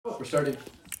We're starting.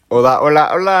 Hola, hola,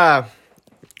 hola.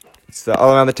 It's the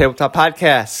All Around the Tabletop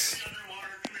podcast.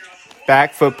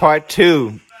 Back for part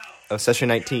 2 of session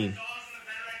 19.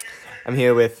 I'm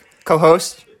here with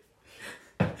co-host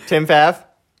Tim Fav,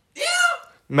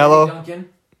 Mello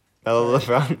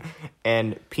LeBron,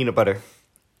 and Peanut Butter.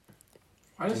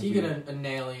 Why does he get an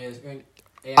alias?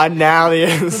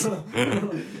 Annalius.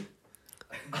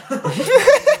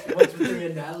 What's with the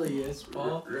annalius,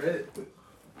 Paul? Right.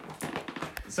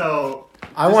 So,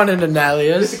 I want an just a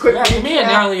annalius. quick Give me an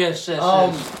alias.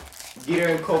 Dieter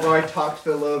and Kovar talked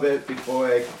for a little bit before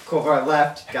Kovar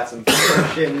left, got some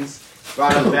questions,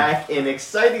 brought him back, and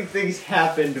exciting things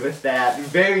happened with that.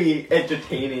 Very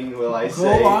entertaining, will I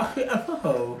say.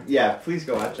 Yeah, please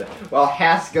go watch that. While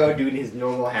Hasko, doing his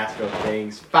normal Hasko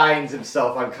things, finds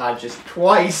himself unconscious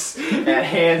twice at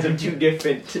hands of two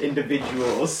different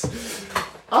individuals.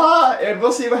 And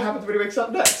we'll see what happens when he wakes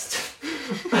up next.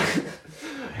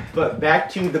 But back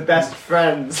to the best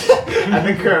friends at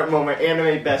the current moment,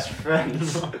 anime best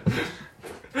friends.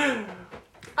 High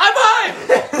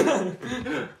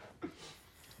five!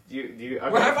 Do you okay.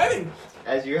 We're high fiving.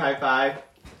 As you high five,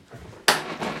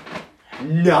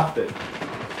 nothing.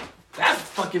 That's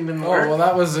fucking been Oh, work. well,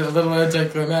 that was a little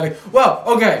anticlimactic. Well,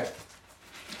 okay.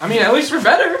 I mean, at least we're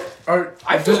better.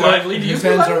 I feel lively. Do you His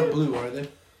feel hands lively? aren't blue, are they?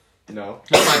 No.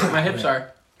 No, my hips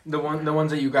are. The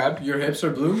ones that you grabbed. Your hips are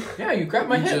blue? Yeah, you grabbed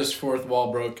my You hips. just fourth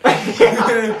wall broke. Oh,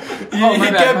 my You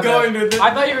bad, kept my going bad. with it.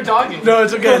 I thought you were talking. No,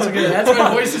 it's okay, it's okay. That's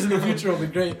my voices in the future will be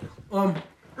great.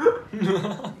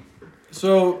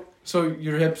 So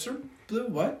your hips are blue?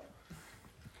 What?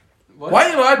 What? Why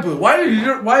am I blue? Why?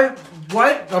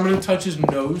 I'm gonna touch his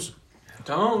nose.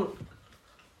 Don't.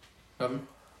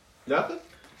 Nothing?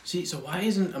 See, so why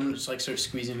isn't I'm just like start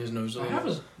squeezing his nose a I little? have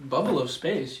a bubble of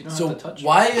space. You don't So have to touch.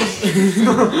 why is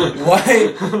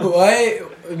why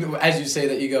as you say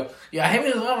that you go, yeah, I have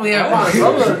it lovely. Hey, how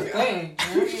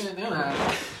are you gonna do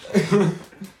that?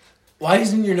 Why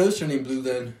isn't your nose turning blue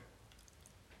then?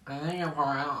 I think I'm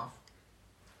far off.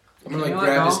 I'm gonna Can like you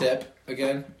let grab his go? hip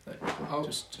again. Oh.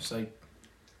 Just like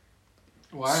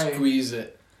Why? squeeze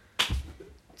it.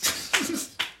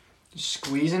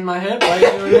 Squeezing my hip? Why are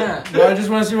you doing that? Well, I just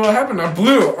want to see what happened. I'm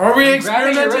blue. Are we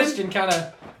Grabbing your wrist experimenting? and kind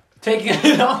of taking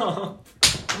it off.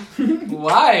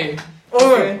 Why?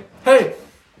 Okay. Hey,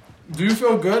 do you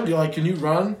feel good? Can you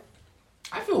run?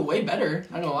 I feel way better.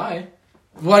 I don't know why.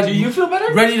 Why Do you feel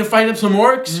better? ready to fight up some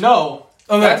orcs? No.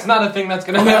 Okay. That's not a thing that's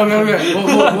gonna Okay, happen. okay.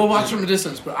 We'll watch from a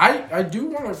distance, but I do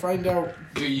want to find out.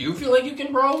 Do you feel like you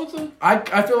can brawl with them? I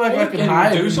feel like I can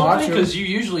hide do and something watch him. because you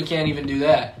usually can't even do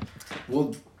that.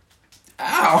 Well,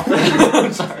 ow!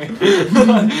 I'm sorry. I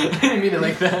didn't mean it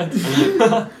like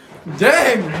that.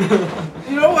 Dang!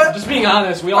 You know what? Just being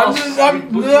honest, we all.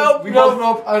 Nope. we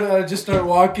both- I just start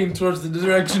walking towards the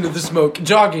direction of the smoke,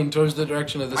 jogging towards the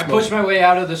direction of the I smoke. push my way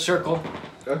out of the circle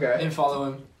Okay. and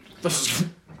follow him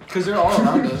because they're all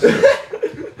around us.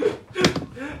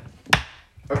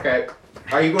 Okay.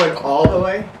 Are you going all the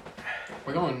way?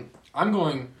 We're going. I'm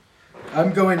going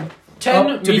I'm going 10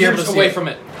 Up to be able meters to see away it. from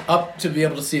it. up to be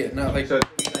able to see it, not like. So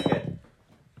it's like a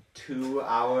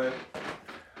 2-hour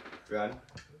run.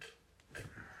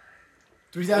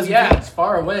 3,000 Yeah, feet. it's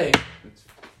far away. It's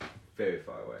very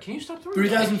far away. Can you stop throwing?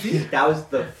 3,000 feet. That was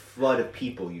the flood of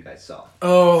people you guys saw.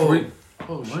 Oh.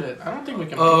 Oh shit! I don't think we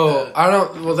can. Oh, beat that. I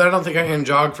don't. Well, I don't think I can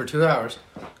jog for 2 hours.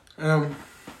 Oh,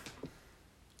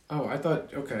 I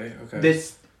thought. Okay.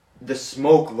 The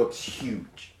smoke looks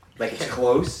huge. Like it's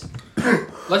close.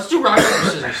 Let's do rock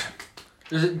paper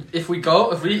scissors.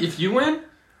 If you win,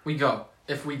 we go.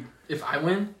 If I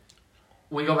win,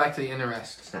 we go back to the inner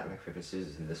rest. It's not rock, paper,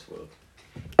 scissors in this world.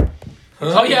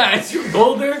 Oh yeah, it's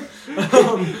Boulder,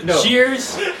 No.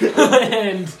 shears,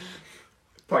 and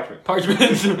Parchment. parchment.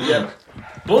 Yeah.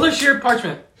 Boulder, shear,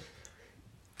 parchment.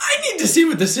 I need to see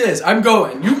what this is. I'm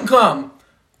going. You can come.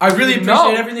 I really appreciate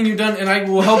No. everything you've done, and I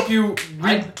will help you.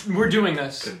 We're doing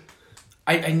this.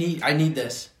 I need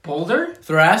this. Boulder,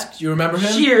 Thrask, you remember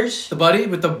him? shears. The buddy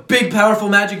with the big, powerful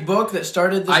magic book that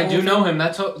started this I whole do thing? know him.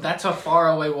 That's a far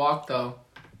away walk though.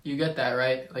 You get that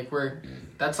right? Like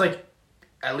that's like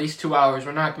at least 2 hours.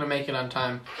 We're not gonna make it on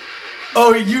time.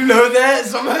 Oh, you know that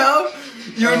somehow?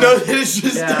 You know that it's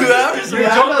just 2 hours? You're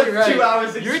Yeah, totally like right. 2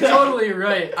 hours You're exact. totally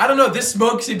right. I don't know. This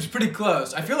smoke seems pretty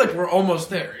close. I feel like we're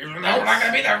almost there. Even though we're not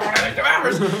going to be there for another 2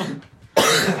 hours.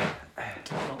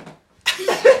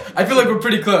 I feel like we're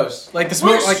pretty close. Like the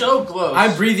smoke. We're Like so close.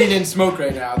 I'm breathing in smoke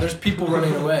right now. There's people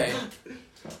running away.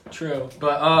 True,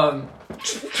 but I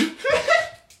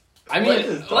What mean,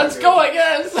 is let's that? go. I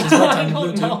guess. Is my I tongue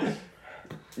don't blue know.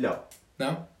 No.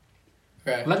 No.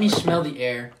 Okay. Let me smell the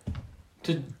air.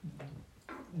 To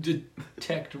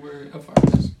detect where a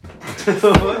farm is.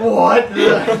 What?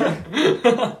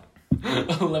 the-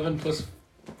 11 plus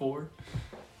 4.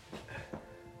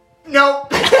 Nope.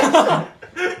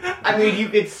 I mean, you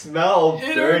could smell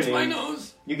It hurts my burning.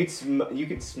 nose. You could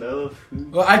smell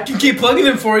food. Well, I can keep plugging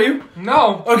them for you.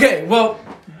 No. Okay, well,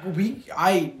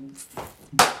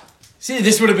 see,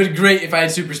 this would have been great if I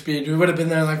had super speed. We would have been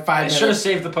there in like 5 I minutes. should have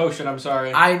saved the potion. I'm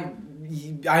sorry.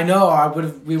 I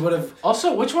know. We would have.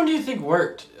 Also, which one do you think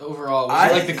worked overall?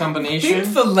 Was it like the I combination?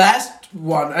 think the last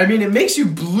one. I mean, it makes you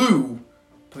blue,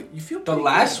 but you feel The pretty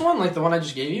last good. one, like the one I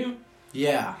just gave you.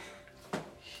 Yeah.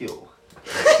 Heal.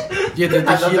 Yeah, the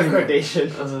I love the healing.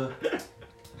 gradation.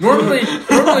 Normally,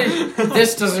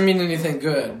 this doesn't mean anything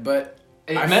good, but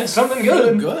It I meant something feel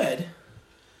good. good.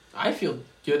 I feel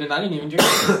good, and I didn't even drink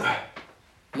it.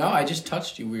 No, I just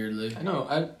touched you weirdly. I know.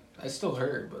 I still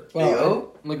hurt, but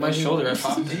Well, like my shoulder, I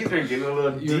popped. These are getting a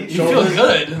little Your deep. You feel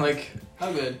good. Like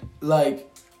how good? like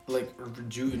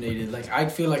rejuvenated. Like I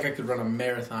feel like I could run a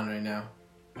marathon right now.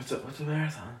 What's a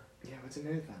marathon? Yeah, what's a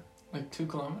marathon? Like 2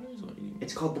 kilometers? What do you mean?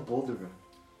 It's called the Boulder Run.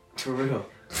 For real.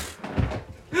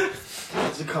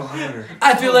 What's a kilometer?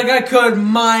 I feel like I could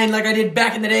mine like I did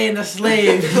back in the day in the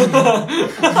slave.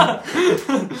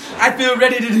 I feel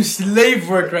ready to do slave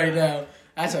work right now.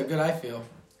 That's how good I feel.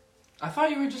 I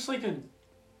thought you were just like a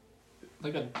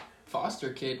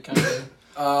foster kid kind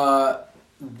of.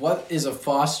 What is a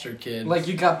foster kid? Like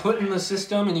you got put in the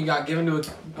system and you got given to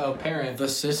a parent. the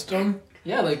system?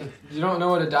 Yeah, like you don't know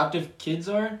what adoptive kids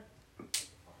are?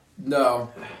 No.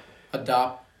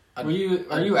 Are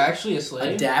you actually a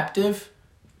slave?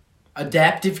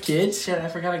 Adaptive kids? Shit, I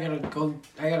forgot I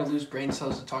gotta lose brain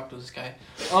cells to talk to this guy.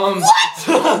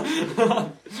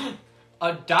 What?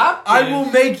 Adoptive? I will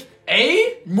make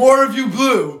more of you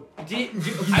blue. I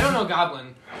don't know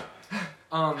Goblin.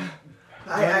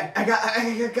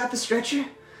 I got the stretcher.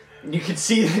 You can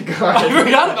see the I guard.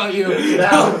 forgot about you.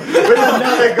 Now, with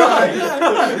another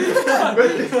guard.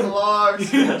 With this long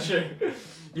stretcher.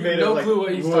 You Made have no of, like, clue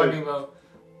what he's wood. talking about.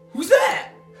 Who's that?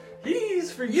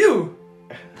 He's for you.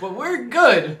 But we're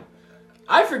good.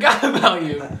 I forgot about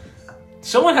you.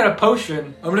 Someone had a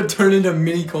potion. I'm gonna turn into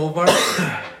mini Colvar.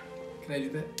 Can I do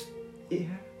that? Yeah.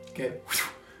 Okay.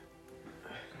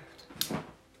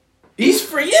 He's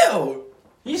for you!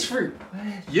 He's for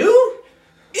You?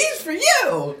 He's for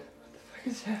you!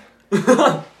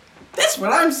 That's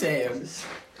what I'm saying.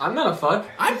 I'm not a fuck.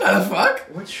 I'm not a fuck.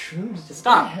 What shrooms does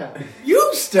Stop. I have?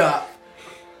 You stop.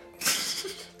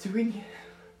 Do we need...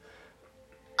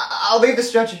 I'll leave the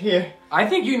stretcher here. I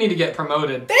think you need to get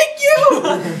promoted. Thank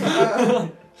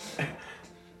you!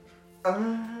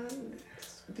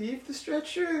 Leave the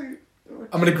stretcher.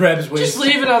 I'm gonna grab his waist. Just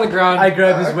leave it on the ground. I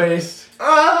grab his waist.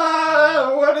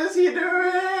 What is he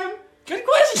doing? Good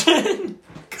question.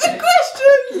 Good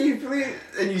question! Can you please?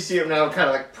 And you see him now kind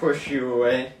of like push you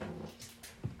away.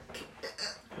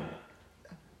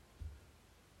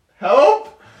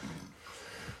 Help!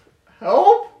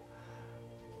 Help!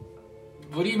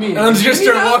 What do you mean? And I'm just gonna Do you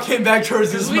start need help? walking back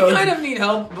towards this We smoke. kind of need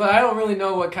help, but I don't really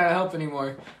know what kind of help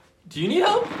anymore. Do you need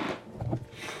help?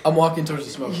 I'm walking towards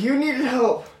the smoke. You needed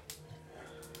help.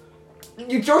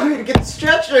 You told me to get the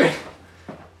stretcher.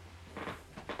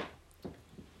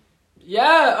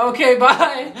 Yeah, okay,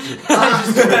 bye.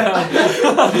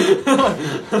 I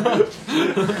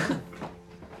just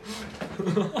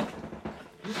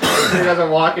You guys are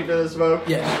walking to the smoke.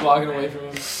 Yeah. walking away from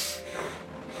him,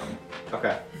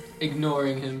 Okay.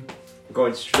 ignoring him.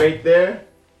 Going straight there.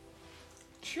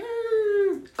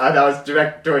 Sure. That was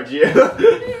direct towards you.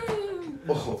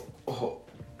 Oh.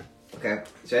 Okay,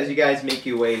 so as you guys make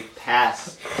your way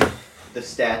past the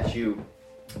statue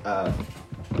of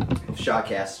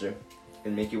Shawcaster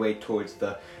and make your way towards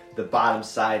the bottom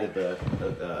side of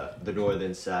the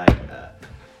northern side,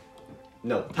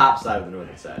 no, top side of the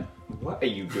northern side. What are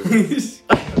you doing?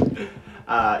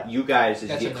 You guys, as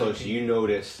That's you get a closer, monkey. you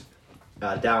notice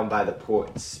down by the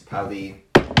ports, probably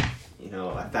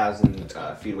 1,000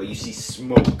 feet away, you see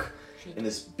smoke. And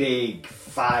this big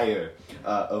fire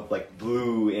of like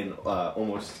blue and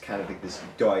almost kind of like this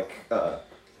dark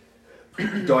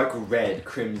red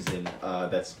crimson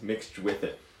that's mixed with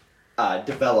it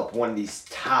develop one of these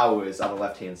towers on the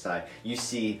left hand side. You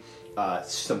see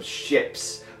some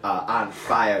ships on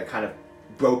fire, kind of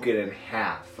broken in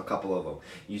half, a couple of them.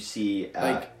 You see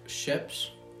Like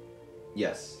ships?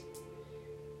 yes.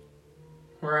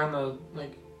 We're on the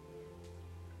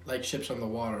Like ships on the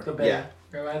water. bay. Yeah.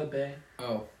 We're by the bay.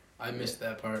 Oh, I missed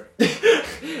that part.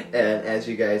 And as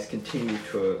you guys continue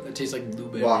to That tastes like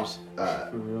blueberries. walk For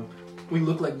real. We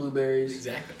look like blueberries.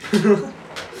 Exactly.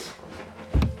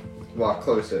 walk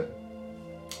closer,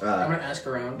 I'm gonna ask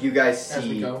around You guys as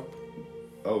we see. go.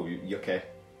 Oh, you okay?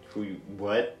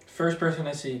 What? First person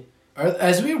I see.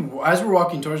 As we're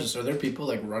walking towards us, are there people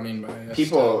like running by us?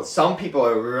 People. Some people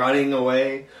are running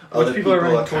away. Which Other people are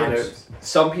running kind towards? of.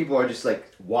 Some people are just like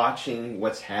watching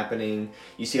what's happening.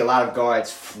 You see a lot of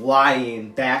guards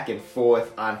flying back and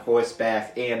forth on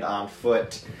horseback and on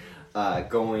foot,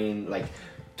 going like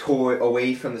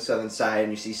away from the southern side.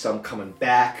 And you see some coming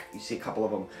back. You see a couple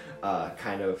of them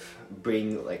kind of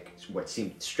bring like what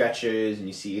seem stretchers, and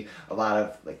you see a lot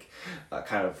of like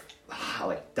kind of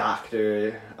like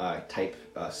doctor type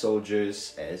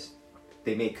soldiers as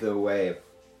they make their way.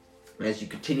 As you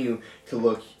continue to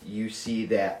look, you see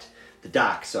that the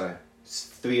docks are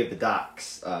 3 of the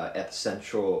docks at the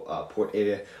central port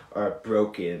area are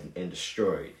broken and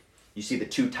destroyed. You see the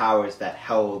 2 towers that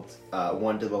held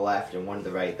one to the left and one to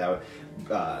the right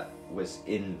that was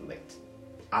in like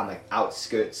on the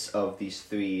outskirts of these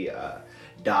 3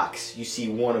 docks. You see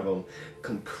one of them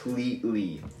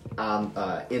completely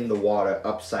in the water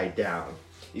upside down.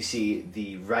 You see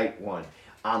the right one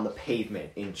on the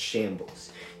pavement in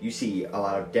shambles. You see a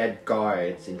lot of dead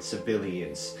guards and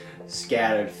civilians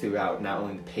scattered throughout not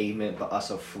only the pavement but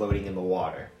also floating in the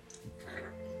water.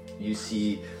 You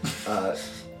see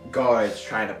guards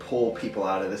trying to pull people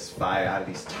out of this fire, out of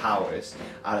these towers,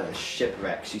 out of the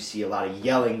shipwrecks. You see a lot of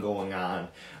yelling going on.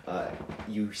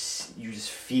 You just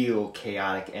feel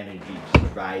chaotic energy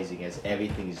just rising as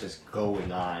everything is just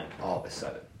going on all of a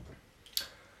sudden.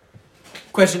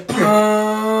 Question.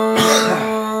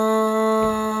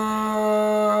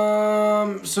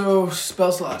 So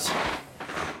spell slots.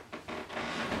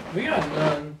 We got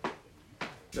none.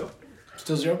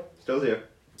 Still 0? Still there.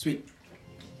 Sweet.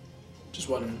 Just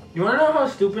one. You wanna know how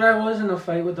stupid I was in the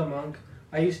fight with the monk?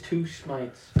 I used 2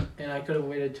 smites, and I could have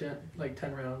waited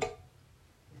 10 rounds.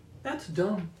 That's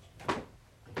dumb.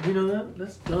 You know that?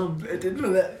 That's dumb. I didn't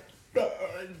know that.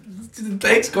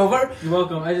 Thanks, Kovar. You're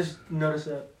welcome. I just noticed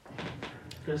that.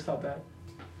 Gotta stop that.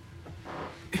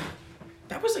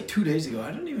 That was like 2 days ago.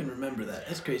 I don't even remember that.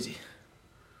 That's crazy.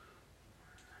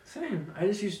 Same. I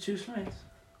just used 2 smites.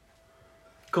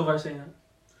 Kovar saying that.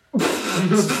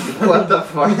 What the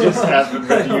fuck just happened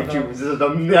with YouTube? This is a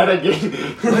meta game.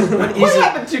 What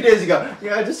happened 2 days ago?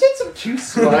 Yeah, I just hit some 2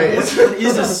 smites. What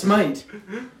is a smite?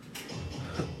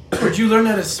 Where'd you learn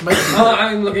how to smite people?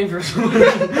 I'm looking for someone.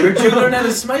 Where'd you learn how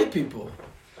to smite people?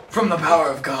 From the power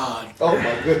of God. Oh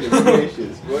my goodness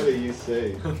gracious, what are you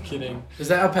saying? I'm kidding. Is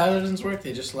that how paladins work?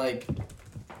 They just like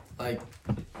Are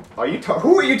you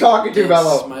who are you talking to, get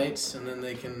Bello? smites, and then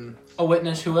they can. A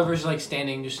witness, whoever's like just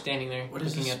standing there, What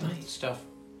is looking a at the smite? stuff.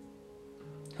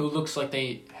 Who looks like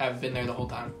they have been there the whole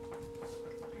time.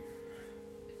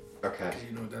 Okay.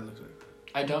 You know what that looks like.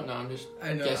 I don't know. I'm just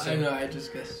I know. guessing. I know. I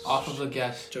just guessed. Off of a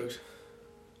guess. Jokes.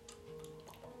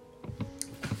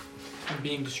 I'm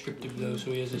being descriptive though,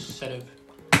 so he has a set of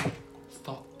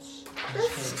thoughts in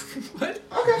his head. What?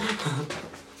 Okay.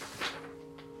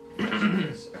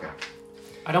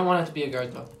 I don't want it to be a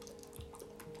guard though.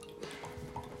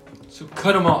 So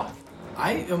cut him off.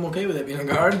 I am okay with it being a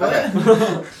guard.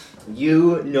 What?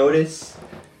 You notice,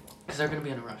 Because they're going to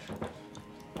be in a rush.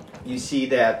 you see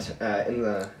that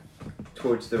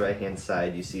towards the right hand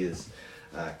side, you see this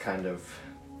kind of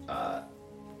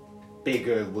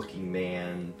bigger looking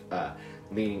man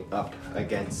leaning up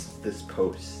against this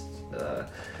post,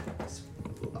 this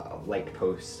light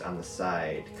post on the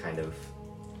side, kind of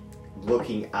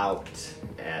looking out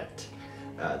at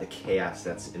the chaos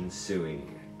that's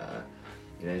ensuing.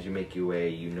 And as you make your way,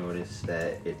 you notice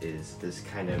that it is this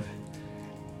kind of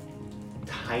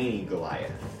tiny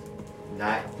Goliath.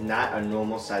 Not a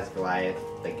normal sized Goliath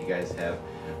like you guys have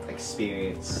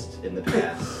experienced in the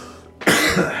past.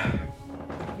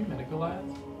 You met a Goliath?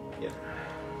 Yeah,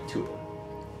 2 of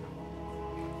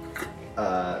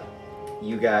them.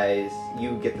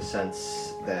 You get the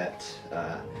sense that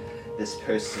this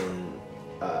person,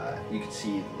 you can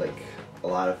see like a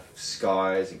lot of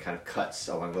scars and kind of cuts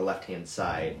along the left-hand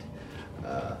side.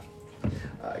 You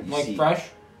Like see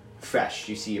fresh?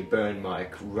 You see a burn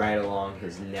mark right along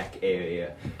his neck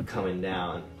area coming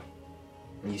down.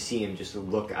 And you see him just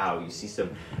look out. You see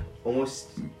some almost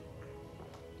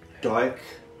dark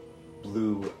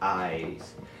blue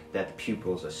eyes that the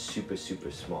pupils are super,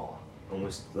 super small.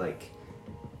 Almost like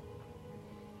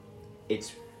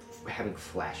it's having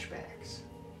flashbacks.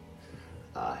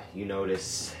 You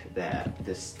notice that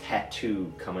this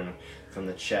tattoo coming from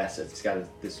the chest, it's got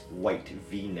this white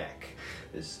V-neck.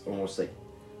 There's almost like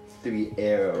 3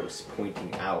 arrows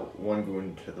pointing out, one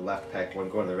going to the left pec, one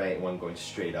going to the right, and one going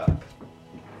straight up.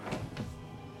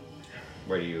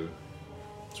 Where do you...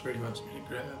 It's pretty much me to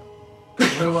grab.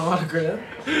 What do I want to grab?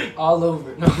 All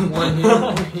over. No, one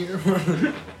here, one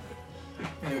here.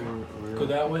 Go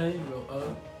that way,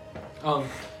 go up.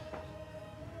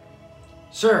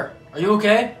 Sir, are you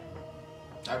okay?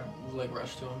 I like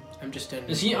rush to him. I'm just standing.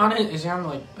 Is he on it? Is he on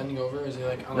like bending over? Is he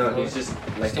like on the No, floor? he's just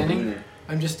like Standing? leaning.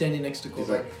 I'm just standing next to He's Kovar,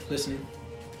 like- listening.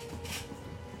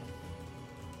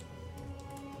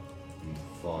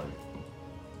 Fun.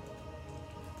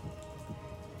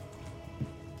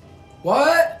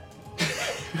 What?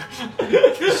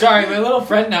 Sorry, my little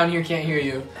friend down here can't hear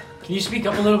you. Can you speak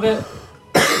up a little bit?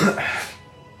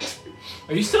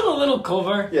 Are you still a little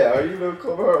Kovar? Yeah, are you no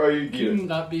cover or are you Can you Gita?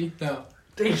 not be? No.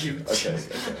 Thank you. Okay.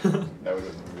 That was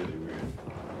really weird.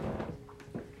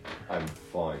 I'm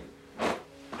fine.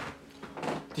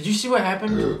 Did you see what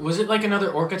happened? Was it like another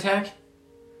orc attack?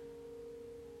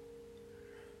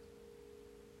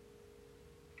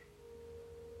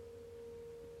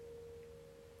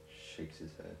 Shakes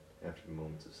his head after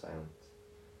moments of silence.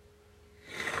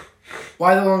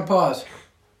 Why the long pause?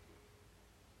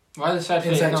 Why the sad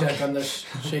face? Inside No. check on the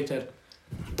shake head.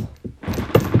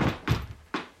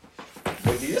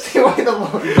 Wait, did you say why the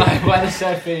long? Why the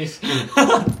sad face?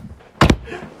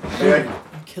 Like,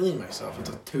 I'm killing myself. It's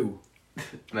a 2.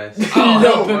 Nice. Oh,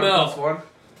 help him 1 out.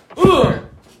 + 1. Ooh,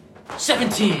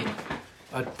 17.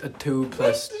 A 2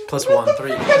 plus 1,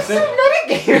 3. that's so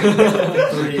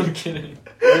many I'm kidding.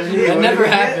 That never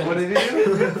happened. What did he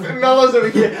do? Melo's over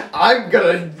here. I'm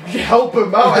gonna help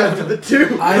him out after the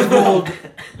 2. I rolled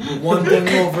one thing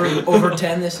over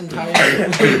 10 this entire.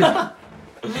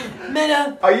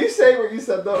 Meta. Are you saying what you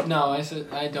said though? No, I said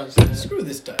I don't say that. Screw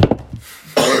this die.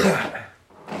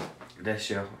 That's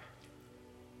your.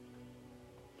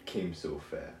 Came so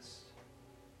fast.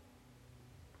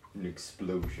 An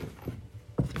explosion.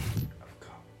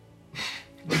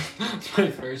 That's my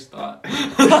first thought. Man,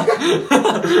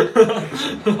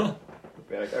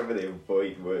 I can't really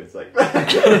avoid words like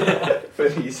that for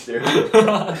these two.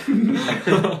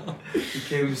 He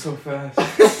came so fast.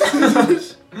 An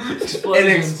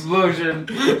Explosions. explosion.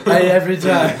 Every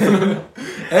time.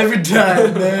 Every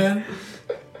time, man.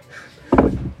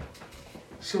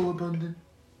 So abundant.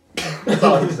 That's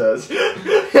all he says.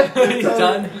 He's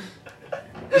done.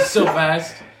 It's so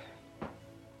fast.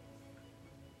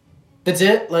 That's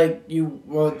it? Like,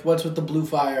 what's with the blue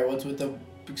fire? What's with the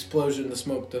explosion, the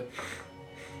smoke,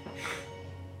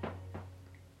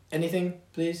 Anything,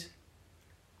 please?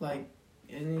 Like,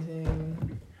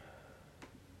 anything?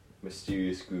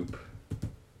 Mysterious group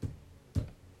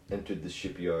entered the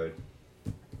shipyard.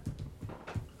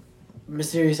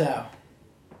 Mysterious how?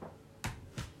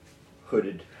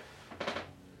 Hooded.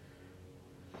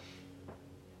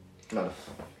 Not a.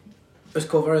 Does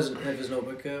Kovar doesn't have his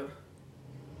notebook out?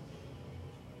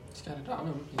 He's got it on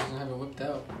him. He doesn't have it whipped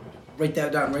out. Write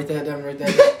that down, write that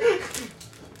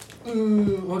down.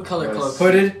 Ooh, what color Nice. cloak?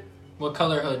 Hooded. What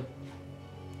color hood?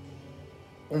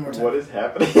 One more time. What is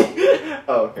happening?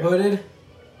 Oh, okay. Hooded.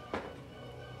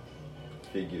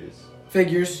 Figures.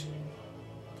 Figures.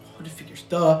 Hooded figures.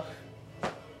 Duh.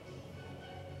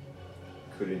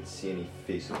 Couldn't see any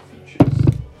facial features.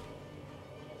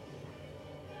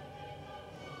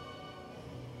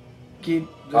 Keep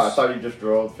Oh, I the thought you just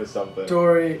rolled for something.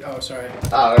 story. Oh, sorry.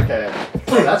 Oh, okay.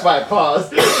 That's why I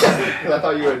paused. 'Cause I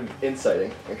thought you were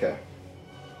inciting. Okay.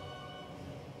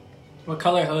 What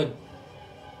color hood?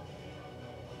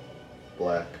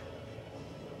 Black.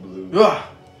 Blue. Ah!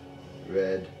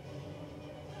 Red.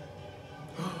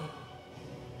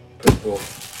 Purple.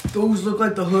 Those look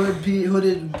like the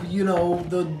hooded,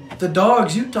 the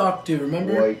dogs you talked to,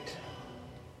 remember? White.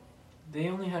 They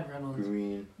only had red ones.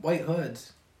 Green. White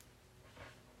hoods.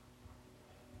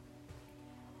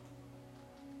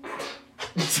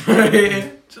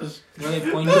 Sorry. Just Were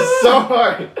they pointy? It's so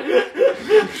hard.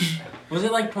 Was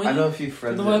it like pointy? I know a few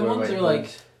friends The that white wear ones white are like.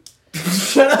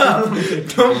 hoods. shut up.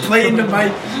 Don't play into my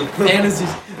fantasies.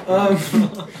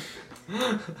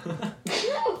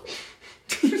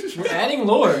 We're adding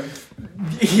lore.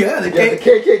 Yeah, the Yeah, the cake.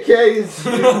 KKK is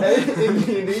in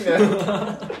D&D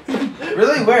now.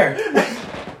 Really? Where?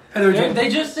 They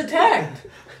just attacked.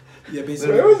 Yeah,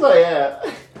 basically. Where was I at?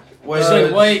 White You said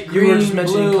hoods. white, you were green, just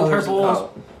mentioning blue, colors purple,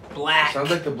 Oh. black.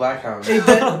 Sounds like the Black Hound. Hey,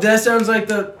 that sounds like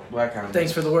the. Black Hound.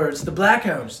 Thanks for the words. The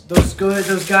Blackhounds. Those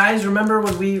guys. Remember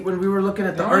when we were looking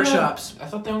at the They art only had- shops? I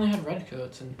thought they only had red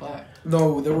coats and black.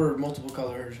 No, there were multiple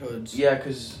colored hoods. Yeah,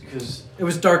 cause It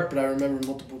was dark, but I remember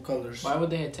multiple colors. Why would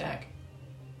they attack?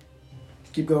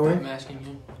 Keep I'm going. asking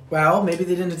you. Well, maybe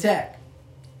they didn't attack.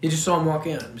 He just saw him walk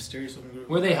in. Mysterious looking group.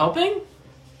 Were they helping?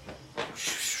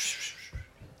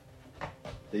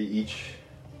 They each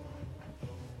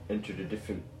entered a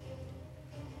different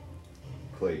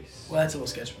place. Well, that's a little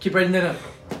sketchy. Keep writing that up.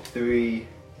 3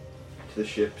 to the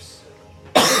ships.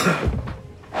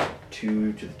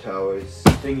 2 to the towers.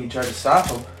 I think you tried to stop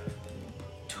him.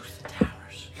 2 to the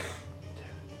towers.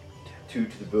 2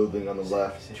 to the building on the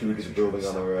left. 2 to the building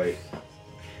on the right.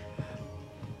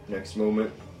 Next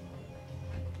moment.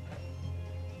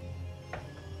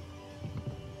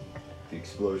 The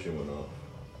explosion went off,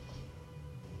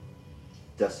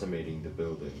 decimating the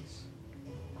buildings.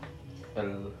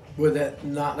 Would that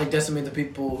not like decimate the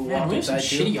people who Man, walked we have some inside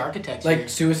too? shitty architects Like here.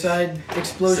 suicide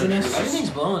explosionists? Everything's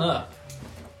blowing up.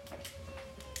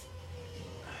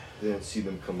 Didn't see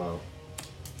them come out.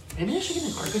 Maybe I should get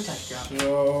an architect job.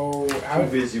 So, Too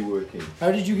busy working.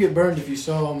 how did you get burned if you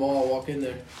saw them all walk in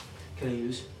there? Can I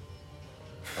use?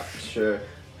 Sure.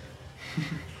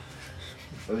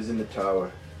 I was in the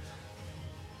tower.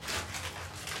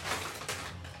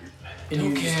 And Don't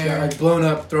you just care. got like blown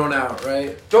up, thrown out,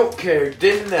 right? Don't care,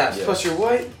 didn't ask. Yeah. Plus you're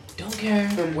white. Don't care.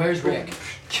 Where's Rick?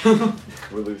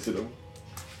 We're losing them.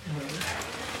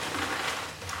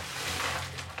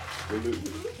 We're losing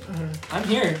them. I'm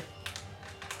here.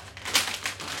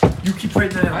 You keep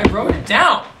writing that I out. wrote it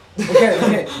down.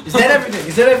 Okay. Is that everything?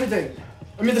 Is that everything?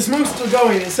 I mean, the smoke's still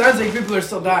going. It sounds like people are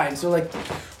still dying. So, like,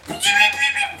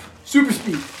 super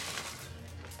speed.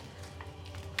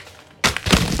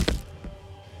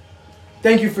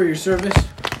 Thank you for your service.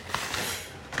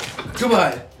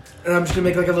 Goodbye. And I'm just gonna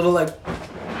make like a little like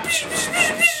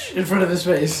in front of his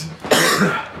face.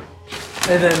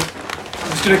 And then I'm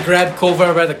just gonna grab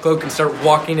Kolvar by the cloak and start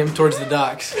walking him towards the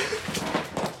docks.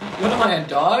 What am I, a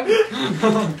dog?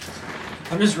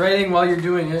 I'm just writing while you're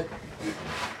doing it.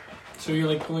 So you're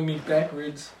like pulling me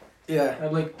backwards. Yeah.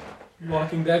 I'm like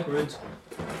walking backwards.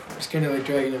 Just kind of like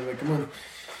dragging him, like, come on.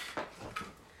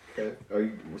 Okay.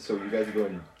 So you guys are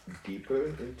going deeper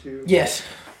into? Yes.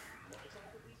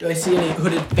 Do I see any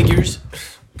hooded figures?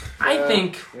 I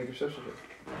think. Make a perception check.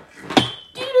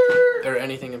 Dieter! Or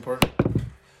anything important?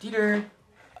 Dieter.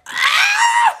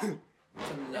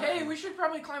 Hey, we should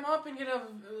probably climb up and get a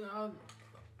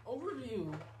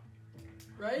overview.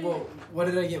 Right? Well, what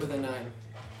did I get with a 9?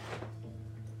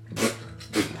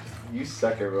 You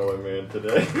suck at rolling, man,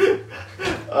 today.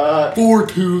 4,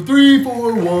 2, 3,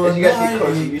 4, 1. As you guys get 9,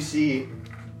 closer, 8. you see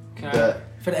Can I? the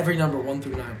Fit every number 1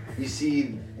 through 9. you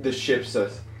see the ships are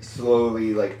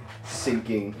slowly like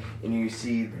sinking, and you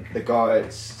see the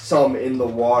guards, some in the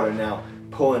water now,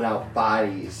 pulling out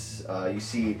bodies. You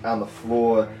see on the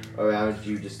floor around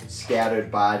you just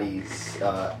scattered bodies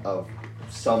of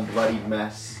some bloody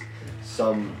mess,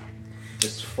 some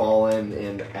just fallen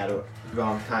in at a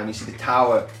wrong time. You see the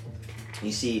tower.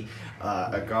 You see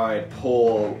a guard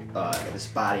pull this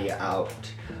body out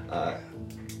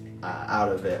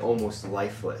of it, almost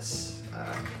lifeless.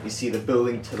 You see the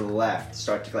building to the left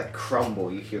start to like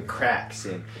crumble. You hear cracks,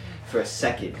 and for a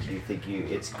second you think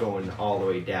it's going all the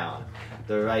way down.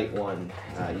 The right one,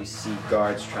 you see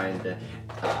guards trying to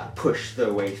push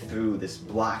their way through this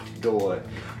blocked door,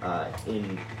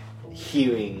 in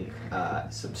hearing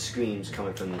some screams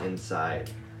coming from the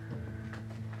inside.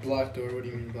 Block door? What do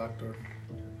you mean block door?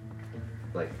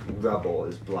 Like rubble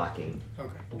is blocking.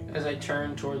 Okay. As I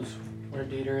turn towards where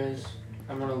Dieter is,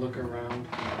 I'm gonna look around.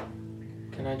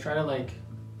 Can I try to like...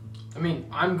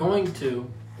 I'm going to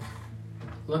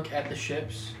look at the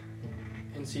ships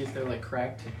and see if they're like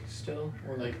cracked still,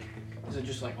 or like, is it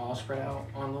just like all spread out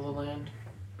on the land?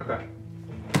 Okay.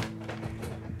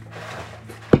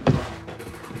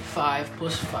 5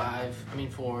 plus 5,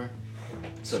 4.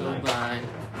 So nine. 9.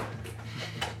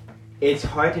 It's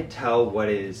hard to tell what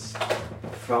is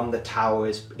from the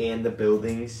towers and the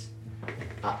buildings,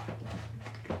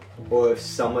 or if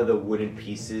some of the wooden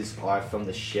pieces are from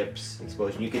the ship's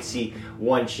explosion. You can see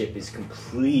one ship is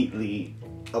completely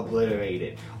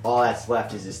obliterated. All that's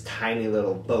left is this tiny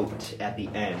little boat at the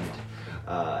end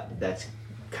that's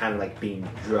kind of like being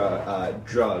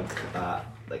drugged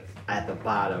like at the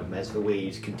bottom as the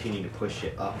waves continue to push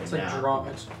it up It's and like down.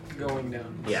 it's going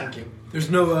down, Yeah. sinking. There's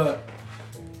no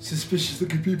suspicious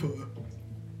looking people.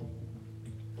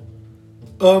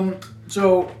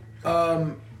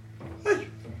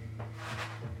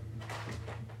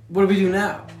 What do we do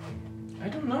now? I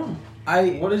don't know.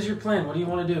 I What is your plan? What do you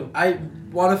want to do?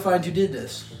 want to find who did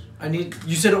this.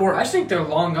 You said it I works. think they're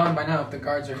long gone by now if the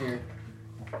guards are here.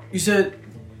 You said,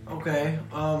 okay,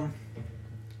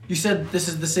 you said this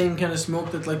is the same kind of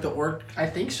smoke that like the orc. I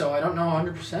think so. I don't know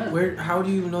 100%. How do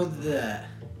you know that?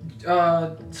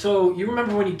 So you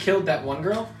remember when you killed that one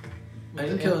girl? I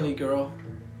didn't kill any girl.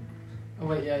 Oh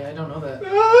wait, yeah, I don't know that.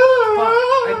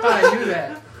 I thought I knew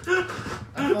that.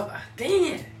 Dang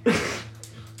it!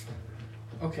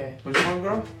 Okay. Which one,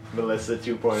 girl? Melissa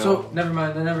 2.0. So Never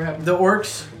mind. That never happened. the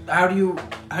orcs. How do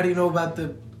you know about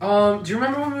the? Do you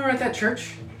remember when we were at that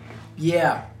church?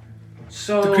 Yeah,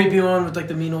 So the creepy one with like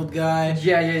the mean old guy.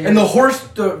 Yeah. And the horse,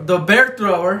 the bear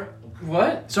thrower.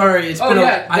 What? Sorry, it's Oh, been.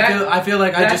 yeah, I feel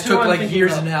like I that's just who took I'm like thinking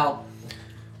years of. in hell.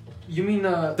 You mean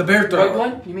The bear thrower. white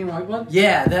one? You mean white one?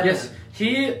 Yeah, that. Yes. man.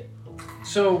 He.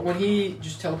 So when he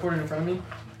just teleported in front of me.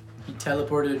 He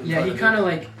teleported. Yeah, he kind of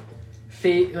like,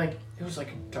 like it was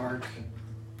like dark,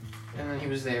 and then he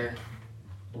was there.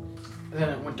 And then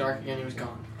it went dark again. He was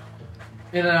gone,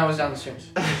 and then I was down the stairs.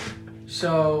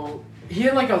 So he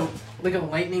had like a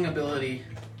lightning ability.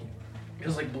 It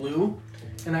was like blue,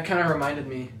 and that kind of reminded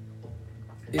me.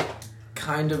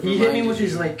 kind of. He hit me reminded with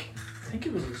his you. like, I think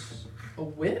it was a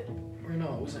whip, or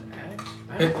no, it was an axe.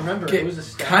 I It- don't remember. it It was a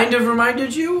stab. Kind of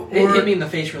reminded you, It or hit me in the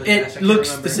face really fast. I it can't looks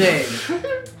remember. the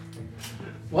same.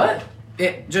 What?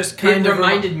 It just kind It of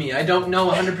reminded me. I don't know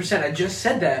 100%. I just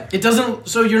said that. It doesn't.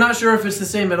 So you're not sure if it's the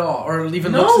same at all, or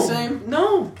even looks the same.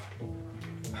 No.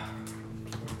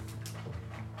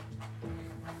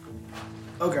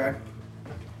 Okay.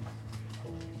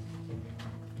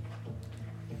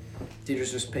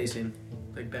 Dieter's just pacing,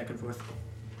 like back and forth.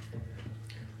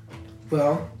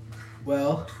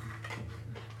 Well,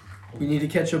 we need to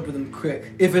catch up with them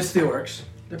quick. If it's the orcs.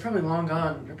 They're probably long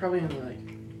gone. They're probably in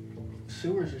like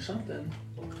sewers or something.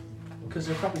 Because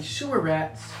they're probably sewer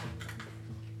rats.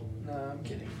 No, I'm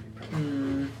kidding. They're probably-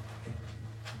 Hmm.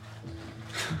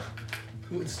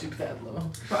 Who would stoop that low?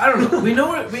 Well, I don't know. We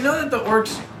know that the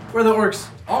orcs, where the orcs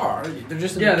are. They're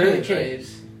just in Yeah, the they're in caves, the right?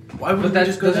 caves. Why But wouldn't that we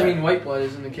just go doesn't there? mean white blood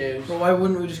is in the caves. Well, why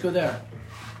wouldn't we just go there?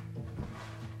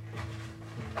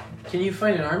 Can you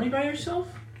fight an army by yourself?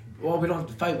 Well, we don't have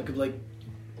to fight. We could like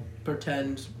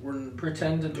pretend we're.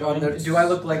 Pretend to Oh, join. that's- Do I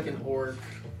look like an orc?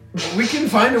 We can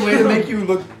find a way to make you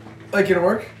look like an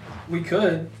orc. We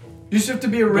could. You just have to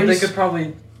be a But they race. could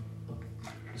probably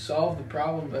solve the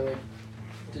problem by like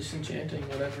disenchanting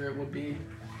whatever it would be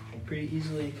pretty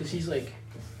easily. Because he's like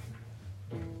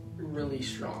really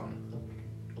strong.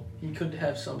 He could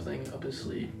have something up his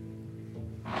sleeve.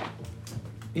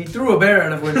 He threw a bear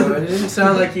out of a window. It didn't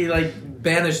sound like he like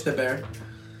banished the bear.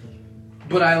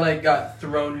 But I like got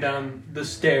thrown down the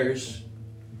stairs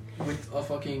with a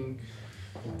fucking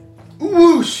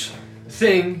whoosh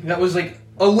thing that was like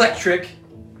electric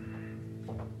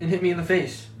and hit me in the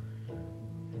face.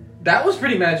 That was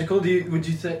pretty magical. Would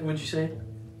you say?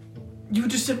 You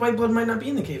just said white blood might not be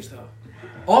in the caves though.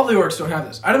 All the orcs don't have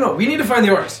this. I don't know. We need to find the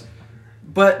orcs.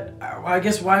 But I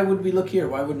guess why would we look here?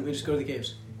 Why wouldn't we just go to the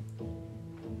caves?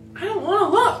 I don't want to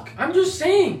look. I'm just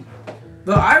saying.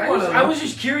 But I want to. I was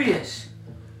just curious.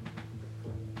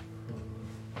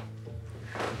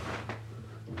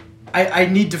 I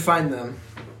need to find them.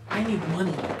 I need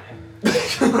money.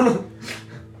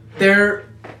 They're.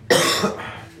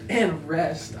 And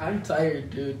rest. I'm tired,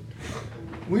 dude.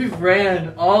 We've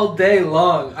ran all day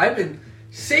long. I've been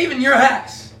saving your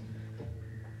ass.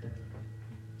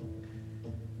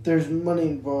 There's money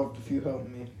involved if you help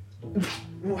me.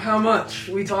 Well, how much?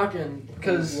 We talking?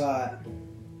 Because A lot.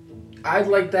 I'd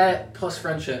like that plus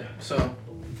friendship. So.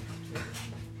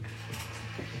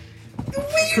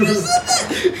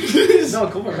 No,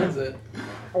 Cooper runs it.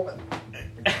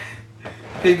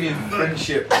 Pay me in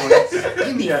friendship points.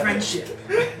 Give me friendship.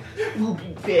 We'll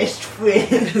be best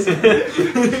friends.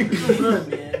 Come on,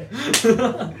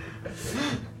 man.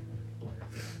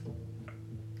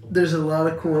 There's a lot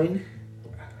of coin.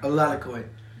 A lot of coin.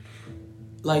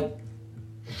 Like,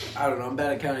 I don't know, I'm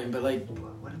bad at counting, but like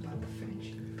What about the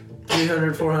friendship?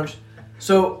 300, 400.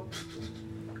 So,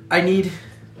 I need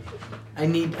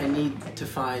to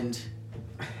find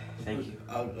Thank you.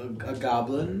 a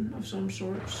goblin of some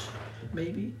sorts,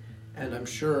 maybe. And I'm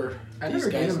sure I these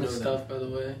never gave guys him know his that. stuff, by the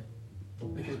way.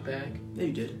 Like his bag. Yeah,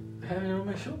 you did. I have it on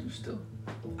my shoulder still.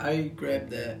 I grabbed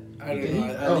that. I don't Did know. he?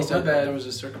 At Oh, least my I bad. there was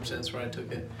a circumstance where I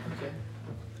took it.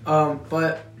 Okay.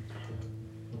 But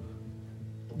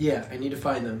yeah, I need to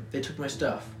find them. They took my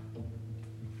stuff,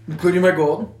 including my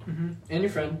gold Mm-hmm. And your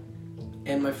friend.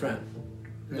 and my friend.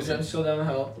 Which I'm still down to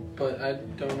help, but I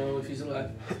don't know if he's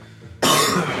alive.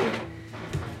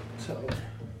 So.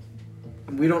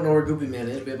 We don't know where Goopy Man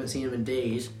is. We haven't seen him in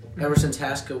days. Ever since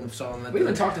Haskell saw him at We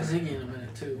haven't the... talked to Ziggy in a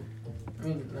minute, too. I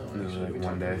mean, no, It was actually, like we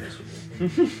one talked day.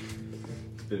 yesterday.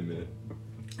 It's been a minute.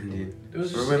 Indeed. It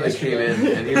was just Remember when they came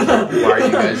yesterday. in and he was like, why are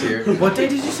you guys here? What day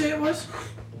did you say it was?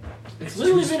 It's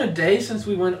literally been a day since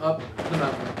we went up the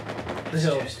mountain. The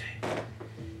hill.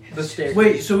 The stairs.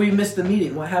 Wait, so we missed the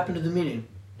meeting. What happened to the meeting?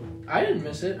 I didn't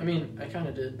miss it. I mean, I kind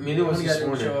of did. I mean, it was One guy this didn't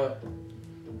morning. show up.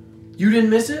 You didn't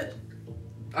miss it?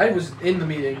 I was in the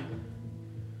meeting.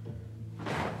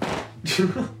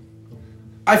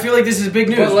 I feel like this is big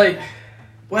news. But like,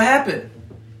 What happened?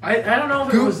 I don't know if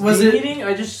it Who- was was the it- meeting.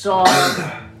 I just saw.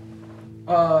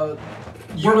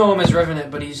 You know him as Revenant,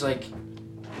 but he's like,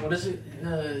 what is it?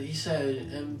 He said,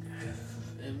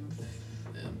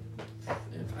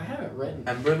 I have it written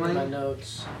in Emberling? my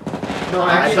notes. No,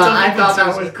 I I can't thought tell that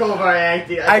if was it's- Kovar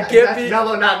acting. I can't That's be-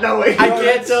 Mello not knowing. I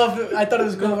can't tell if I thought it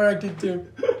was Culver acting too.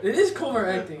 It is Culver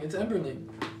acting. It's Emberling.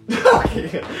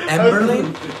 Okay.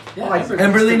 Emberling? Yeah, Oh, I- Emberling.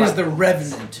 Emberling is the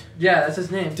Revenant. Yeah, that's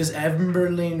his name. Does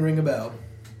Emberling ring a bell?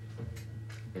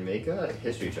 Make a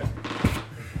history check.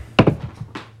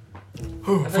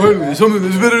 Oh, finally, something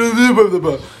that's better than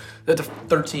this. That's a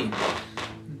 13.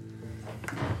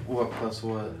 What plus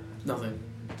what? Nothing.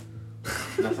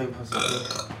 Nothing plus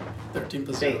what? 13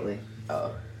 plus Faintly.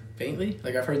 Oh. Faintly?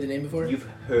 Like I've heard the name before? You've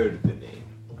heard the name.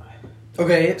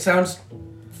 Okay, it sounds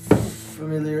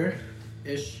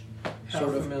familiar-ish. How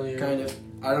Sort of, familiar? kind of.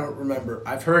 I don't remember.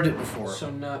 I've heard it before. So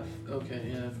not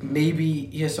okay. Yeah. Maybe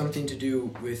he has something to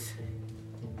do with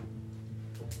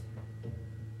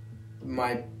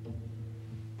my...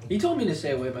 He told me to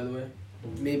stay away. By the way.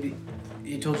 Maybe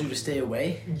he told you to stay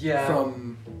away Yeah.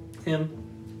 from him.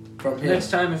 him. Next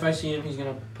time, if I see him, he's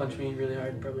gonna punch me really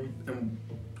hard, probably. And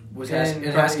was And and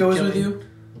probably Haskell was kill with me. you?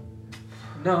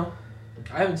 No,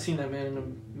 I haven't seen that man in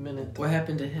a minute. What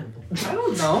happened to him? I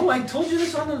don't know. I told you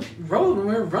this on the road when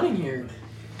we were running here.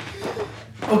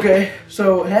 Okay,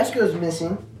 so Haskell's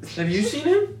missing. Have you seen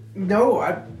him? No,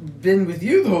 I've been with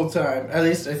you the whole time. At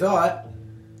least I thought.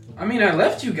 I mean, I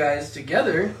left you guys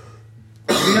together.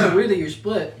 It's kind of weird that you're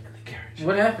split. The carriage.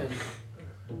 What happened?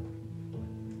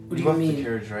 What do You you left mean? the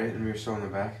carriage, right? And we were still in the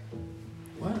back?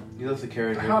 What? You left the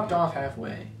carriage. I right? hopped off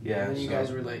halfway. Yeah, And then you so-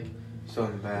 guys were like, Still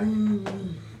in the back.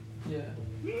 yeah.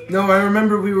 No, I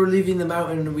remember we were leaving the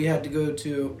mountain and we had to go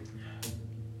to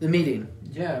the meeting.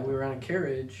 Yeah, we were on a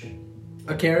carriage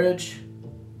A carriage?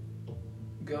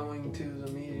 going to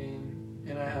the meeting,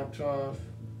 and I hopped off.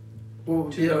 Well,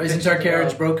 To you know, go isn't pitch our the carriage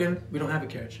dog. broken? We don't have a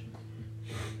carriage.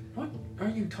 What are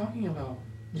you talking about?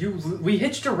 We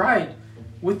hitched a ride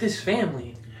with this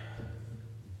family.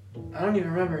 I don't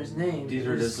even remember his name.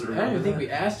 Dieter doesn't I don't remember even think that? we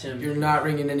asked him. You're not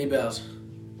ringing any bells.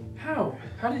 How?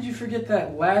 How did you forget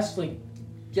that last, like,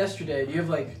 yesterday? Do you have,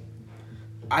 like,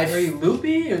 I are you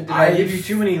loopy? Or did I I give you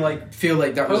too many, like, feel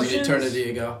like that was an Potions? eternity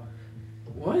ago.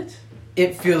 what?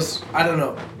 It feels, I don't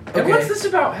know. And what's this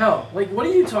about hell? Like, what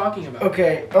are you talking about?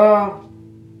 Okay,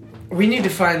 we need to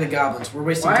find the goblins. We're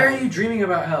wasting Why time. are you dreaming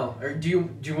about hell? Or do you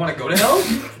want to go to hell?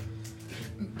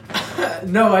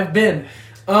 No, I've been.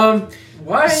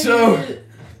 Why? So-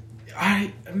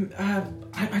 I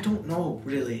don't know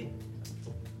really.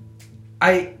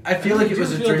 I feel like it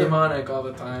was a feel dream. demonic all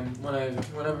the time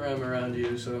whenever I'm around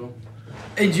you. So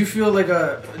And you feel like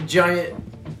a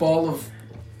giant ball of,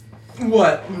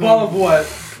 what? Ball of what?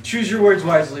 Choose your words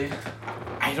wisely.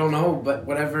 I don't know, but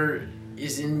whatever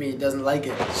is in me doesn't like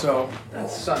it. So That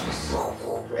sucks.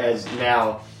 As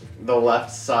now, the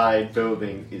left side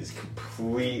building is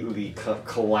completely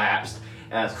collapsed.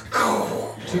 As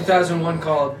 2001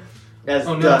 called. as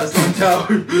Oh no, dust. that's the tower.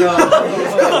 We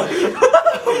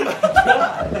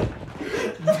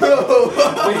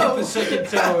hit the second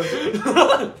tower.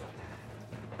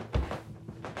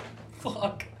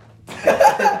 Fuck.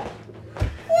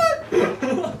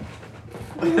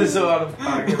 So out of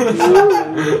pocket.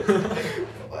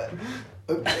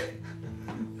 okay.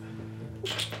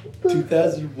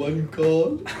 2001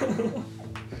 called.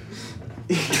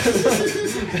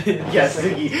 Yes,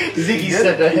 Ziggy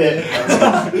sent a hit.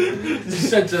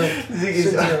 Sent a.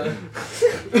 Ziggy's Sent a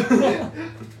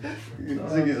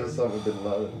Ziggy's Osama bin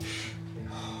Laden.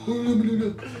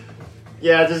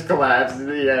 Yeah, it just collapsed in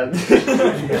the end.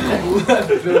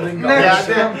 building. Yeah,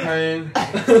 Champagne.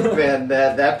 Man,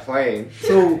 that plane.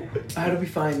 So how do we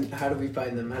find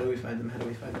them?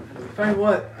 Find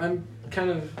what? I'm kind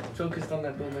of focused on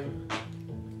that building.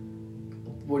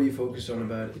 What are you focused on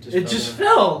about it? It fell just down.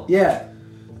 fell. Yeah.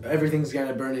 Everything's kind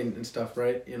of burning and stuff,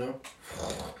 right? You know?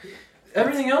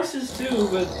 Everything else is too,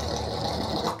 but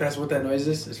That's what that noise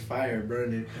is fire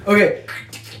burning. Okay.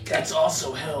 that's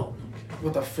also hell.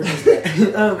 What the frick is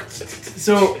that?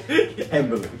 So,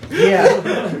 Emily.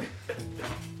 yeah.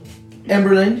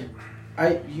 Emberlin,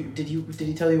 did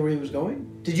he tell you where he was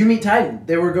going? Did you meet Titan?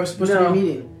 They were supposed to No. be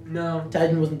meeting. No.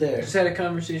 Titan wasn't there. Just had a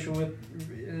conversation with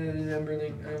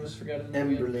Emberling. I almost forgot his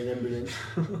name. Emberlin.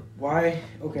 Why?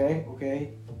 Okay.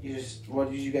 What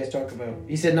did you guys talk about?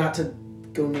 He said not to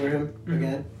go near him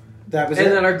again. That was And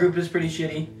it. that our group is pretty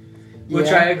shitty, which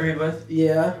Yeah. I agreed with.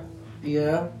 Yeah.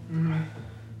 Mm-hmm.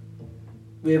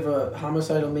 We have a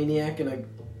homicidal maniac and a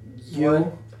you.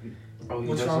 What? Oh, he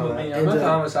What's does wrong know with that? me? I'm And, not the uh,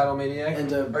 homicidal maniac.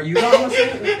 And Are you the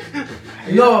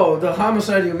homicidal? no, the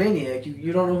homicidal maniac.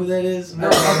 You don't know who that is? No.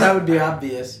 That would be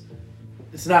obvious.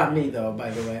 It's not me though,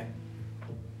 by the way.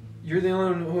 You're the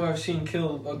only one who I've seen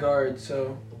kill a guard,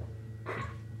 so.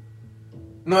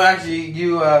 No, actually,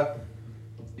 you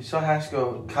saw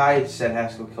Haskell. Kai said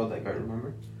Haskell killed that guard.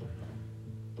 Remember?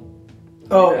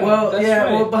 Oh Yeah, well, that's yeah.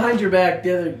 right. Well, behind your back,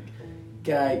 the other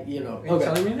guy. You know. Are you Okay.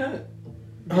 telling me that?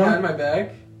 Huh? Behind my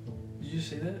back? Did you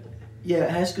say that? Yeah,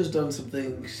 Haskell's done some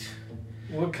things.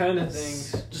 What kind of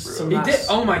things? Just some He not- did.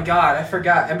 Oh my god, I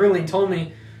forgot. Emberlyn told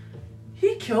me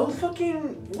he killed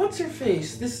fucking what's her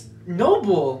face? This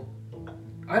noble.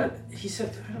 He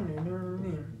said I don't even know her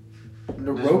name. Does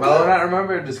Mello Naroka? not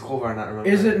remember? Or does Kolvar not remember?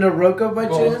 Is it Naroka by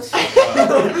Both. chance?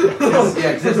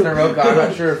 Yeah, because it's Naroka. I'm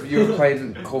not sure if you've played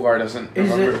and Kolvar doesn't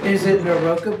remember. Is it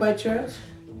Naroka by chance?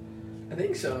 I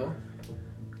think so.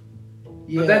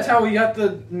 Yeah. But that's how we got the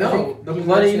I note, think the you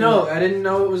bloody mentioned note. I didn't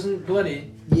know it wasn't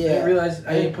bloody. I Yeah. didn't realize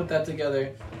I didn't put that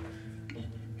together.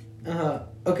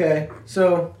 Okay.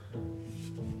 So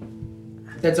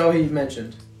that's all he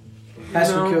mentioned.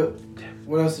 Haskell No. killed.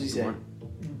 What else did he say?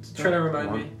 Try to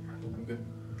remind me. I'm good.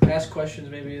 Ask questions,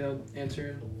 maybe they'll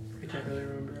answer. I can't really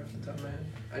remember off the top of my head.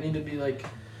 I need to be like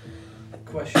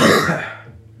questions. I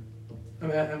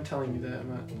mean, I'm telling you that. I'm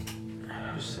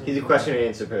not just saying. He's a question and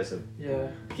answer person. Yeah.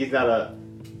 He's not a.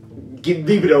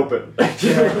 Leave it open.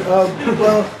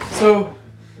 Well, so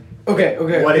okay.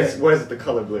 What okay. is the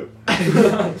color blue?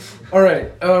 All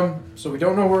right. So we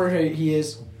don't know where he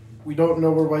is. We don't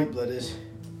know where Whiteblood is.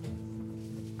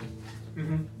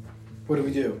 hmm What do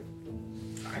we do?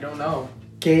 I don't know.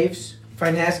 Caves?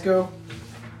 Find Haskell?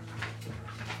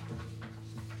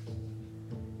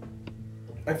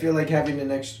 I feel like having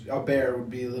a bear would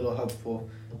be a little helpful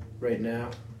right now.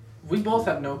 We both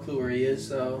have no clue where he is,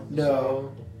 though.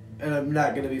 No. And I'm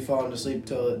not gonna be falling asleep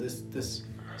till this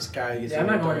sky gets. So. Yeah, I'm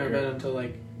not a little going to darker. bed until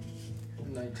like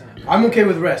nighttime. I'm okay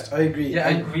with rest. I agree.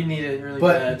 Yeah, we need it really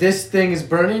but bad. this thing is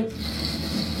burning.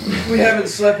 We haven't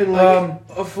slept in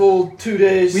a full 2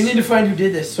 days. We need to find who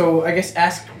did this. So I guess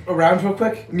ask around real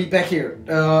quick. Meet back here.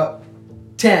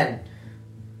 10.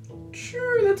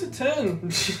 Sure, that's a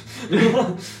 10.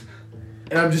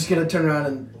 And I'm just gonna turn around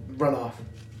and run off.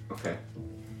 Okay.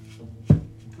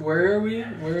 Where are we?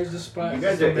 Where is the spot? You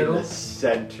guys The are in middle? the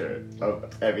center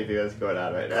of everything that's going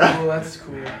on right now. Oh, that's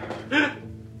cool.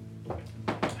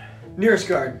 Nearest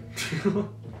guard.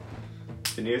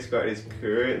 The nearest guard is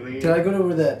currently Can I go to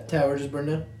where that tower just burned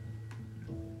down?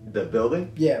 the building.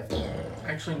 Yeah.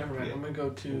 Actually, never mind. I'm gonna go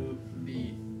to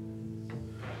the.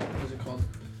 What is it called?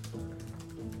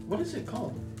 What is it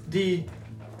called? The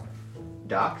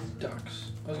Docks.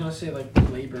 docks. I was gonna say like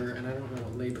labor, and I don't know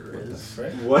what labor is.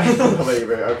 What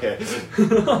labor? Okay.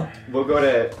 We'll go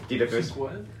to Dita first.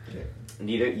 What?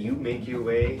 Nita, you make your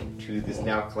way to this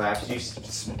now collapsed.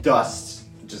 Dust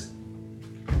just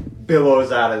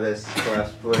billows out of this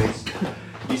collapsed place.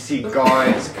 You see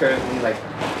guards currently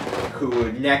who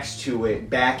are next to it,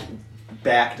 backed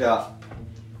up.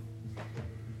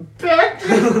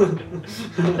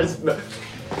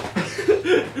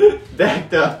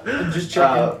 Backed up. Just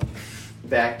checking.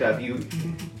 Backed up. You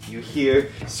hear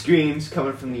screams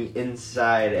coming from the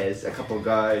inside as a couple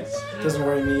guards Doesn't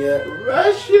worry me yet.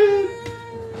 Russian.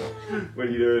 What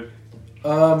are you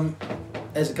doing?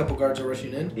 As a couple guards are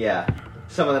rushing in. Yeah,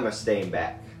 some of them are staying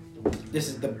back. This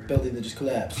is the building that just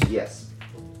collapsed. Yes.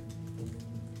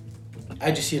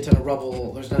 I just see a ton of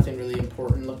rubble. There's nothing really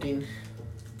important looking.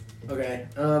 Okay.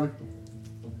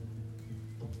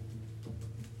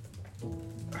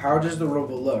 How does the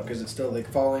rubble look? Is it still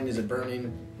falling? Is it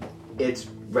burning? It's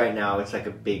right now. It's like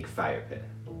a big fire pit.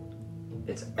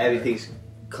 Everything's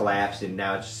collapsed and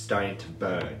now it's starting to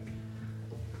burn.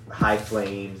 High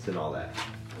flames and all that.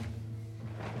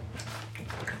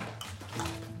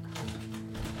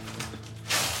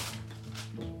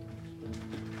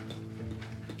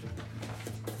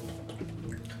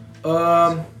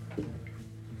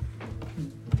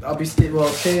 I'll be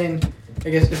standing. I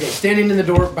guess okay. Standing in the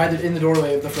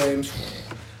doorway of the flames.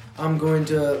 I'm going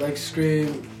to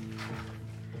scream,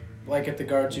 at the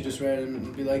guards who just ran in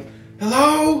and be like,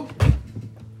 "Hello,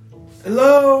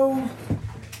 hello,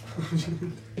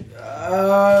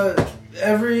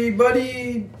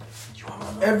 everybody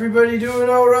doing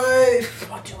all right?"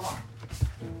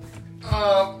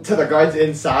 To the guards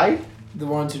inside? The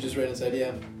ones who just ran inside,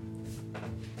 yeah.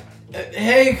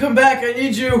 Hey, come back! I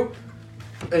need you.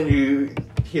 And you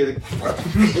hear the.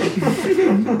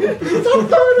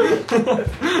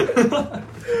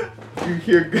 You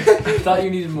hear. I thought you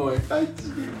needed more.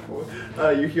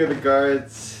 You hear the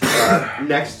guards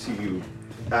next to you,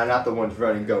 not the ones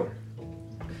running, go.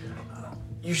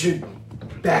 You should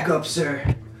back up,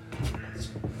 sir. This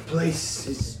place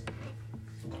is...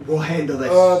 We'll handle this.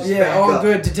 Just Yeah, back all up.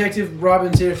 good. Detective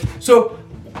Robbins here. So,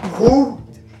 Who?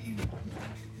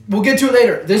 we'll get to it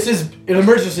later. This is an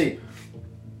emergency.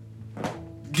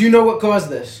 Do you know what caused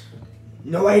this?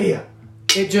 No idea.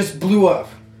 It just blew up.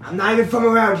 I'm not even from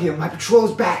around here. My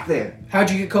patrol's back there.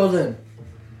 How'd you get called in?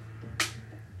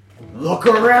 Look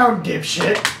around,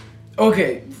 dipshit.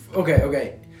 Okay.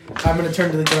 I'm gonna turn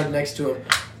to the guard next to him.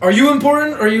 Are you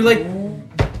important, or are you like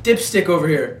dipstick over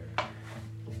here?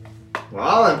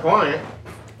 Well, I'm important.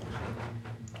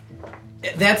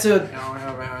 That's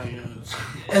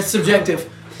subjective.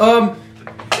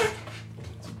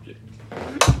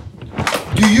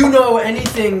 Do you know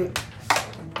anything?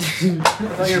 I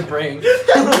thought your brain.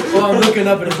 Well, I'm looking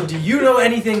up at it. Do you know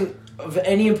anything of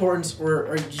any importance, or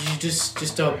are you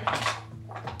just a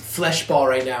flesh ball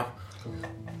right now?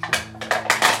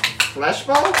 Flesh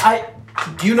ball?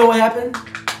 Do you know what happened?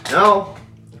 No.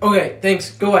 Okay,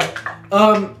 thanks. Go away.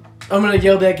 I'm gonna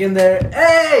yell back in there.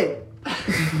 Hey!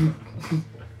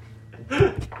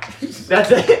 That's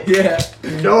it? Yeah.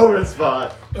 No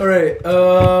response. All right.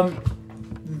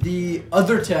 The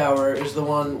other tower is the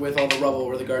one with all the rubble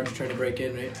where the guards are trying to break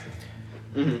in, right?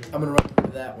 Mm-hmm. I'm gonna run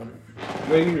to that one.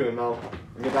 What are you doing, Mo?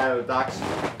 Get out of the docks.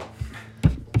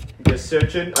 Just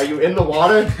searching. Are you in the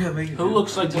water? Who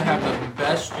looks like to have the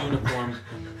best uniform?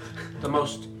 The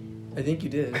most I think you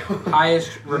did. highest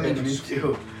Me ribbons.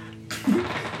 too.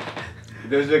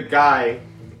 There's a guy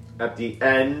at the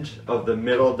end of the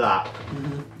middle dock.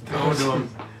 Go to him.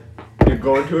 You're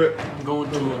going to it. I'm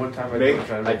going to One him. time I Make,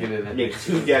 tried to make it in. make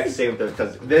 2 decks save them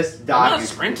because this I'm dock not is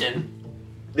sprinting.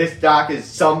 this dock is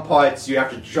some parts you have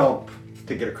to jump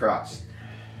to get across.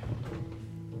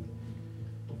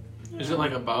 Is it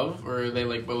like above or are they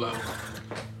like below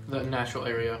the natural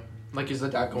area? Like is the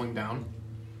dock going down?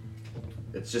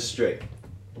 It's just straight.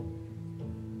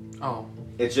 Oh,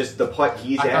 It's just the part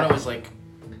he's I thought at it was like.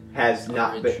 has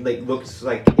not ridge. been, like looks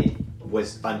like it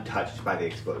was untouched by the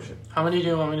explosion. How many do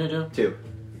you want me to do? 2.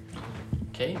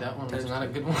 Okay, that one was not a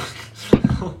good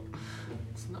one.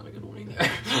 It's not a good one either.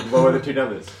 What were the 2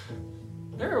 numbers?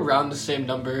 They're around the same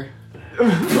number.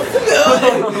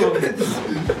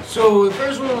 So the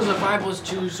first one was a 5 plus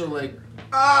 2, so like,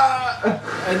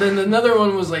 and then another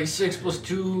one was like 6 plus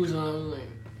 2, so I was like,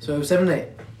 So 7 and 8.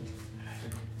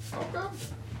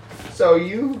 So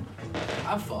you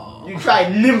I fall. try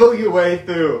and nimble your way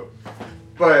through,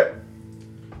 but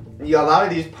a lot of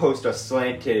these posts are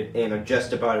slanted and are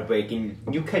just about to break, and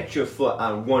you catch your foot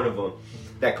on one of them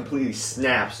that completely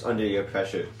snaps under your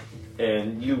pressure,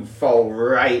 and you fall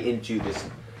right into this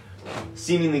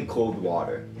seemingly cold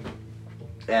water.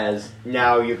 As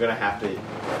now you're gonna have to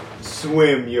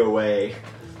swim your way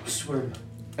Swim.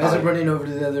 As I'm running over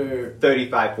to the other,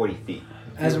 35, 40 feet.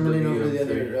 as I'm running over to the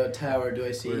Okay. other tower, do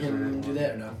I see Where's him that? do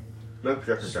that or no? No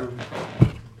projector. Swim.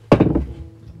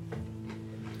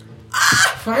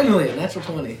 Finally, a natural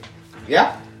 20.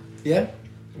 Yeah, Yeah.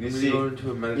 you When see you go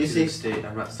into a meditative see state,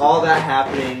 I'm not all sleeping. that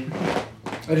happening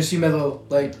I just see Mello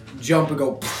like jump and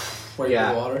go right Yeah.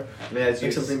 in the water. and as you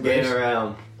Like something scan breaks.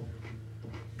 around.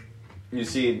 You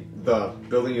see the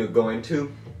building you're going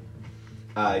to.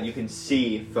 You can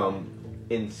see from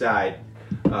inside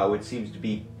what seems to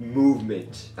be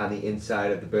movement on the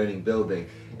inside of the burning building.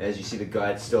 As you see the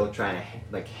guards still trying to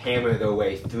like hammer their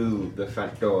way through the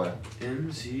front door.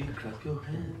 MZ, clap your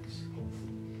hands.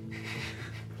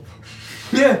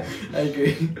 Yeah, I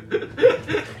agree.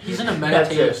 He's in a That's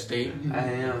meditative it. state. I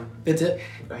am. That's it.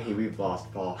 Hey, we've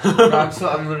lost Paul. No,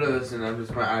 I'm literally listening. I'm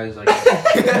just my eyes like.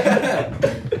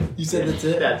 You said that's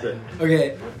it. That's it.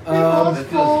 Okay. That feels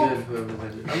good. Whoever's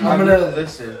listening. I'm I'm gonna- gonna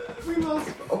listen. We lost.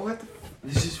 Oh, what the?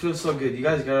 This just feels so good. You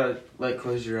guys gotta like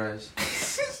close your eyes.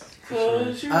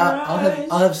 Close your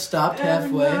I'll have stopped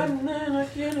halfway, and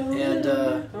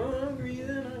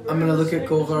I'm gonna look at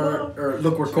Kovar, or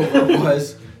look where Kovar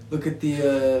was. Look at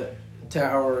the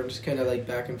tower, just kind of like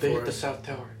back and They hit the forth. south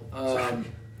tower.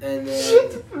 And then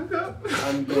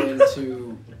I'm going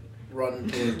to run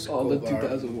towards Kovar.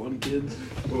 2001 kids.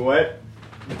 What?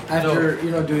 After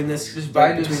doing this Just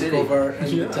buy New between City. Kovar and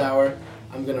Yeah. the tower,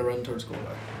 I'm gonna run towards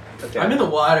Kovar. Okay. I'm in the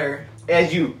water.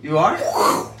 As you You are?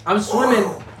 I'm swimming.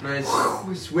 Nice.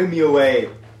 swim your way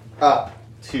up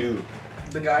to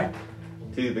The guy.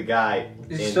 the guy.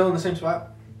 Is he and- still in the same spot?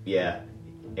 Yeah.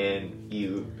 And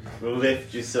you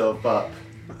lift yourself up.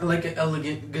 Like an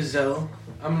elegant gazelle.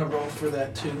 I'm gonna roll for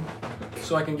that too,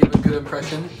 so I can give a good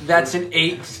impression. That's an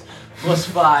 8 plus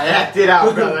 5. Act it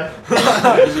out, brother.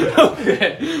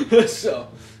 Okay, so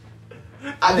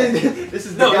This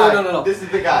is the No, guy. no. This is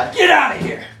the guy. get out of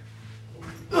here.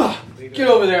 Get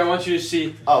over there. I want you to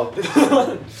see. Oh,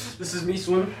 This is me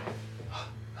swimming.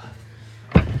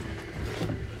 And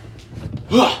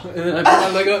then I put my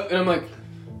leg up and I'm like,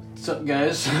 what's up,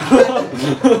 guys?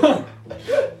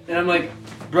 And I'm like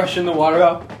brushing the water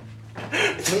off,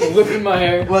 whipping my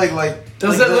hair. Like.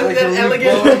 Does like it look like that a leaf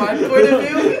elegant blower? from my point of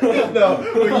view? no.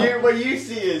 What you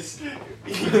see is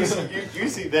you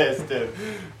see this too.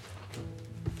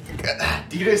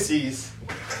 Dieter sees.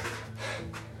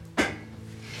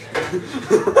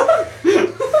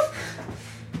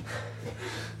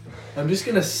 I'm just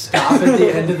gonna stop at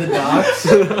the end of the docks,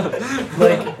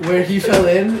 like where he fell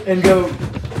in, and go,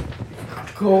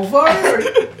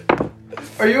 Kolvar,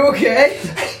 are you okay?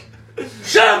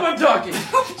 Shut up! I'm talking.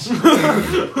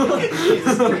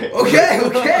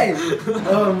 Okay.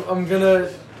 I'm gonna.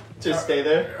 Just stay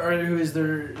there. Or who is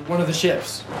there? One of the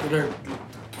ships. There.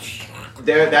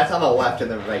 That's on the left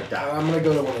and the right dock. I'm gonna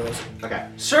go to one of those. Okay.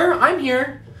 Sir, I'm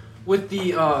here with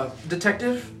the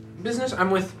detective business.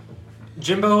 I'm with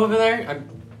Jimbo over there.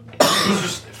 He's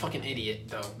just a fucking idiot,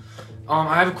 though.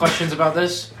 I have questions about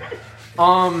this.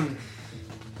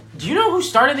 Do you know who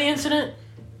started the incident?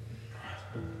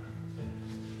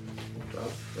 Well,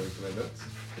 those are my notes.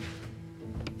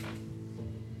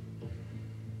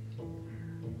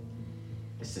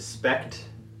 I suspect.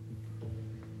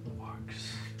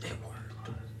 It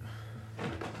worked.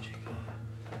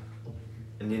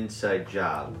 An inside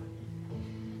job.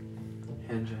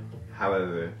 Hand job.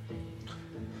 However,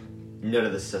 none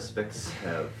of the suspects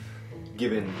have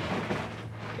given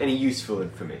any useful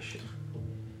information.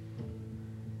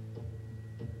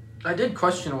 I did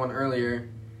question one earlier.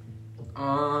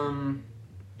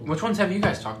 Which ones have you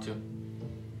guys talked to?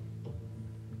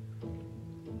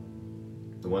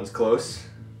 The ones close,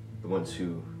 the ones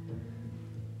who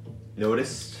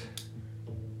noticed.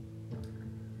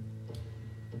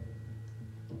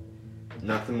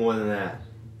 Nothing more than that.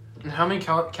 And how many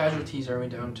casualties are we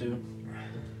down to?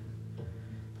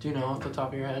 Do you know off the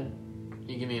top of your head? Can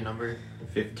you give me a number?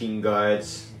 15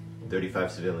 guards,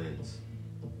 35 civilians.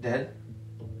 Dead?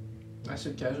 I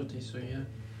said casualties, so yeah.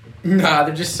 Nah,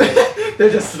 they're just. They're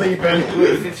just sleeping.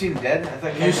 Wait, 15 dead? I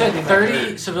thought You said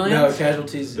casualties 30 No, casualties?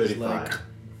 casualties is 35. like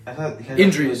I thought casualties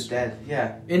Injuries. was dead.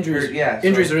 Yeah. injuries. Or- yeah,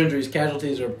 injuries sorry. are injuries.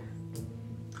 Casualties are.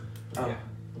 Oh.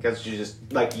 Because you're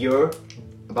just, like, you're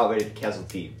about ready to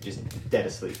casualty, just dead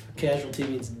asleep. Casualty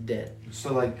means dead.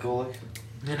 So like Golic.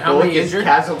 And how many Golic is injured?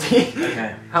 Casualty.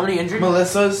 Okay. How many injured?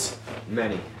 Melissa's.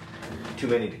 Many. Too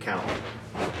many to count.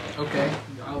 Okay,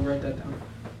 I'll write that down.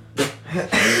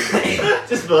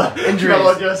 Just the Injuries.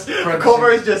 Mello just Parentheses.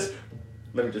 Culver is just.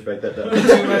 Let me just write that down.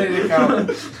 Too many to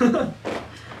count.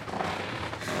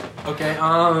 Okay,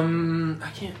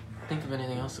 I can't think of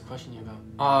anything else to question you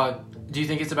about. Do you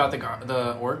think it's about the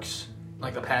orcs?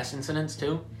 Like the past incidents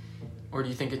too? Or do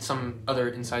you think it's some other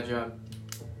inside job?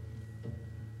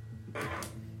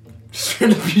 Just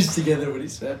trying to piece together what he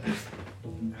said.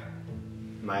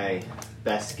 My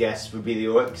best guess would be the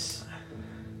orcs.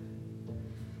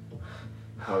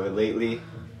 However, lately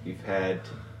we've had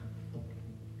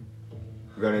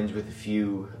run-ins with a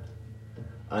few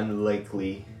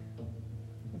unlikely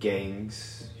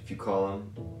gangs, if you call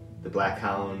them. The Black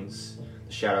Hounds,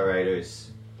 the Shadow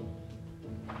Riders.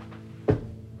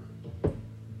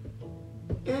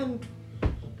 And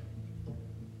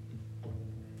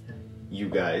you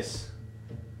guys.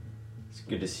 It's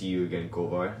good to see you again,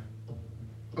 Kolvar.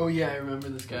 Oh yeah, I remember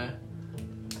this guy.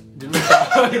 Didn't we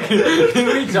talk?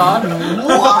 Didn't we talk?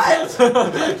 What?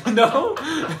 No?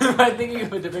 Am I thinking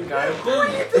of a different guy? Who are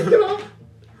you thinking of?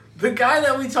 The guy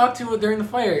that we talked to during the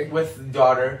fire. With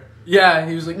daughter. Yeah,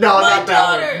 he was like, No, "My not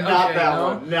that daughter!" one. Not Okay, that no?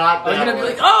 one. Not I was that gonna one. be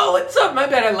like, oh, what's up? My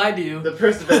bad, I lied to you. The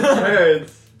person that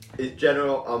turns is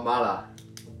General Amala.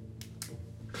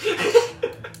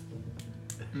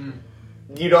 Mm.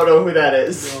 You don't know who that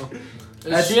is. No.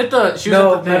 That's- She at the. She was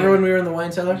No, at the thing. remember when we were in the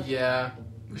wine cellar? Yeah.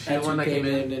 She the That's one who that came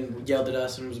in and yelled at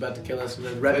us and was about to kill us, and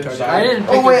then Reptard. I didn't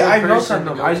pick Oh wait, a good I know person to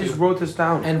something. go I to. just wrote this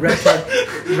down. And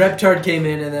Reptard came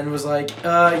in and then was like,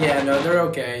 yeah, no, they're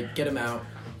okay. Get them out.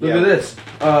 Look Yeah. at this.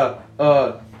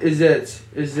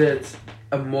 Is it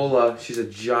Amola? She's a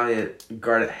giant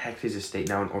guard at Hector's estate,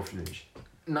 now an orphanage.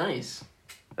 Nice.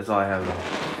 That's all I have.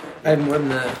 I have more than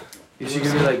that. You should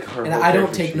give me like her. And whole I don't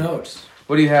character take sheet. notes.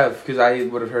 What do you have? Because I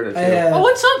would have heard it too. I have Oh,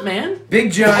 what's up, man?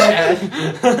 big giant,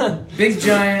 big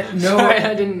giant, no, Sorry,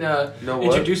 I didn't No what?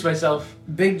 introduce myself.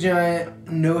 big giant,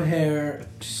 no hair,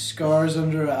 scars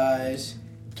under eyes,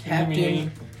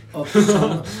 captain of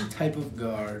some type of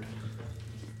guard.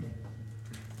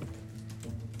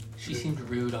 She seemed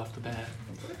rude off the bat.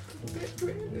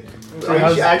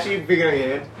 Are you actually figuring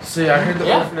it? See, I heard the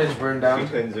Yeah. orphanage burned She down.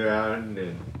 turns around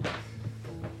and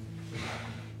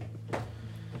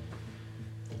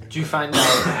Did you find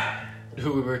out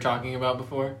who we were talking about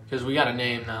before? Because we got a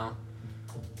name now.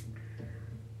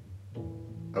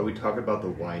 Are we talking about the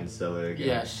wine cellar again?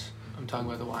 Yes, I'm talking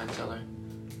about the wine cellar.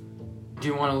 Do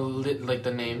you want to like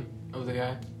the name of the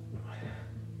guy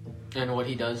and what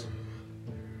he does?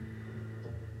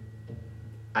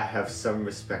 I have some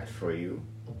respect for you.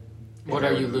 What and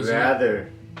are I you would losing? rather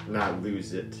not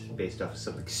lose it based off of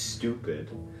something stupid.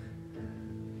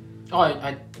 Oh,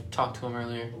 I talked to him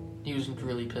earlier. He was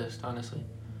really pissed, honestly.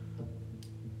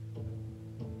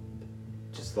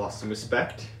 Just lost some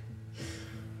respect.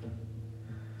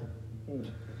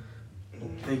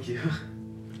 Thank you.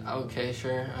 Okay,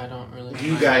 sure. I don't really.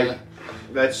 You guys,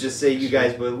 let's just say you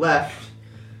guys were left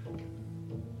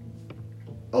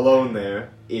alone there.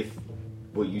 If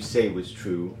what you say was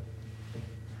true,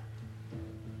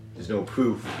 there's no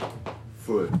proof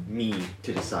for me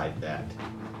to decide that.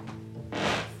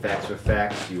 Facts were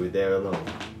facts. You were there alone.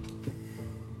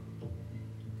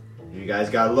 You guys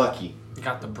got lucky.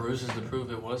 Got the bruises to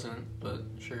prove it wasn't, but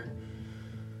sure.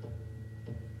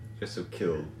 Just so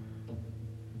killed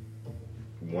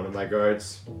one of my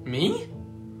guards. Me?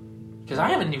 Because I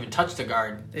haven't even touched the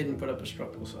guard. They didn't put up a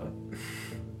struggle, so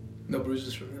no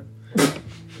bruises from them.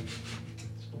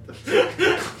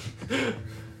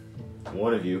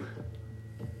 One of you.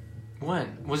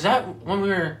 When? Was that when we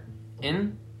were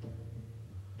in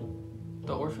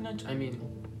the orphanage? I mean,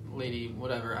 lady,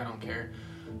 whatever, I don't care.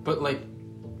 But, like,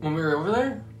 when we were over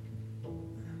there?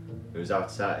 It was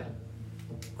outside.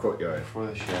 Courtyard. Before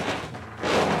the shed.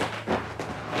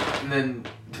 And then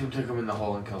Tim took him in the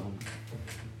hole and killed him.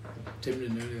 Tim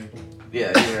didn't do anything.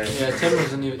 Yeah, you're right. Yeah, Tim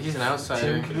was he's an outsider.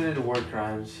 Tim committed war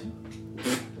crimes.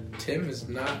 Tim is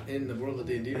not in the world of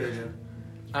D&D right now.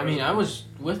 I mean, I was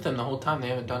with them the whole time. They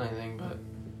haven't done anything, but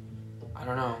I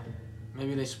don't know.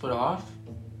 Maybe they split off?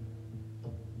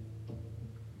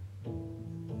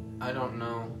 I don't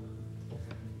know.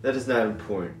 That is not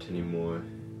important anymore,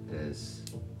 as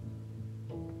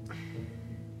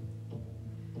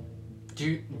Do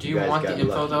you You guys want the got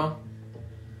info, lucky. though?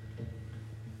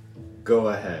 go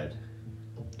ahead.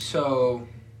 So,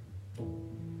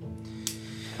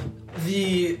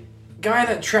 the guy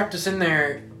that trapped us in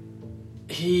there,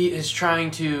 he is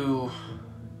trying to,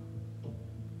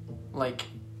 like,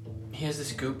 he has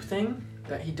this goop thing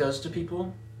that he does to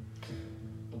people,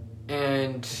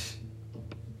 and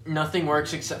nothing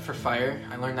works except for fire.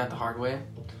 I learned that the hard way.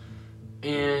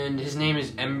 And his name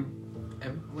is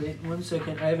wait 1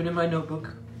 second, I have it in my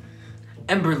notebook.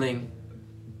 Emberling.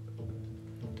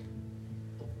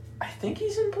 I think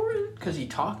he's important because he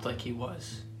talked like he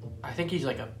was. I think he's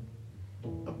like a.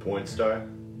 A porn star?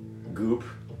 Goop?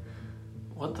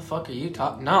 What the fuck are you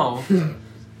talking? No.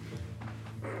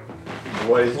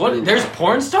 What is What? Goop? There's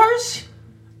porn stars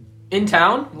in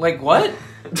town? Like what?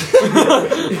 He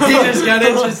just got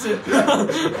interested.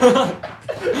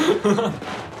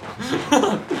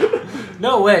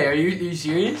 No way. Are you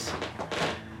serious?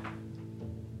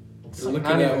 It's like Look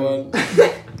not at that even- one.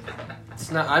 It's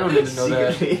not. I don't need to know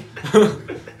that. Secretly.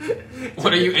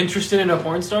 What, are you interested in a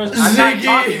porn star? I'm not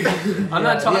talking. I'm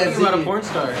not talking Yeah, about a Ziggy. porn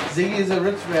star. Ziggy is a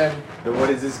rich man. Then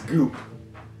what is this goop?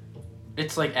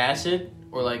 It's like acid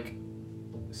or like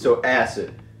So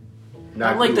acid.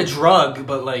 not like the goop. drug,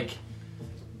 but like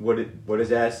What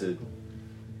is acid?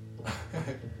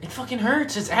 it fucking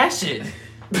hurts. It's acid.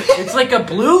 It's like a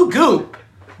blue goop.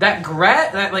 That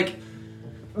like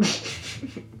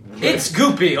it's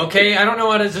goopy. Okay, I don't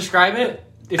know how to describe it.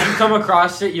 If you come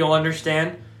across it, you'll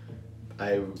understand.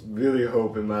 I really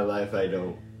hope in my life I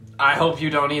don't. I hope you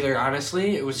don't either.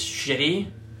 Honestly, it was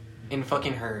shitty and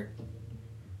fucking hurt.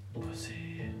 Pussy.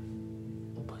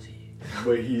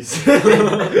 But he's.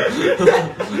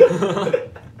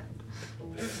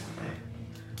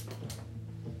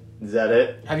 Is that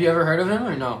it? Have you ever heard of him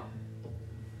or no?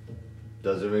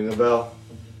 Does it ring a bell?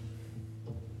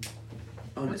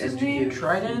 What's his name?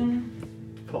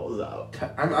 Trident. Pulls out.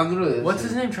 I'm literally. What's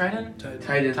his name? Trident.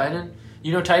 Titan. Titan.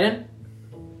 You know Titan?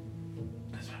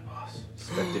 That's my boss.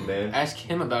 Respected man. Ask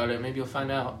him about it. Maybe you'll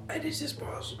find out. It is his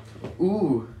boss.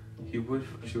 Ooh, she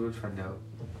would find out.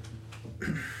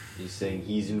 You saying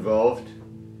he's involved?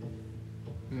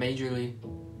 Majorly.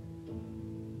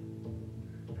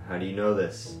 How do you know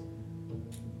this?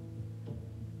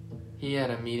 He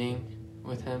had a meeting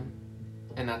with him,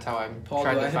 and that's how I Paul,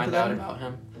 tried do I to have find the out letter? about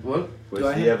him. What? Where's Do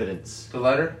I the have- evidence? The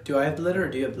letter? Do I have the letter or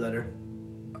do you have the letter?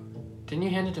 Didn't you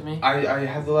hand it to me? I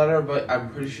have the letter, but I'm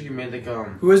pretty sure you made like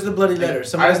Who has the bloody letter? I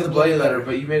Somebody have has the bloody letter,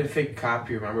 but you made a fake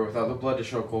copy. Remember, without the blood to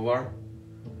show Kovar.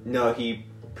 No, he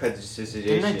prejudiced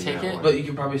Didn't I take it? But you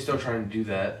can probably still try and do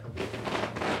that.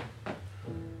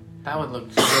 That would look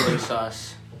really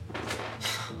sus.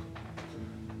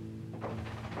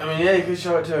 I mean, yeah, you could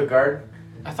show it to a guard.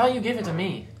 I thought you gave it to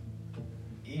me.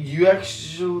 You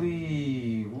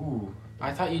actually... Ooh.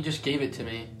 I thought you just gave it to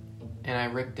me, and I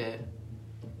ripped it.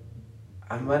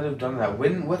 I might have done that.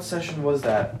 What session was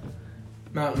that?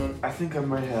 Mountain one. I think I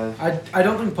might have. I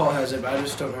don't think Paul has it, but I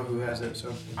just don't know who has it.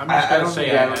 So I'm I just gonna don't say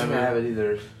think I don't have think I have it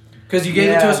either. because you gave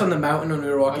it to Yeah. us on the mountain when we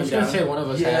were I walking was down. gonna say one of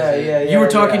us Yeah, has it. yeah, yeah. You were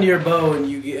talking to your bow, and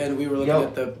we were looking Yup.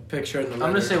 at the picture in the. I'm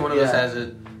gonna letter. say one of us Yeah. has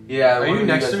it. Yeah. Are one you of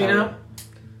next guys to me have now? it.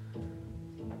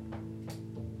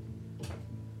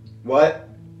 What?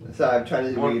 So I'm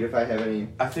trying to What? read if I have any.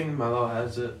 I think Mello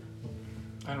has it.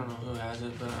 I don't know who has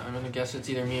it, but I'm gonna guess it's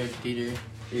either me or Dieter.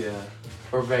 Yeah.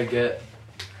 Or Baguette.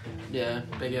 Yeah,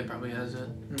 Baguette probably has it.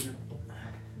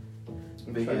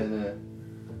 Baguette.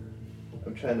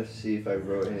 I'm trying to see if I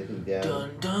wrote anything down.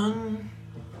 Dun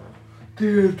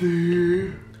dun.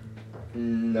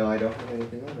 No, I don't have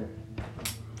anything on it.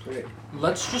 Great.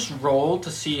 Let's just roll to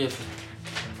see if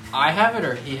I have it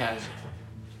or he has it.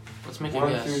 Let's make a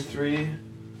 1 guess. through 3.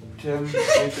 Tim.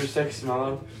 3 through 6.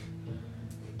 Mello.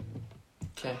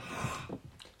 Okay.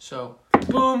 So,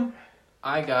 boom.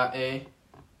 I got a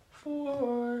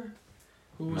 4.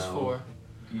 Who was No. 4?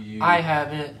 You. I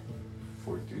have it.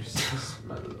 4 through 6.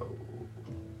 Mello.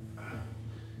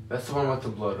 That's the one with the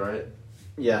blood, right?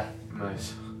 Yeah.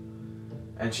 Nice.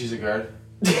 And she's a guard.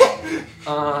 That's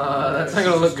not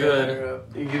gonna look good.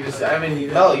 You could just. I mean,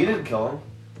 Mello, you didn't kill him.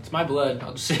 It's my blood.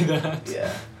 I'll just say that.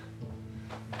 Yeah.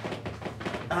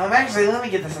 Actually, let me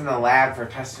get this in the lab for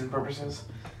testing purposes.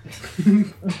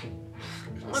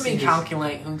 Let me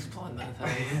calculate whose blood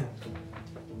that is.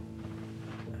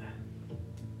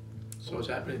 So what's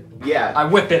happening? Yeah. I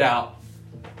whip it out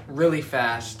really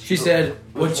fast. She said,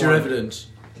 "What's your one? evidence?"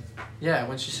 Yeah,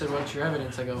 when she said, "What's your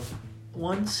evidence?" I go,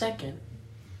 1 second.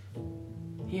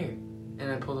 Here.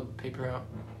 And I pull the paper out.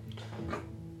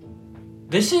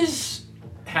 This is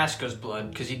Hasko's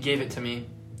blood, because he gave it to me,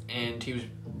 and he was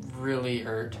really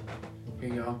hurt. Here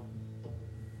you go.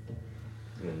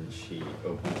 And she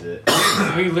opens it.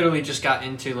 We literally just got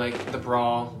into, like, the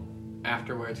brawl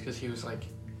afterwards, because he was like...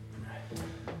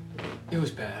 It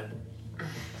was bad.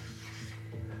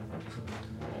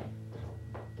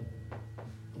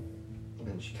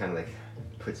 And she kind of like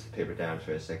puts the paper down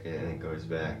for a second and then goes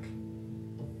back.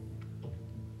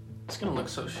 It's gonna look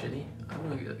so shitty. I'm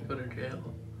gonna go to jail.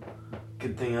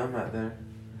 Good thing I'm not there.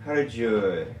 How did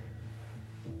your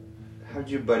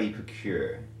buddy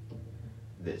procure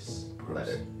this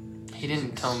letter? He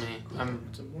didn't tell me.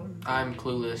 I'm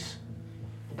clueless.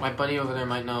 My buddy over there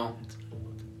might know.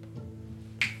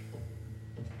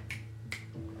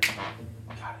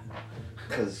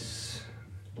 Because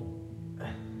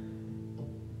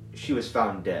she was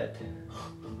found dead.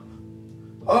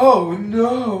 Oh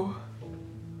no!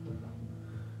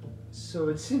 So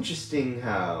it's interesting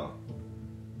how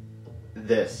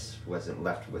this wasn't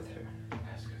left with her.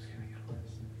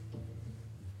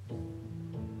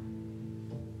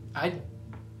 I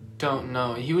don't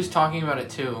know. He was talking about it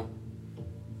too.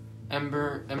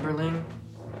 Emberling?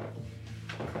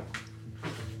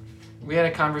 We had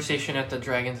a conversation at the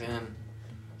Dragon's Inn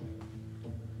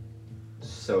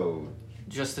So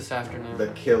just this afternoon. the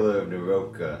killer of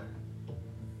Naroka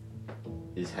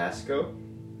is Hasko?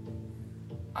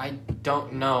 I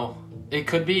don't know. It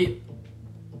could be.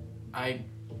 I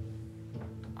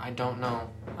don't know.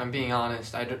 I'm being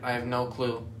honest. I have no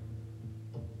clue.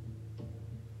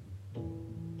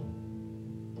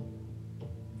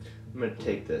 I'm gonna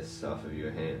take this off of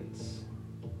your hands.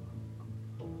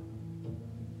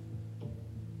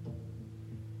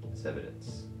 It's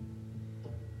evidence.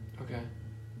 Okay.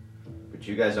 But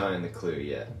you guys aren't in the clear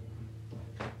yet.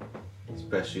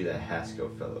 Especially that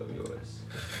Hasko fellow of yours.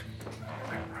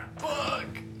 Fuck.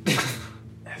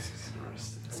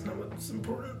 That's not what's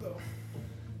important, though.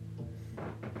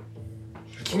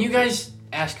 Can you guys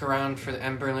ask around for the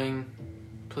Emberling,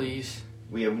 please?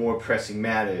 We have more pressing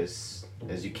matters,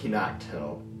 as you cannot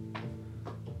tell.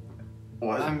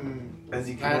 What? As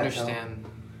you I cannot understand.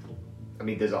 I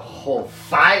mean, there's a whole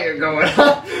fire going on.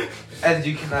 Tell. As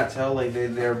you cannot tell, like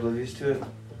they're oblivious to it.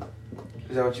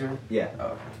 Is that what you mean? Yeah.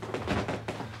 Oh.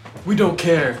 We don't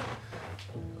care.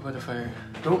 What if I...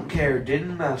 Don't care,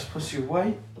 didn't mouse pussy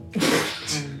white?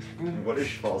 What is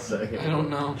Paul saying? I don't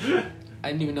know. I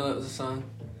didn't even know that was a song.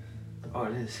 Oh,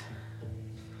 it is.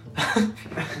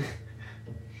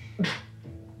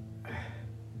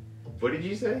 What did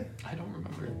you say? I don't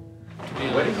remember.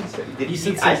 What did you say? He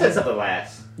said I said something. something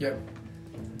last. Yep.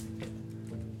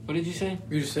 What did you say?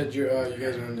 You just said you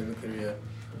guys aren't in the clear yet.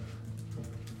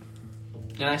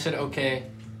 And I said, okay,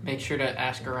 make sure to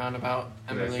ask around about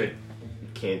And I Emberling. said,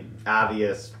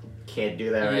 can't do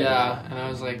that right Yeah, now. and I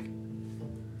was like,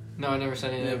 No, I never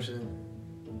said You anything. never said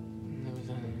Never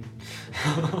said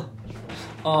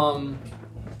anything.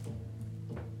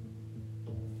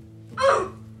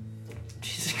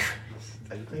 Jesus Christ.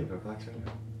 Are you playing Roblox right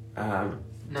now?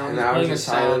 No, 10 I'm hours playing of a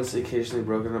sound. silence, occasionally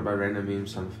broken up by random meme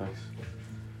sound effects.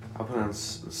 I'll put on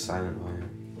silent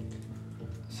volume.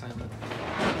 Silent.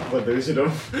 What, there's it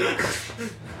on?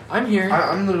 I'm here.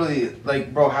 I'm literally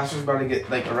like, bro, Haskell's about to get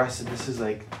like arrested. This is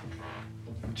like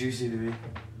juicy to me.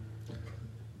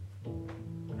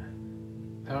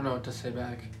 I don't know what to say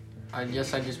back. I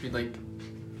guess I'd just be like,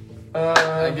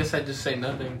 I I guess I'd just say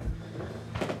nothing.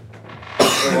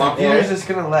 Walk Peter's away. just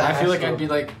gonna let. I feel like Haskell- I'd be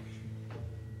like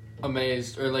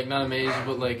amazed, or like not amazed,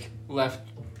 but like left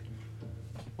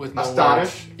with no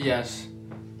Astonished? words. Yes,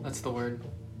 that's the word.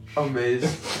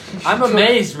 amazed. I'm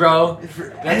amazed, bro. For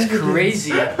That's evidence.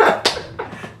 crazy.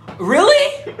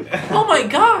 Really? Oh my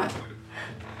god.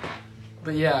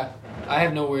 But yeah, I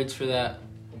have no words for that.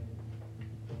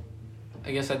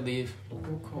 I guess I'd leave.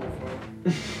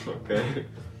 Okay.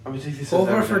 I'm gonna take this. as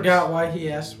Culver evidence. forgot why he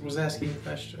was asking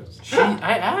questions.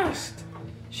 I asked.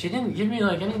 She didn't give me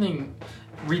like anything.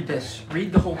 Read this.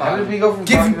 Read the whole How did Bible. we go from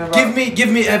talking about? Give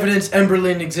me evidence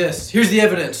Emberlyn exists. Here's the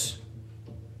evidence.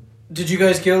 Did you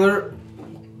guys kill her?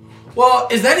 Well,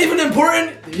 is that even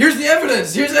important? Here's the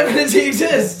evidence. Here's evidence he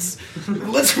exists.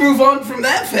 Let's move on from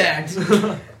that fact.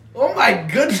 Oh my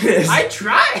goodness. I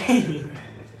tried.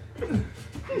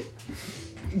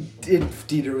 If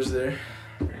Dieter was there.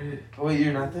 Oh wait,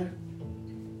 you're not there?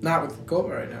 Not with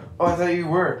Culver right now. Oh, I thought you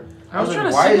were. I was trying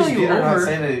to why signal is you Peter not over.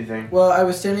 saying anything? Well, I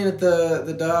was standing at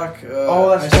the dock. Oh,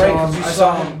 that's I right. saw 'Cause him. you I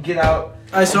saw him get out.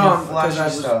 I saw and him because I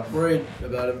flashy was stuff. worried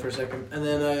about him for a second, and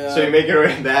then I. So you make your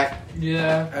way back.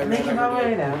 Yeah. I ran over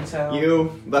to- downtown.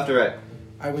 You left or right?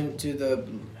 I went to the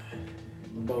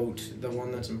boat, the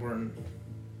one that's important.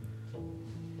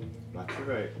 Left or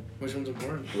right? Which one's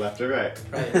important? Left or right?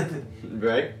 Right.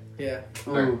 Right? Yeah.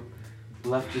 Ooh,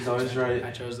 left is always right.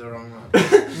 I chose the wrong one.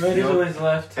 Right is always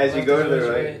left. As you Left go is to the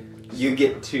always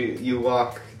right, you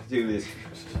walk through this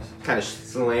kind of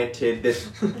slanted, this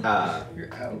You're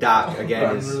out. dock But again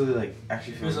I'm is really like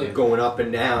actually feeling It's like good. going up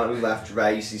and down, left,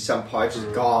 right. You see some parts is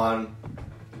gone,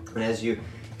 and as you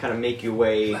kind of make your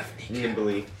way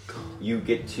nimbly, you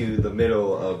get to the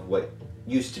middle of what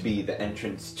used to be the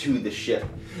entrance to the ship,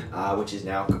 which is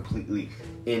now completely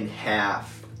in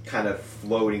half, kind of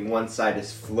floating. One side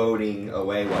is floating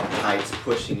away while tide's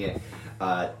pushing it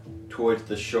towards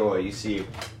the shore. You see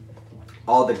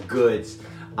all the goods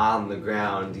on the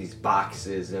ground, these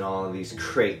boxes and all of these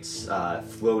crates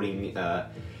floating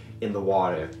in the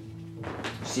water.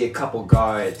 You see a couple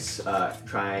guards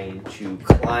trying to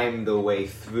climb their way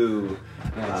through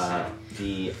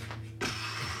the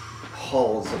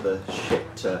hulls of the ship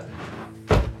to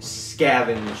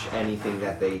scavenge anything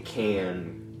that they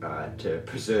can to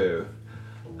preserve.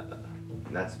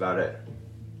 And that's about it.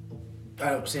 I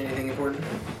don't see anything important.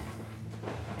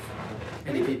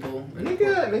 Any people? Make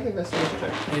an investigation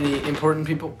check. Any important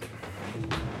people?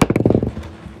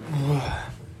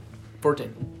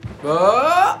 14.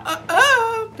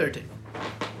 13.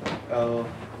 Oh,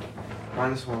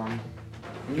 -1.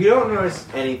 You don't notice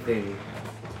anything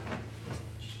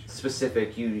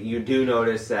specific. You do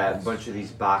notice that a bunch of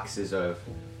these boxes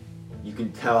you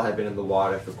can tell have been in the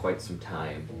water for quite some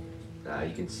time.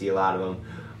 You can see a lot of them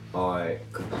are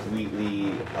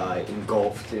completely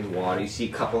engulfed in water. You see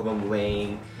a couple of them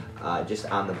laying just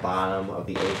on the bottom of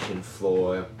the ocean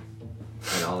floor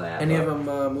and all that. Any of them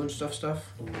moon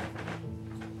stuff?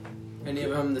 Any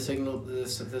of them the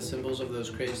symbols of those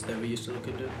crates that we used to look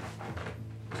into?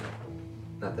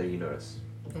 Not that you notice.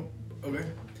 Okay.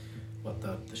 What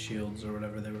the shields or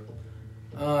whatever they were.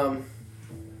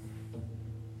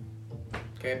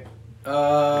 Okay.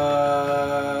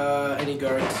 Any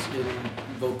guards in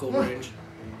vocal range?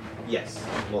 Yes,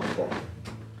 multiple.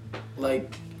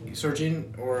 Like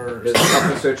searching or? There's a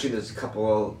couple searching. There's a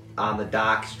couple on the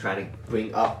docks trying to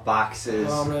bring up boxes.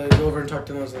 Well, I'm gonna go over and talk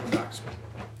to those on the docks.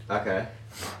 Okay.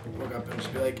 Look up and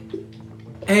just be like,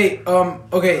 "Hey,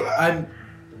 okay,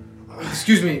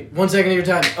 excuse me, 1 second of your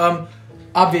time.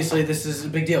 Obviously this is a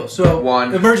big deal. So,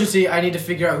 One. emergency. I need to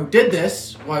figure out who did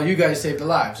this while you guys saved the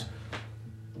lives.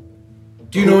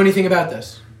 Do you know anything about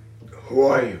this? Who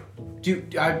are you?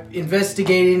 I'm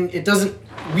investigating. It doesn't.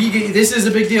 This is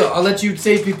a big deal. I'll let you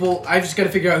save people. I just got to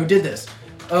figure out who did this.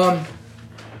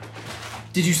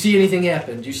 Did you see anything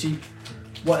happen? Did you see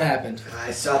what happened?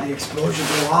 I saw the explosion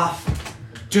go off.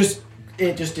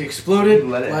 It just exploded.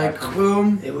 Let it like happen.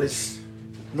 boom. It was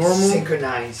Normal.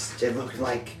 synchronized. It looked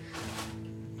like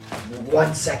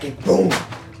 1 second, boom,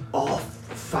 all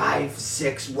 5,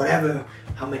 6, whatever,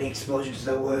 how many explosions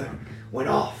there were, went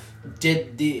off.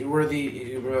 Were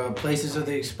the places of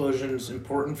the explosions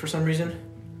important for some reason?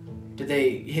 Did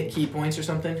they hit key points or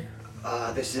something?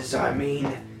 This is our main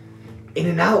in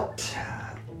and out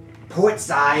port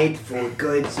side for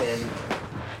goods and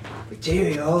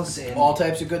materials and All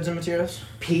types of goods and materials?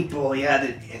 people. Yeah,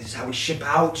 this is how we ship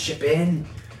out, ship in.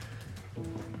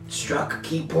 Struck a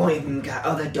key point and got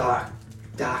other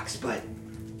docks, but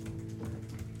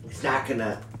it's not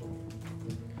gonna.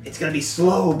 It's gonna be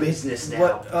slow business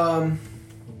now.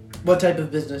 What type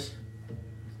of business?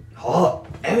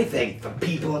 Everything from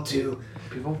people to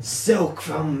People? silk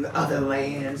from other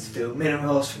lands to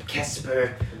minerals from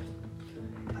Kesper.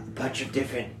 A bunch of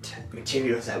different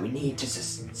materials that we need to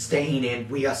sustain, and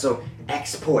we also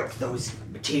export those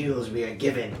materials we are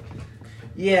given.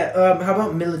 Yeah, how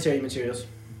about military materials?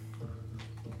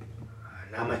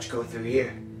 Not much go through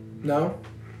here. No?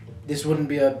 This wouldn't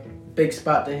be a big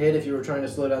spot to hit if you were trying to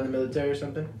slow down the military or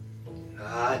something?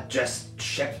 Just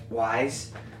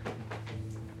ship-wise.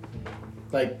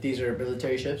 Like, these are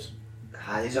military ships?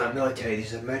 These aren't military,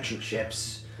 these are merchant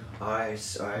ships.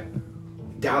 Ours are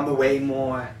down the way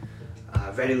more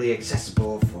readily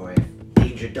accessible for if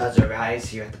danger does arise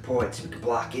here at the ports. We could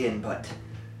block in, but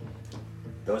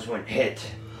those weren't hit.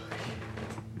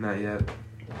 Not yet.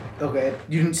 Okay.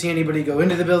 You didn't see anybody go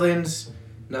into the buildings?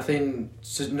 Nothing,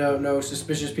 no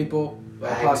suspicious people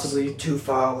I possibly was too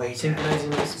far away to synchronizing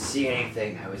this? see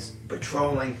anything. I was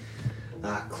patrolling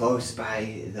close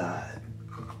by the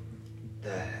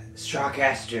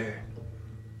Starcaster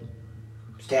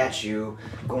statue,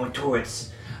 going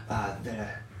towards the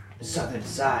southern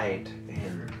side,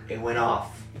 and it went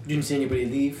off. You didn't see anybody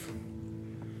leave?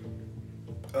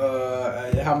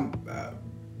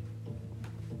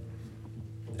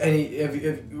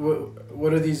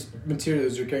 What are these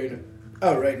materials you're carrying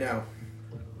out right now?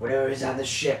 Whatever is on the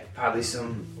ship, probably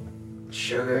some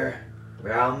sugar,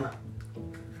 rum.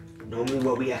 Normally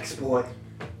what we export.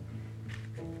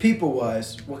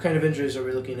 People-wise, what kind of injuries are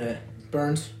we looking at?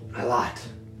 Burns? A lot.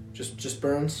 Just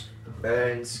burns?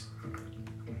 Burns,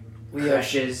 We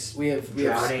crushes. we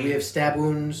have stab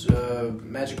wounds,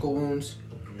 magical wounds.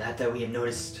 Not that we have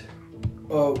noticed.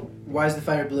 Oh, why is the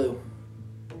fire blue?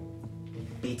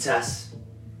 Beats us.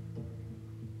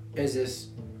 Is this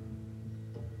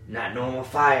Not normal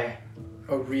fire.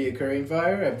 a reoccurring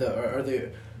fire?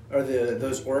 Are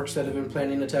those orcs that have been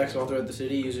planning attacks all throughout the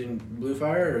city using blue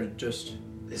fire, or just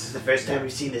This is the first time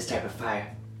we've seen this type of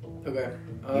fire. okay?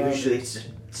 Usually it's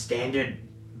standard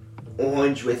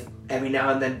orange with every now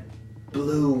and then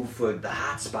blue for the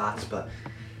hot spots, but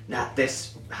not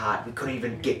this hot. We couldn't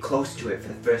even get close to it for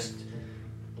the first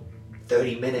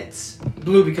 30 minutes.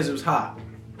 blue because it was hot.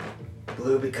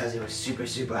 Blue because it was super,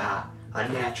 super hot.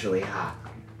 Unnaturally hot.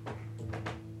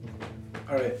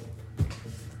 All right,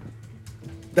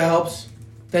 that helps.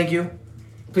 Thank you.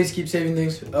 Please keep saving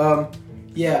things.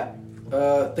 Yeah.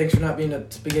 Thanks for not being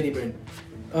a spaghetti brain.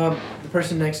 The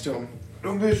person next to him.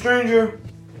 Don't be a stranger.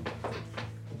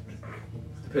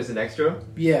 The person next to him?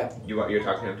 Yeah. You're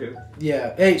talking to him too?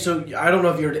 Yeah. Hey, so I don't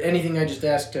know if you heard anything I just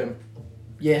asked him.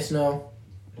 Yes, no.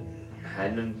 I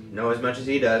don't know as much as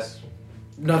he does.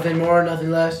 Nothing more, nothing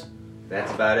less.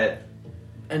 That's about it.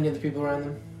 Any of the people around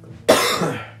them?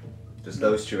 Just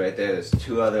those two right there. There's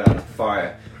two other on the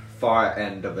far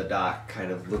end of the dock,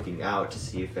 kind of looking out to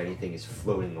see if anything is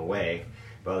floating away.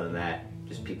 But other than that,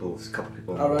 just a couple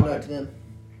people. I'll run out to them.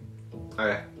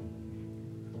 Okay.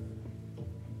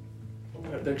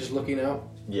 They're just looking out.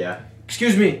 Yeah.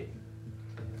 Excuse me.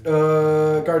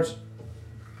 Guards.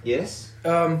 Yes?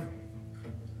 They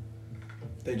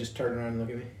just turn around and look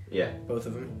at me. Yeah. Both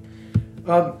of them.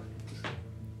 Do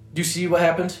you see what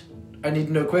happened? I need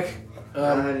to know quick.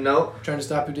 Nope. Trying to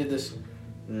stop who did this.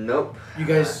 Nope. You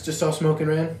guys just saw smoke and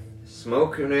ran?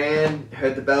 Smoke and ran,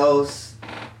 heard the bells,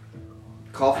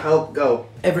 call for help, go.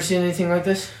 Ever seen anything like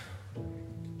this?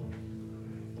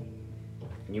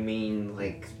 You mean,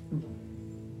 like,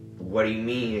 what do you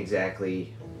mean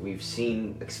exactly? We've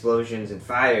seen explosions and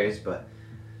fires, but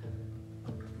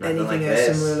nothing Anything like as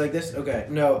this. similar like this? Okay.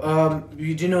 No. Do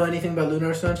you know anything about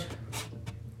lunar suns?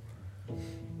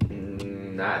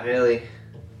 Not really.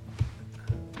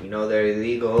 We know they're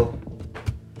illegal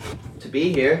to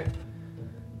be here.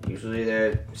 Usually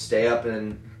they stay up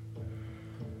in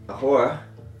Ahura.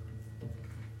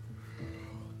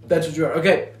 That's what you are.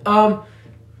 Okay.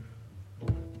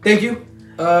 Thank you.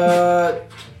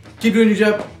 Keep doing your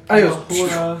job.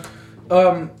 Adios.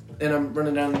 And I'm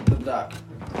running down the dock.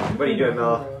 What are you doing,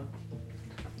 Mel?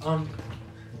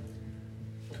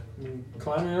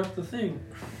 Climbing up the thing.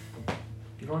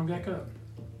 Going back up.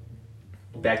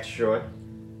 Back to shore.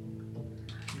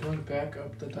 Going back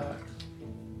up the dock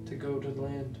to go to the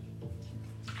land.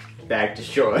 back to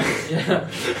shore. Yeah.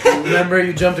 Remember,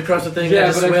 you jumped across the thing, Yeah,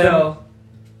 had to but I swim, fell.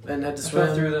 and had to I fell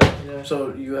swim. through that. Yeah.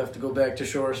 So you have to go back to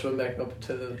shore, swim back up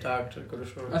to the dock to go to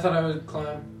shore. I thought I would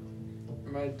climb.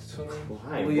 Am I swimming?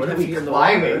 Why? Well, you'd What are have to we get in the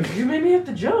climbing? You made me have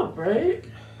to jump, right?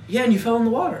 Yeah, and you fell in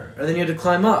the water, and then you had to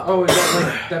climb up. Oh, is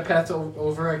that like that path's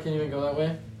over? I can't even go that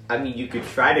way. I mean, you could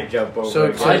try to jump over. So,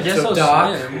 it. so, I guess so I'll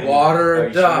dock, swim. Oh, water,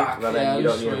 you dock, swim? Well, Yeah, then you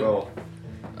I'll don't need to swim. roll.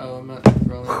 Oh, I'm not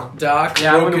rolling. dock.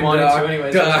 Yeah, I wouldn't broken want dock, it to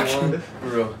anyways. dock. I wouldn't For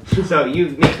real. So you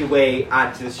make your way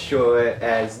onto the shore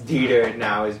as Dieter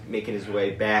now is making his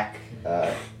way back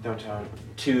Downtown.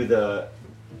 to the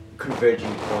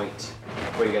converging point.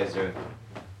 What are you guys doing?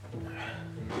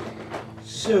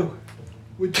 So,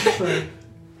 what'd you find?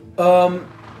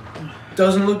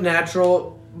 Doesn't look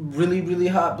natural. Really, really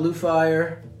hot blue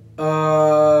fire. It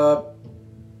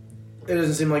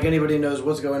doesn't seem like anybody knows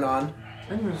what's going on.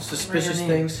 Suspicious Write your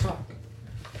name. things. Fuck.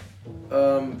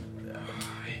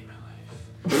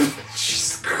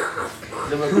 Is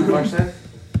that what Kumar said?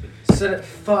 Said it.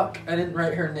 Fuck. I didn't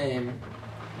write her name.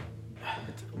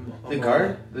 The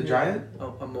guard? The giant?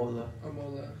 Oh, Amola.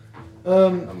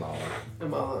 Amola.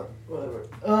 Amala.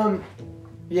 Whatever.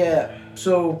 Yeah.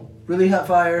 So really hot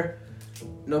fire.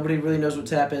 Nobody really knows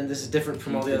what's happened. This is different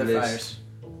from all the other This. fires.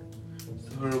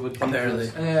 Apparently. Apparently.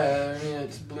 Yeah, I mean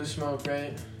it's blue smoke,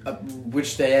 right?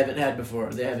 Which they haven't had before.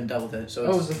 They haven't dealt with it. So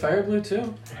Oh, it's, is the fire blue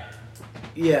too?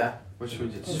 yeah. Which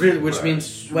means it's Really, which super-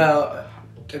 means well,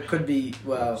 it could be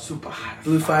super hot.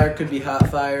 blue fire could be hot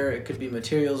fire. It could be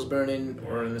materials burning,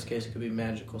 or in this case, it could be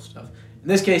magical stuff. In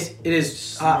this case, it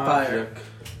is hot fire.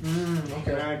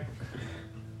 Okay.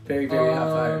 Very, very hot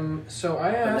fire. So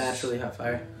I But asked. naturally hot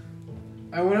fire.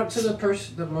 I went up to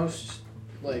the most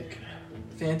like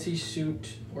fancy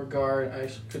suit or guard I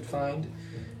could find,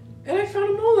 and I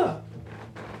found Amola.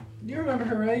 You remember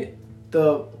her, right?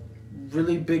 The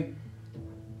really big,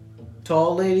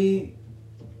 tall lady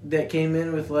that came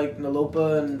in with like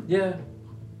Nalopa and Yeah.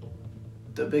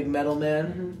 the big metal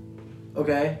man. Mm-hmm.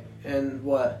 Okay, and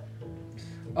what?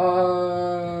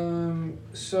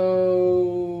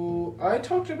 So I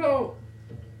talked about.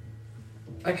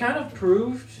 I kind of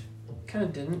proved, kind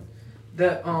of didn't,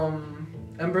 that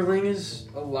Emberling is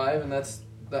alive and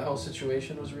that whole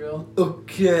situation was real.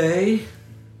 Okay.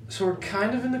 So we're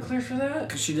kind of in the clear for that.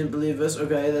 Because she didn't believe us.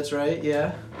 Okay, that's right.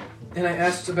 Yeah. And I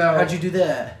asked about. How'd you do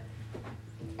that?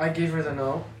 I gave her the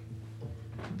note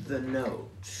The note.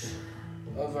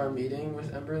 of our meeting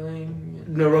with Emberling.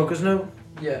 Noroka's note.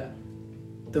 Yeah.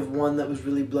 The one that was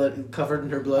really covered in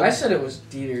her blood. I said it was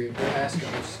Dieter, but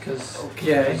Haskell's, because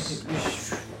Okay.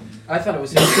 I thought it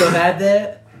was You him. still had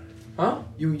that? Huh?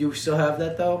 You still have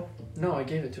that though? No, I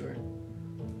gave it to her.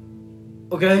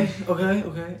 Okay.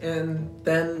 And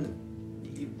then.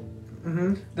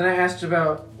 Mm-hmm. Then I asked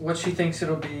about what she thinks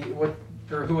it'll be, or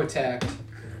who attacked,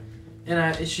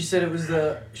 and she said it was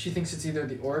she thinks it's either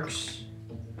the orcs,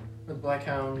 or the Black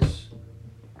Hounds,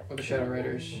 or the Shadow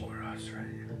Riders, Or us, right?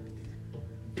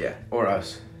 Yeah, or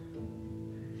us.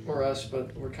 or us,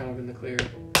 but we're kind of in the clear.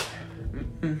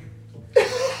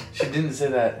 She didn't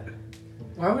say that.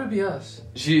 Why would it be us?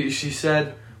 She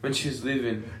said when she was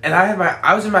leaving, and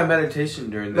I was in my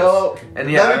meditation during this. No, and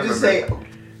yeah, let I me just say, remember.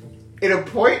 in a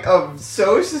point of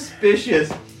so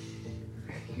suspicious,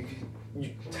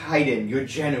 Titan, your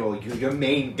general, your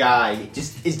main guy,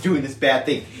 just is doing this bad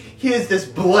thing. Here's this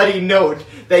bloody note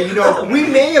that, we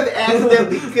may have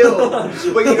accidentally killed,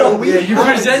 but, we You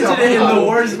had presented it in the somehow.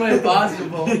 worst way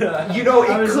possible. It I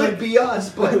was could like- be us,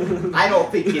 but I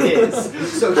don't think it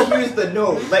is. So here's the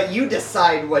note. Let you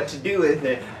decide what to do with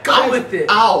it. Go with it.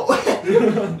 Ow!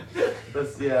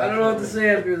 That's, yeah. I don't know what to say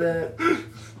after that.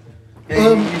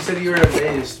 Yeah, you said you were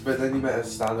amazed, but then you meant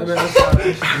astonished.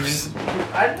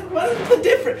 What's the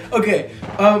difference? Okay,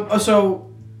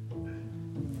 so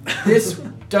this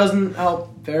doesn't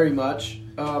help very much.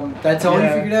 That's all you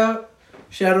Yeah. figured out?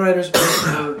 Shadow Riders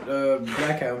or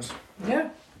Black Hounds. Yeah.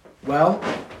 Well,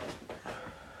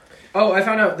 Oh, I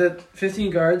found out that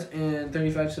 15 guards and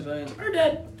 35 civilians are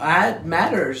dead, that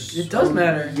matters. It does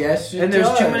matter. Yes, it and there's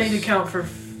too does. many to count for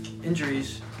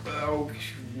injuries. Oh,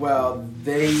 well,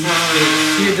 they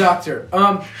see a doctor.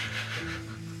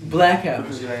 Black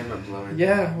Hounds. I am blowing.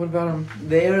 Yeah. What about them?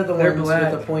 They are the They're ones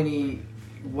black. with the pointy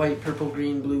white, purple,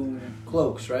 green, blue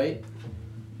cloaks, right?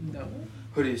 No.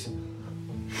 Hoodies. Can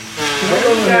I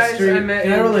roll a Guys, history? I met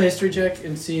Can I in- roll a history check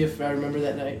and see if I remember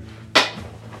that night?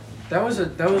 That was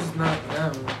not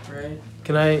them, right?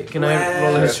 Can I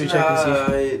roll a history check and see?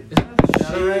 Right. Isn't that the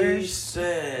Shadow She Riders?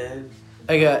 said,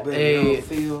 I got "But a don't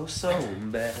feel so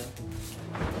bad."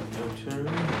 Don't turn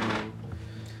around.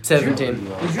 17.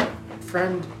 Is your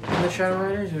friend in the Shadow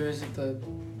Riders, or is it the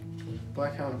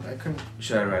Black Hound. I couldn't.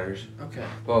 Shadow Riders. Okay.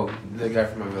 Well, the guy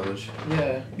from my village.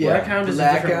 Yeah. Yeah, Black Hound is a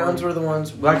Black different Hounds one. were the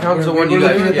ones. Black Hound's the we one were you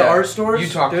looking guys- at the yeah. art stores. You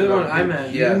talked They're the about one I it.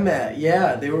 met. You Yeah. met.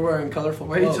 Yeah, they were wearing colorful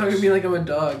Why are you clothes. talking to me like I'm a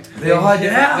dog? They all had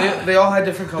Yeah. different, they all had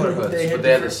different color hoods, They had but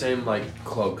they had the different- same like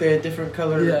cloak. They had different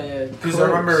color. Yeah. Because I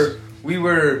remember we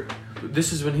were.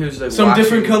 This is when he was like Some watching-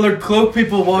 different colored cloak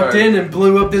people walked Sorry. in and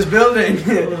blew up this building.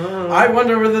 Uh-huh. I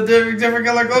wonder where the different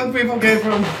colored cloak people came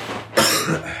from.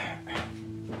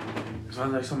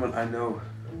 Sounds like someone I know.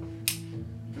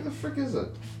 Where the frick is it?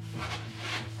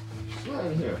 It's not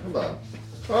in here.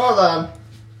 Hold on.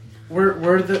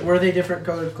 Were they different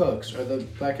colored cloaks? Are the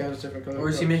Black Hounds different colored Or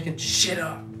is he cloaks? making shit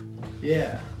up?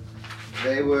 Yeah.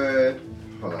 They were.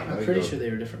 Hold on. let I'm me pretty go. sure they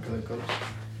were different colored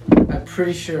cloaks. I'm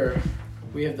pretty sure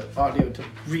we have the audio to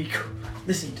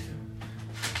listen to.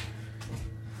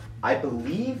 I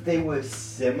believe they were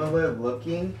similar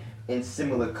looking and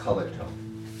similar color tone.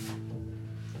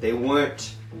 They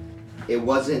weren't. It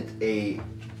wasn't a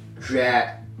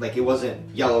like it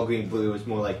wasn't yellow, green, blue. It was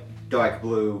more like dark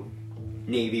blue,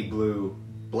 navy blue,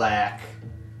 black,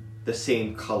 the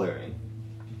same coloring.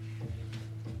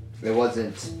 There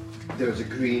wasn't. There was a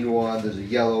green one. There's a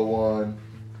yellow one.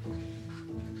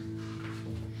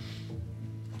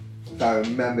 If I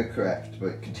remember correct,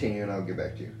 but continue and I'll get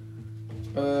back to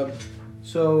you.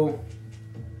 So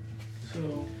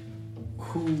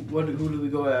who do we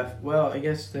go after? Well, I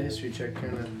guess the history check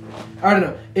kind of. I don't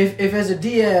know. If as a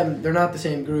DM they're not the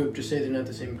same group, just say they're not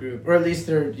the same group, or at least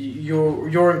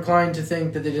you're inclined to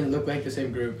think that they didn't look like the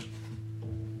same group.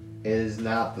 It is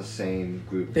not the same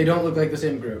group. They don't look like the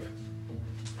same group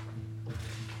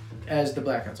as the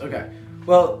Black Hounds. Okay.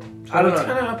 Well, I don't It's know.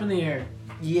 kind of up in the air.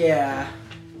 Yeah.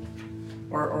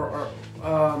 Or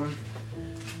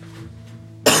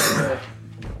okay.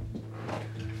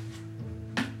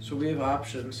 So we have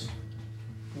options.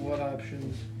 What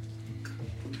options?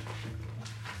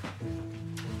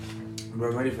 I'm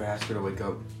ready for Hasker to wake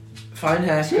up. Find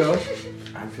Hasco.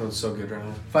 I'm feeling so good right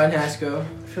now. Find Hasco.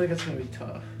 I feel like that's gonna be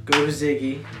tough. Go to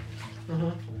Ziggy.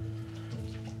 Uh-huh.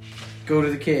 Go to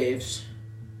the caves.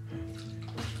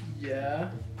 Yeah.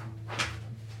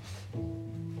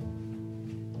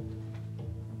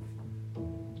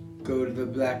 Go to the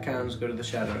Black Hounds. Go to the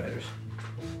Shadow Riders.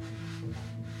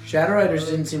 Shadow Riders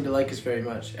didn't seem to like us very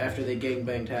much after they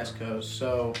gangbanged Hasco,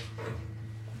 so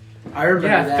I remember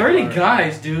Yeah, that 30 part.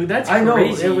 guys, dude. That's I know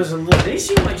crazy. it was a little. They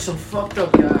seem like some fucked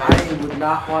up guys. I would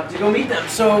not want to go meet them.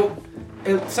 So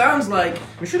it sounds like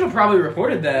We should have probably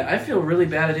reported that. I feel really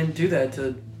bad I didn't do that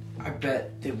to... I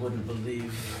bet they wouldn't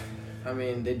believe. I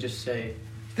mean, they'd just say,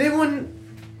 They wouldn't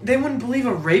believe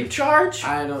a rape charge?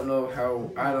 I don't know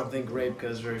how. I don't think rape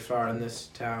goes very far in this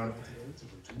town.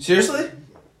 Seriously?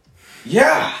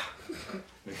 Yeah.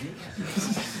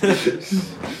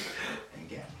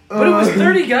 But it was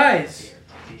 30 guys.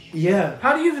 Yeah.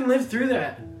 How do you even live through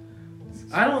that?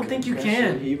 I don't think you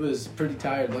can. He was pretty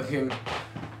tired looking.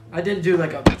 I did do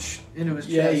like a into his chest.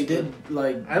 Yeah, you did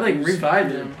like. I, like, use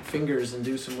revived your him. Fingers and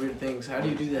do some weird things. How do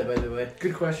you do that, by the way?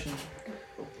 Good question.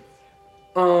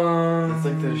 It's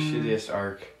like the shittiest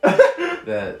arc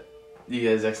that you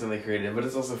guys accidentally created, but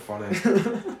it's also funny.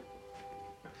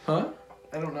 Huh?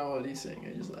 I don't know what he's saying.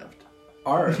 I just laughed.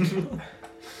 Arc.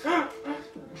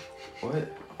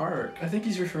 What? Arc. I think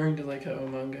he's referring to like how a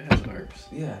manga has arcs,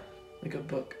 Yeah. like a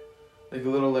book, Like a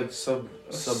little like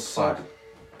subplot.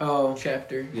 Oh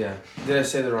chapter. Yeah. Did I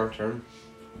say the wrong term?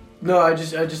 no! I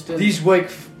just did. These white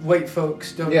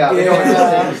folks don't. Yeah, they Yeah.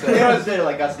 don't understand. They don't understand it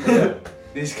like us. in the middle.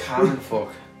 These common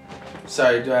folk.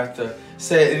 Sorry, do I have to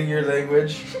say it in your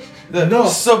language? The No.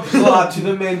 subplot to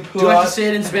the main plot. Do I have to say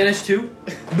it in Spanish too?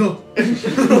 No.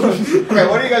 Okay,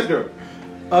 what are you guys doing?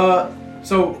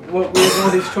 So what we have all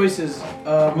these choices.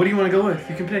 What do you want to go with?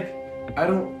 You can pick. I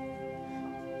don't.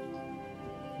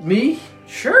 Me?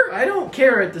 Sure, I don't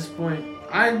care at this point.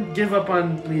 I give up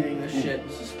on leading this shit.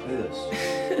 Let's just play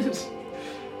this.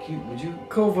 Would you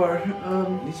Kovar.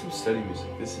 need some study music?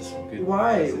 This is some good.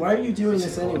 Why? Why are you doing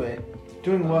this anyway?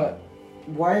 Doing what?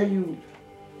 Why are you?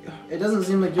 It doesn't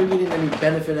seem like you're getting any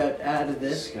benefit out of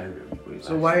this. Skyrim. Wait,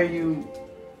 So why are you?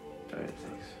 Alright,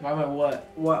 thanks. Why am I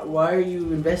what? Why are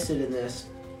you invested in this?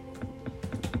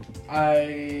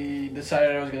 I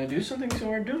decided I was gonna do something, so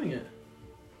we're doing it.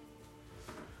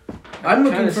 I'm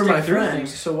looking kinda for my stick through friends.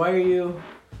 things. So why are you?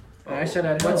 And I said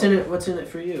I'd What's help. in it? What's in it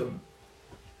for you?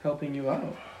 Helping you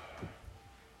out.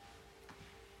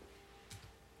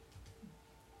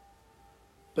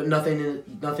 But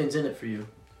nothing's in it for you.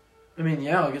 I mean,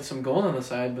 yeah, I'll get some gold on the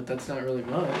side, but that's not really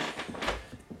much.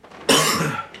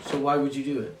 So why would you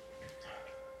do it?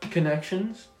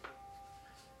 Connections.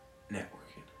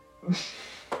 Networking.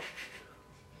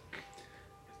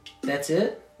 That's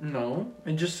it? No,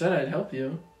 I just said I'd help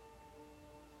you.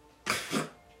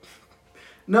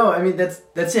 No, I mean that's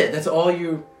it. That's all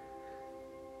you.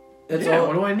 That's yeah, all.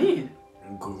 what do I need?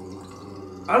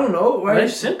 I don't know. Why?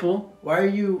 Life's simple. Why are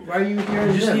you here? I in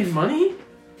just Denver? need money,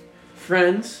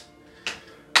 friends,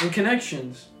 and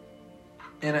connections,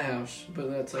 and a house. But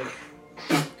that's like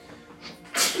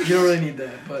you don't really need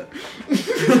that. But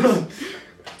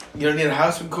You don't need a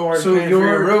house with core. So Paying for your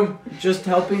you're room. just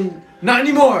helping. not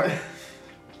anymore.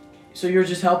 So you're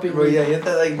just helping Bro, me yeah, you had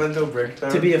that like mental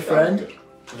breakdown. to be a friend.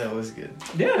 That was good.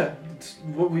 Yeah, it's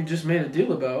what we just made a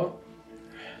deal about.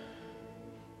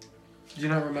 Do you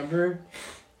not remember?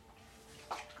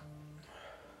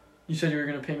 You said you were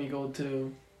gonna pay me gold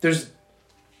too.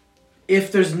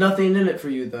 If there's nothing in it for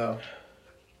you though.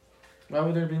 Why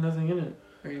would there be nothing in it?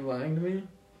 Are you lying to me?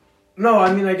 No,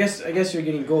 I mean I guess you're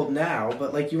getting gold now,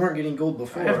 but like you weren't getting gold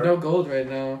before. I have no gold right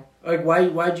now. Like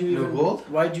why'd you No even gold?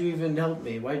 Why'd you even help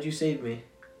me? Why'd you save me?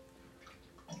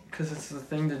 Because it's the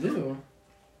thing to do.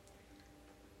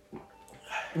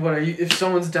 What are you? If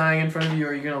someone's dying in front of you,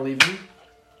 are you gonna leave me?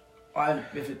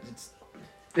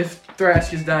 If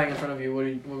Thrask is dying in front of you, what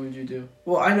would you do?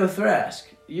 Well, I know Thrask.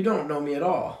 You don't know me at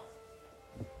all.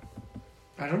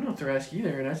 I don't know Thrask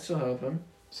either, and I still help him.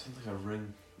 Sounds like a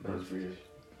ring. That was weird.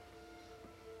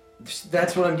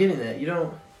 That's what I'm getting at. You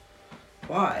don't.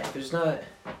 Why? There's not.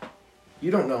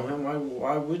 You don't know him.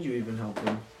 Why would you even help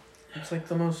him? It's like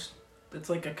the most. It's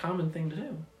like a common thing to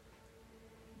do.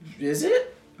 Is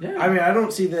it? Yeah. I mean, I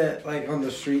don't see that like on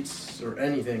the streets or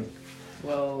anything.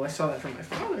 Well, I saw that from my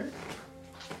father.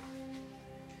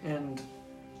 And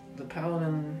the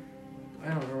paladin, I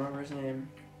don't remember his name.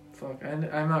 Fuck,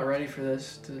 I'm not ready for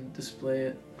this to display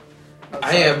it.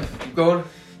 I am. Keep going.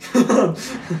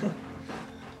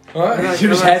 What? I'm not- You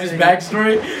just I'm not have his saying-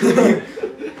 backstory?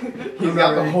 He's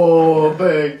got the whole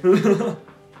thing.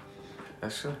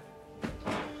 That's good.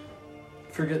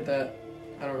 Forget that.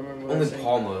 I don't remember what I Only was saying.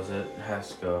 Paul knows it. It has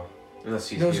to go. Unless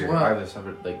he's Knows here. what? I have a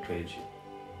separate like page.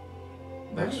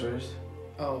 What? Backstories?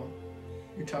 Oh,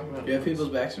 you're talking about. Do you have people's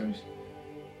backstories?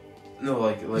 No,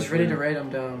 like He's ready to write them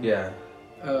down. Yeah.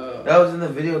 That was in the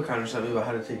video kind or something about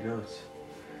how to take notes.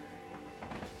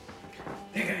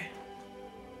 Okay.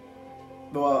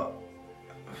 Well,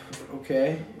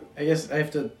 okay. I guess I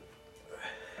have to.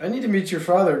 I need to meet your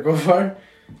father, Gofar.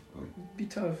 Be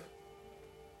tough.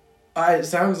 It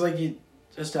sounds like he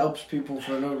just helps people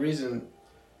for no reason.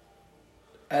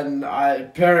 And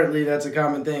apparently that's a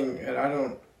common thing, and I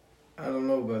don't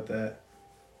know about that.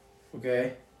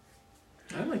 Okay?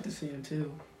 I'd like to see him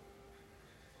too.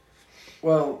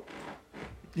 Well,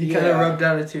 He kind of rubbed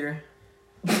out a tear.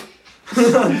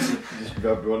 Just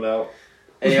rubbed one out.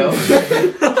 Ayo.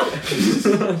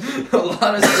 A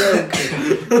lot of strokes.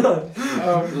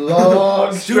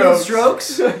 Long student strokes.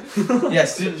 strokes? Yeah,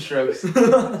 student strokes.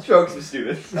 Strokes for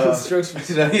students. Strokes for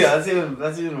Yeah,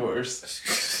 that's even worse.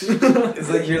 It's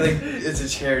like it's a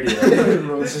charity. Like,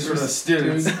 this is for the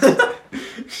students.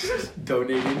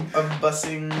 Donating. I'm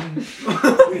busing.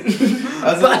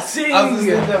 I was listening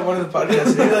to one of the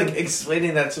podcasts. They were like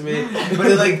explaining that to me, but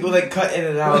it would cut in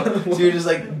and out. So you're just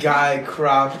like guy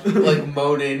crop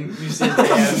moaning. You see his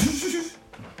hands.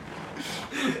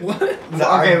 What?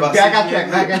 Okay, back on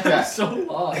track. So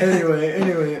lost.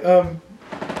 Anyway,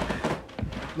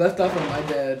 Left off on my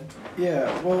dad.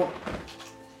 yeah, well,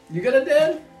 You got a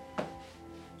dad?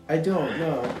 I don't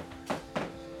know.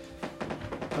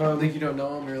 Like you don't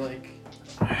know him, or like.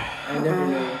 I never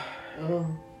know. Oh,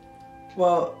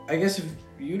 Well, I guess if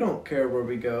you don't care where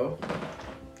we go,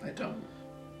 I don't.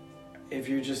 if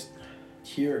you're just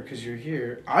here because you're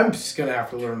here, I'm just gonna have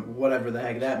to learn whatever the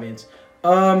heck that means.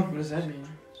 What does that mean?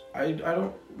 I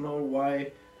don't know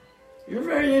why. You're a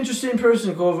very interesting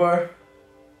person, Kovar.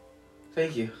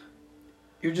 Thank you.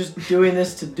 You're just doing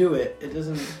this to do it. It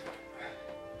doesn't.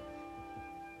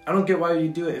 I don't get why you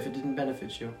do it if it didn't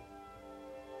benefit you.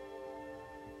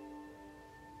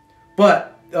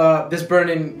 But this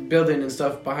burning building and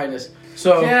stuff behind us.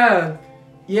 So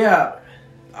Yeah.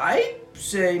 I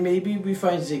say maybe we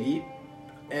find Ziggy,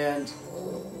 and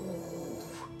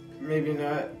maybe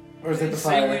not. Or is it the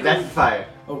fire? That's fire.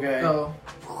 Okay. Oh.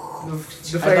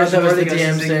 The I thought that was the burning DM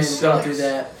us, saying Ziggy don't do sucks.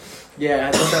 that. Yeah,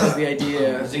 I thought that was the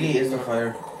idea. Ziggy is the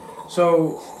fire.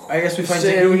 So I guess we find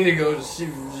Saying we Ziggy. need to go to see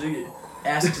Ziggy.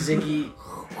 Ask Ziggy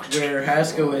where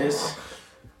Haskell is.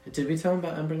 Did we tell him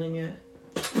about Emberling yet?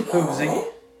 Who, Ziggy?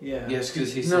 Yeah. Yes,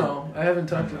 because he said. No, I haven't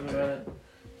talked to him about it.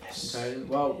 Okay,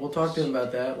 well, we'll talk to him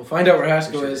about that. We'll find out where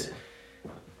Haskell is.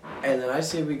 And then I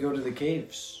say we go to the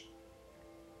caves.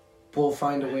 We'll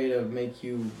find a way to make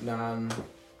you Non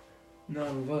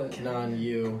what?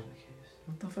 non-you.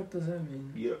 What the fuck does that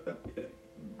mean? Yeah.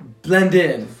 Blend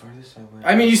in. The farthest I went.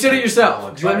 I mean, you said it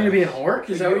yourself. Do you want me to be an orc?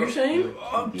 Is that what you're saying?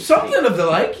 Something of the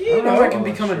like, I you don't know if I know. can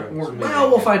become an Sure. orc. So maybe Well,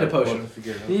 we'll I find can- a potion. we'll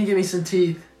figure it out. You need to give me some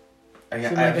teeth. I So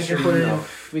got. like I I'm can sure put you it in. know.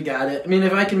 We got it. I mean,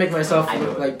 if I can make myself I know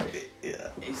look it. like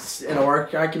an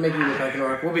orc, I can make you look like an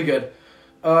orc. We'll be good.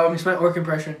 It's my orc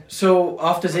impression. So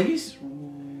off to Ziggy's,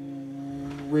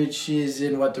 which is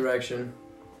in what direction?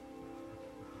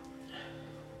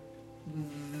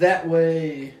 That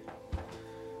way.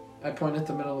 I point at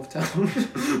the middle of town.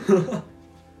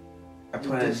 I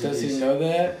planted Does he these. know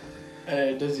that?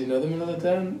 Does he know the middle of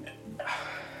town?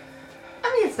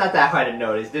 I mean, it's not that hard to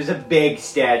notice. There's a big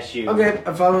statue Okay,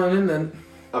 I'm following him then.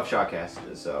 of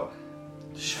Sharkcaster, so.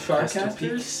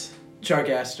 Sharkcasters?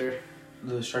 Sharkaster.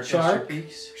 The shark. Shark?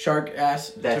 Peaks. Shark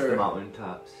ass. That's the turd. mountain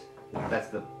tops. That's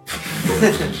the.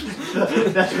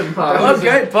 That's the mountain.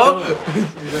 Okay, Bob.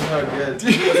 You're not good.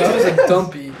 That was a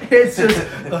dumpy. It's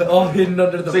just all hidden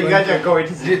under the So you guys blanket. are going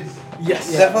to see.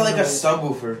 Yes. That felt like a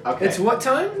subwoofer. Okay. It's what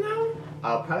time now?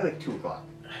 Probably like 2 o'clock.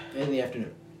 In the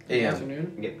afternoon. A.M.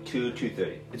 Afternoon. Yep,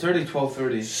 2:30. It's already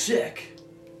 12:30 Sick.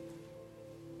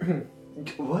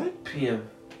 What? p.m.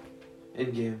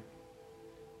 in game.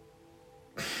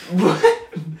 What?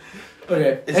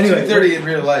 Okay. It's anyway, 2:30 in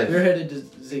real life. You're headed to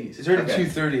Ziggy's. It's already Okay.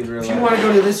 2:30 in real If life. you want to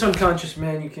go to this unconscious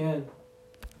man, you can.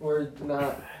 Or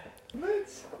not.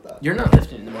 You're not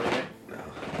lifting in the morning, right? No.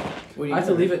 What do you I have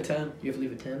to do? leave at 10. You have to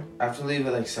leave at 10 I have to leave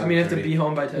at like 7:30. I mean, I have to be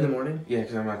home by in the 10. morning. Yeah,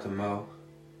 because I'm at the mow.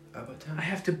 How about 10? I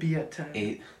have to be at 10.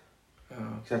 8. Oh,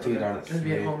 Because I have to get down at I'm gonna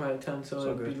be at 3. home at 10, so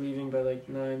So I'd be good. leaving by like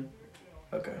 9.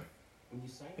 okay.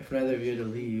 If neither of you had to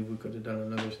leave, we could have done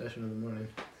another session in the morning.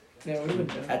 Yeah, we would.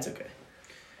 That's okay.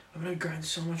 I'm gonna grind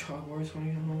so much Hogwarts when I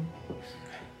get home.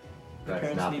 That's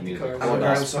Parents not need the the music. cards. I'm We're gonna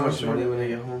not earn so much sponsored. money when I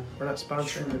get home. We're not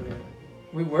sponsoring them yet.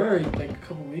 We were like a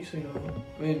couple weeks ago.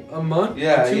 I mean, a month?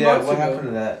 Yeah, 2 yeah. months What ago. happened to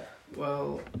that?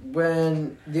 Well,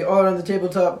 when the Art on the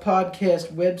Tabletop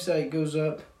podcast website goes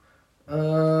up,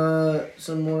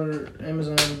 some more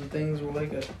Amazon things will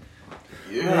like it.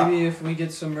 Maybe if we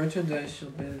get some merchandise,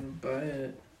 you'll be able to buy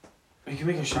it. You can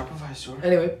make a Shopify store.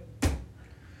 Anyway,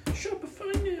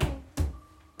 Shopify now.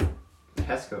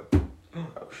 Tesco.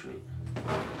 Oh, shoot. I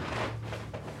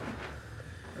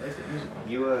like the music.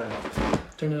 You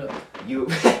Turn it up. you.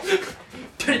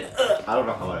 Turn it up. I don't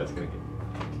know how loud it's gonna get.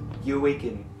 You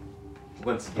awaken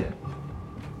once again,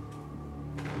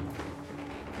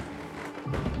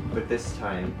 but this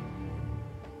time,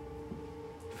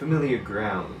 familiar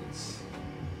grounds.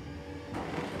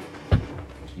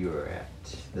 You're at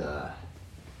the.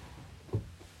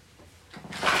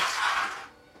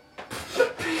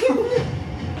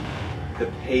 The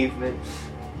pavement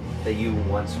that you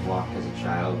once walked as a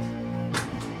child.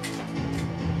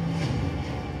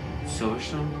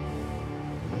 Silverstone?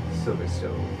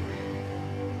 Silverstone.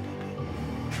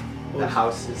 The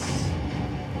houses.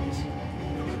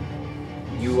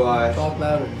 You are Talk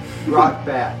louder. brought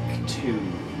back to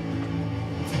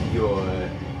your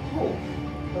home,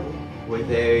 where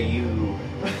there you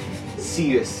see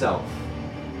yourself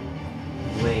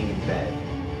laying in bed.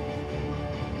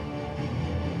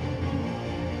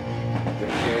 Your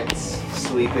parents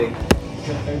sleeping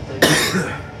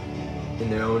in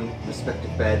their own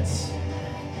respective beds.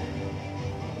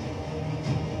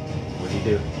 What do you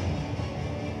do?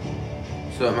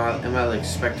 So am I like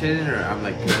spectating or I'm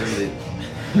like literally?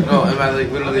 No, am I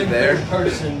like literally there?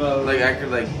 Person mode. Like I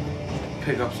could like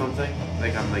pick up something?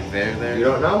 Like I'm like there? You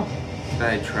don't know? Can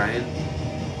I try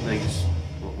and like just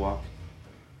walk?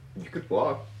 You could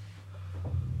walk.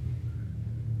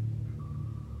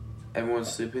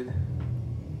 Everyone's sleeping.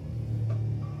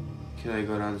 Can I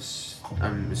go down?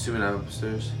 I'm assuming I'm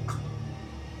upstairs.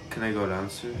 Can I go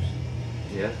downstairs?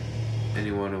 Yeah?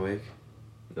 Anyone awake?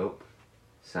 Nope.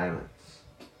 Silence.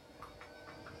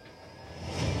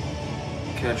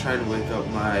 Can I try and wake up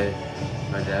my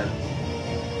dad?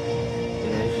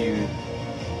 And as you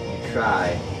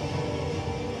try,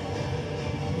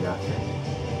 nothing.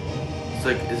 It's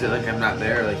like, is it like I'm not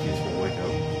there? Or like he just won't wake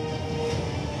up?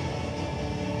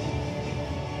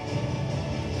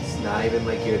 It's not even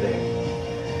like you're there.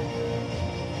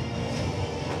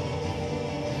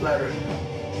 Louder.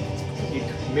 You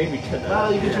maybe turn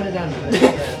Well, you can turn it down.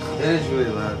 It is really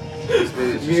loud. It's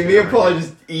maybe it's just Me and Paul are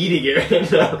just eating it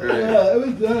right now. Right. it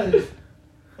was nice.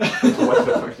 What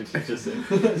the fuck did you just say?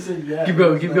 I said yeah. Keep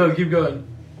going, keep going, keep going.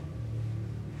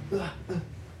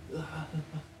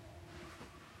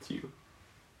 It's you.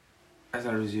 I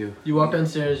thought it was you. You walk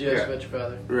downstairs, you ask Yeah. about your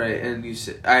father. Right, and you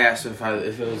said I asked if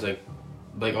it was like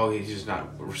oh he's just not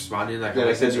responding like No,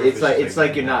 I it's, said, or if it's like just it's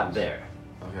like you're not there.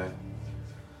 Okay.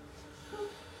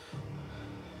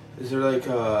 Is there like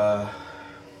Never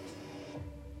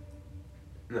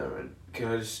mind. Can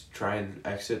I just try and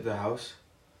exit the house?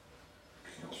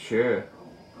 Sure.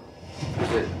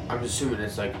 Is it? I'm assuming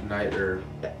it's like night or.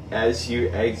 As you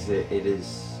exit, it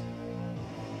is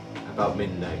about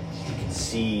midnight. You can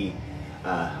see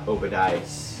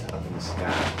Obadiah's up in the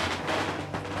sky.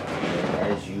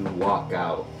 And as you walk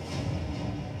out,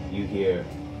 you hear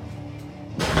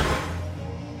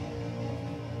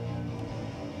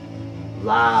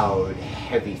loud,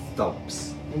 heavy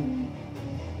thumps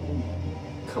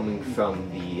coming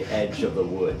from the edge of the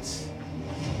woods.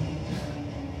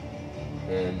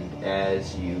 And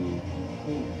as you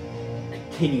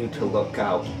continue to look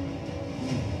out,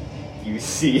 you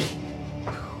see.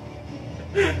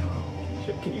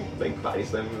 Can you like body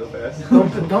slam me real fast?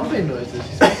 Dumping noises.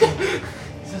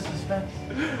 He's a suspense.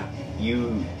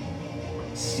 You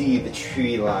see the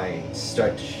tree lines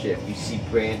start to shift. You see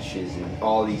branches and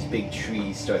all these big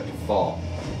trees start to fall.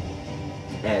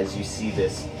 As you see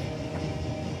this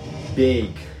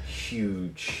big,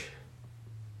 huge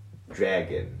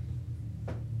dragon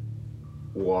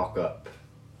walk up.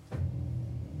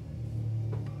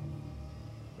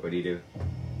 What do you do?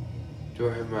 Do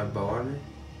I have my bow on me?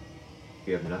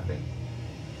 You have nothing.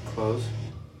 Clothes?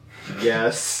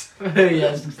 Yes.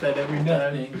 Yes, instead every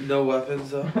time. No weapons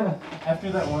though.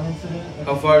 After that one incident.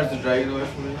 How far is the dragon away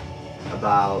from me?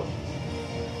 About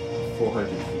 400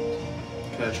 feet.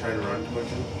 Can I try to run towards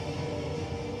him?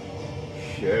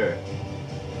 Sure.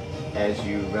 As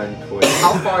you run towards,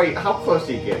 how close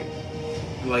are you getting?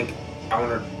 Like, I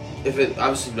wanna. If it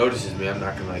obviously notices me, I'm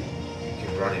not gonna like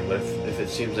keep running. But if it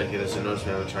seems like it doesn't notice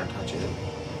me, I'm gonna try and touch it.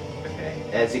 Okay.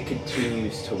 As it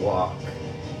continues to walk,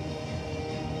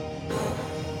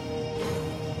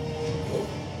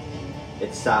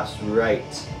 it stops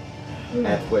right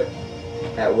at where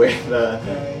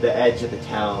the edge of the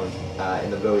town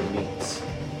and the road meets.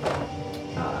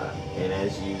 And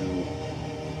as you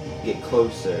get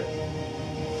closer,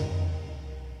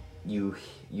 you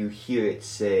hear it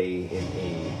say in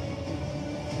a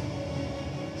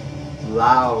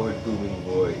loud, booming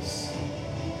voice,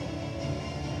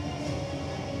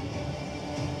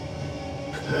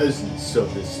 "Peasants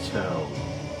of this town,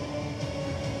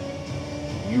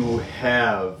 you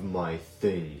have my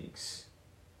things,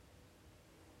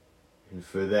 and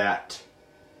for that,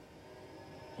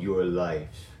 your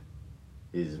life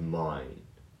is mine."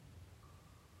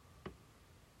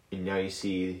 And now you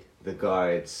see the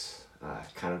guards,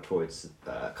 kind of towards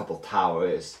a couple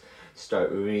towers,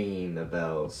 start ringing the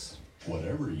bells.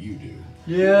 Whatever you do.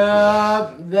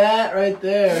 Yeah, that right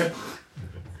there.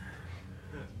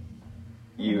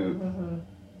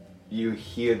 You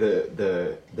hear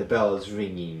the bells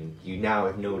ringing. You now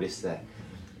notice that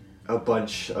a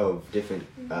bunch of different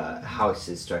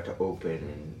houses start to open,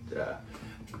 and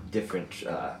different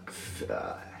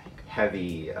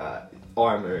heavy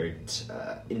armored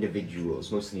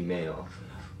individuals, mostly male,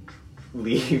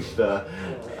 leave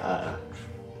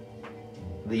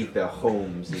their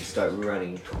homes and start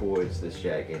running towards this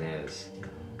dragon as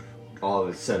all of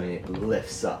a sudden it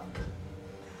lifts up.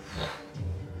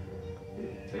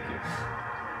 Thank you.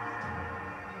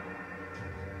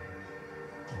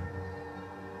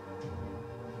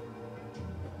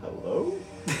 Hello?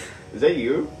 Is that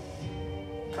you?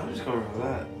 I'm just going for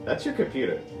that. That's your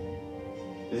computer.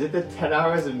 Is it the 10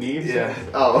 hours of memes? Yeah.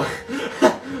 Oh.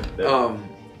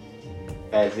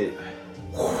 As it...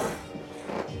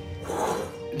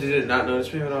 Did it not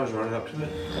notice me when I was running up to it?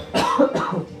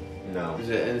 No. Is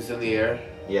it? And it's in the air.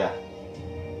 Yeah.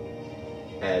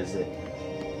 As it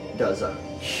does a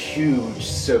huge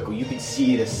circle. You can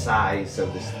see the size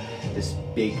of this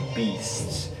big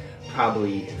beast.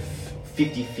 Probably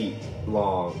 50 feet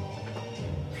long.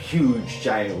 Huge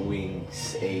giant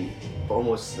wings.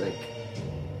 Almost like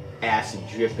acid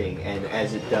dripping, and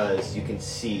as it does, you can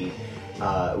see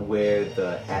where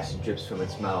the acid drips from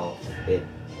its mouth. It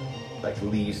like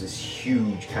leaves this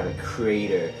huge kind of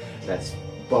crater that's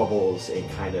bubbles and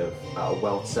kind of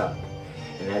welts up.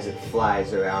 And as it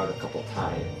flies around a couple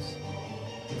times,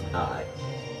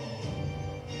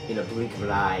 in a blink of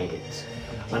an eye, it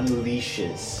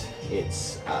unleashes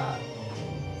its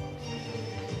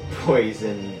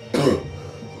poison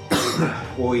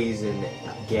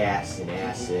gas and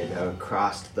acid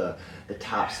across the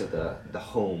tops of the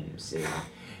homes, and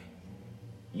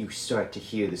you start to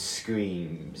hear the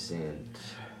screams and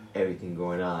everything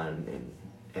going on. And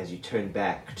as you turn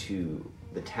back to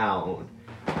the town,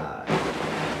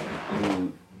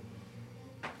 you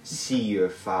see your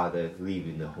father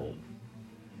leaving the home.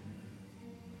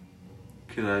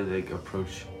 Can I like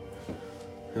approach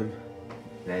him?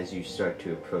 And as you start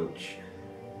to approach,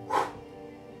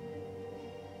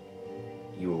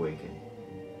 you awaken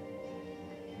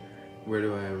Where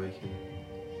do I awaken?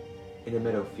 in a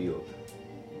meadow field.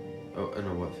 Oh, in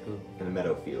a what field? In a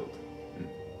meadow field.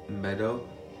 Meadow?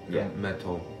 Yeah.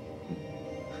 Metal.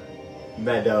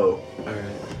 Meadow.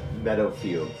 Alright. Meadow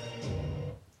field.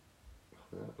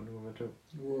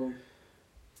 Whoa,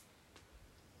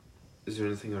 Is there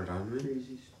anything around me?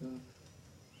 crazy stuff.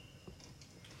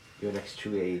 You're next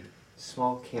to a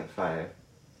small campfire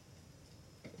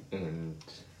and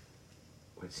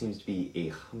what seems to be a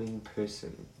humming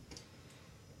person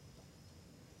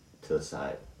to the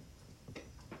side.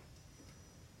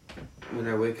 When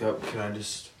I wake up, can I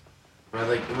just... am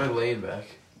I laying back?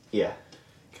 Yeah.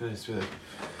 Can I just be like...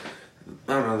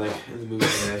 I don't know, like, in the movie,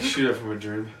 I shoot up from a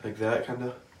dream, like that, kind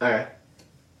of. Alright.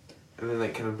 And then,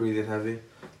 like, kind of breathing heavy.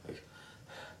 Like...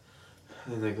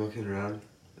 And then, like, looking around.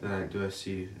 And do I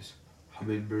see this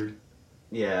hummingbird?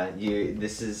 Yeah,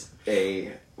 this is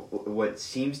what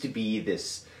seems to be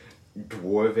this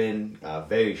dwarven,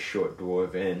 very short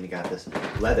dwarven, got this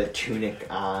leather tunic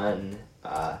on.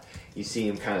 You see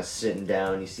him kind of sitting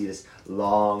down, you see this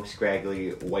long,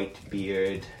 scraggly white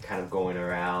beard kind of going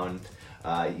around.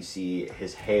 You see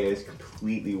his hair is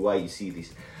completely white, you see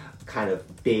these kind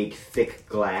of big, thick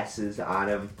glasses on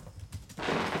him.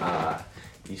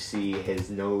 You see his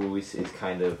nose is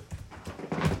kind of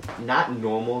not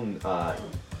normal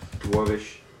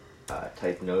dwarvish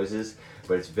type noses,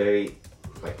 but it's very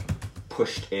like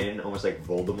pushed in, almost like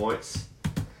Voldemort's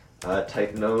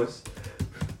type nose.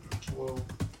 Whoa.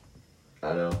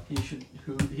 I don't know.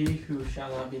 He who shall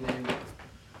not be named.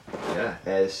 Yeah,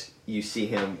 as you see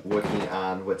him working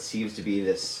on what seems to be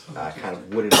this kind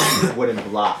of wooden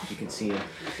block. You can see him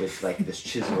with like this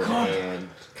chisel in hand,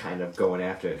 kind of going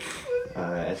after it.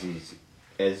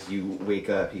 As you wake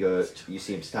up, you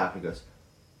see him stop and he goes,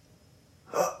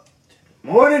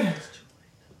 "Morning."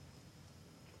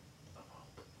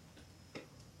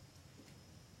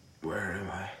 Where am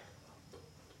I?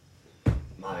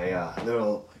 My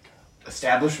little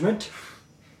establishment.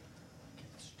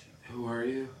 Who are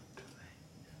you?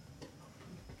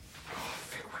 Oh,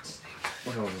 frick, what's his name?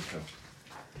 What?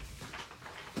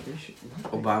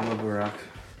 Obama Barack.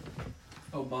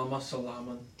 Obama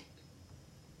Salaman.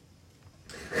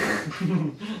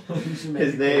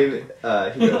 His name,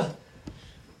 he goes,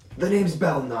 "The name's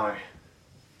Belnar.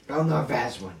 Belnar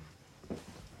Vaswin.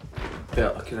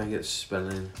 Bell, can I get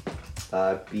spelling?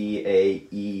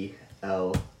 Baelnor.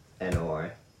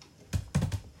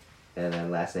 And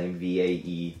then last name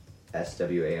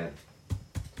Vaeswan.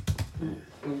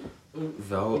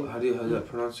 Vel, how do you have that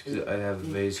pronounced? Because I have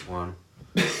Vaiswan.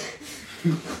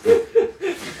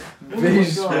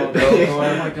 Vaiswan.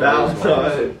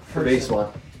 Belnar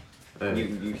Vaswin. Hey.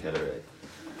 You had it right.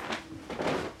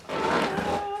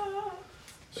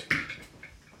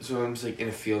 So I'm just like in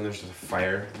a field and there's just a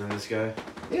fire and then this guy?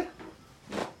 Yeah.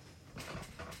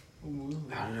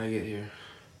 How did I get here?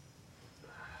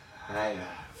 I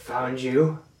found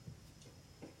you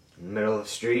in the middle of the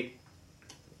street.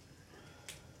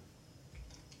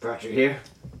 Brought you here.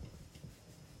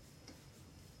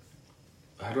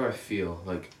 How do I feel?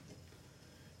 Like,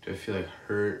 do I feel like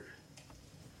hurt?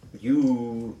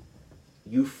 You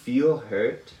feel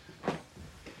hurt,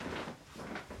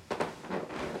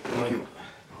 Like,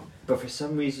 but for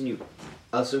some reason you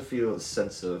also feel a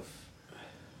sense of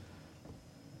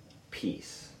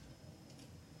peace.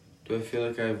 do I feel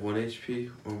like I have 1 HP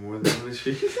or more than 1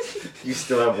 HP? You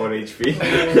still have 1 HP.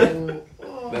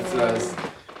 That's what I was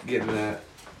getting at.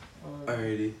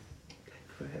 Alrighty.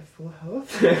 Do I have full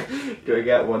health? Do I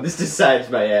got one? This decides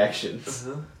my actions.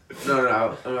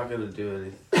 No, I'm not gonna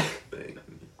do anything.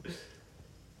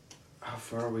 How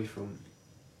far are we from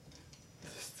the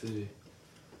city?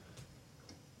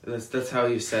 That's how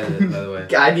you said it, by the way.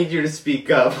 I need you to speak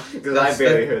up because I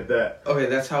barely heard that. Okay,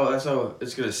 that's how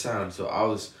it's gonna sound. So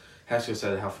Haskell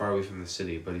said, "How far are we from the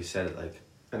city?" But he said it like,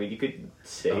 I mean, you could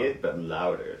say it, but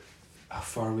louder. "How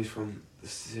far are we from the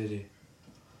city?"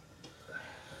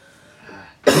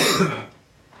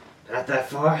 Not that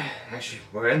far. Actually,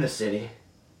 we're in the city.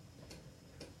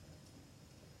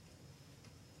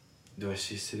 Do I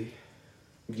see city?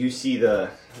 You see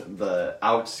the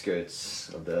outskirts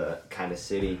of the kind of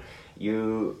city.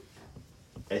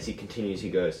 As he continues, he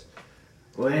goes,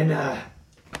 "We're in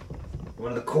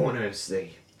one of the corners.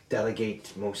 They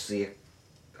delegate mostly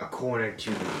a corner to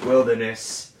the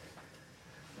wilderness,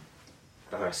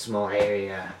 or a small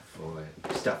area for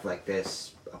stuff like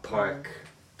this, a park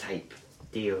type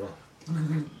deal.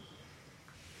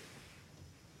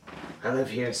 I live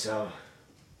here, so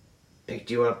picked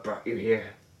you up, brought you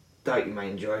here. Thought you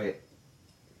might enjoy it.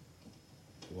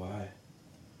 Why?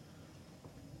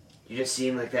 You just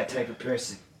seem like that type of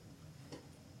person.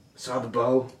 Saw the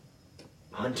bow.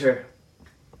 Hunter.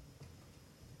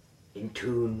 In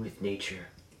tune with nature.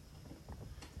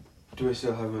 Do I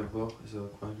still have my bow? Is it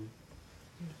like behind me?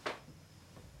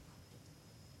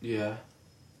 Yeah.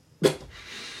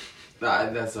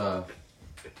 That's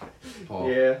Paul.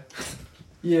 Yeah.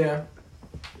 Yeah.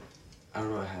 I don't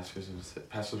know what Hasker's gonna say.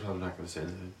 Hasker's probably not gonna say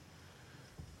anything.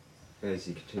 As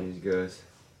he continues, goes.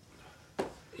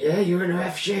 Yeah, you're in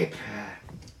rough shape.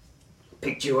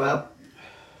 Picked you up.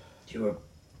 You were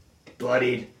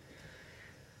bloodied.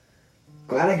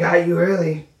 Glad I got you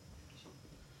early.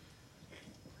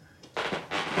 You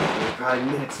were probably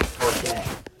minutes before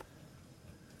death.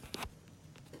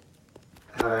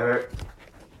 However,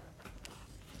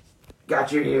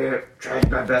 got you here.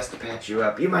 Tried my best to patch you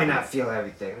up. You might not feel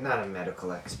everything. I'm not a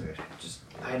medical expert.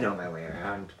 I know my way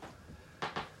around.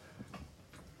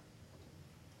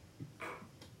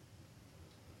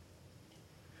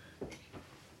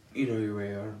 You know your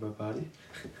way around my body.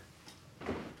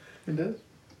 It does.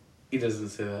 He doesn't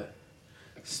say that.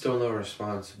 Still no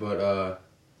response, but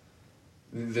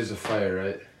there's a fire,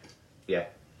 right? Yeah.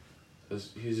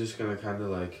 He's just gonna kind of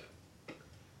like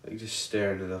just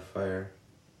stare into the fire.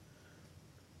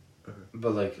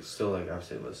 But like, still like, I would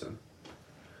say listen.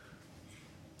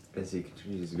 As he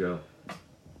continues to go.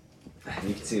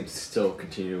 You can see him still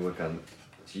continue to work on.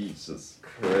 Jesus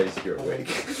Christ, you're awake.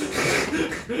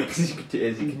 As he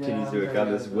continues to work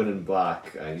on this wooden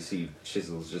block, you see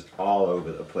chisels just all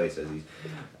over the place as he's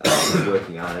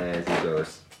working on it as he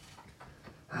goes.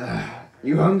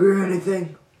 You hungry or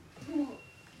anything?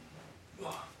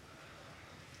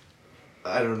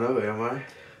 I don't know, am I?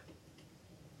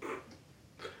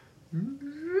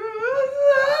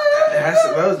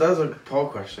 That was a Paul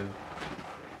question.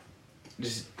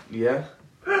 Just, yeah?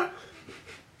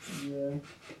 Yeah.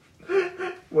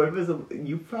 What was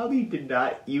you probably did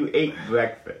not. You ate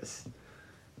breakfast.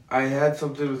 I had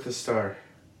something with the star.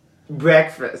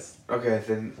 Breakfast. Okay,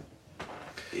 then.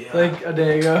 Yeah. Like a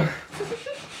day ago.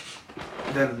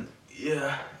 Then,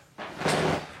 yeah.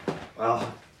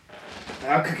 Well,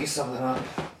 I'll cook you something up.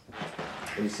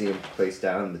 And you see him place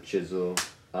down the chisel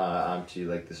onto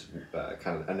like this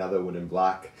kind of another wooden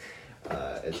block.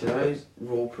 Can I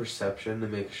roll perception to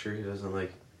make sure he doesn't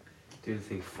like do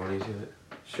anything funny to it?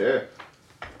 Sure.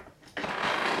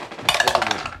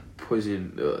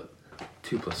 Poison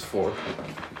 2 + 4.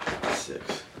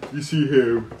 6. You see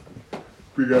him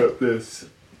bring out this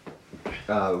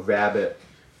rabbit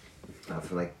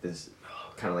from like this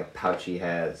kind of like pouch he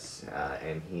has,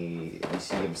 and you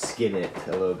see him skin it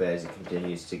a little bit as he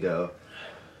continues to go.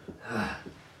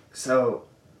 So,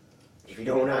 if you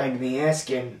don't mind me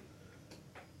asking,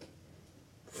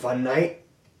 fun night?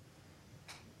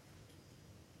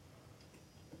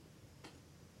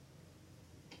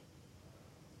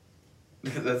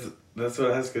 That's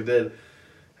what Haskell did.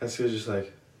 Haskell was just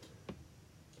like,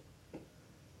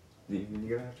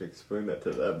 You're gonna have to explain that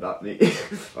to them, not me.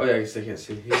 oh yeah, I guess they can't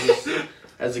see. He just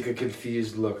has like a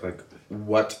confused look, like,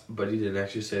 what? But he didn't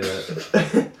actually say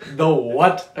that. The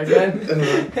what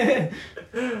again?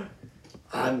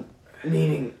 I'm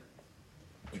meaning,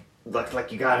 you look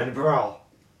like you got in a brawl.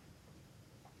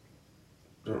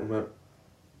 Don't remember.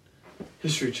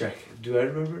 History check. Do I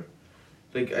remember?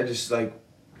 Like, I just, like,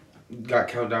 got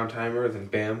countdown timer, then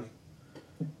bam.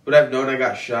 Would I have known I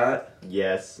got shot?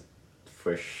 Yes,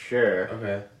 for sure.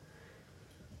 Okay.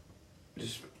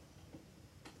 Just...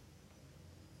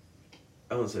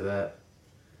 I won't say that.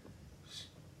 Just,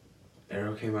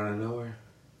 arrow came out of nowhere.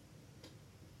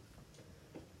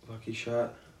 Lucky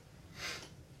shot.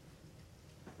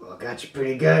 Well, got you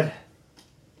pretty good.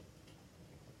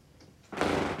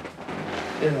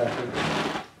 It happened.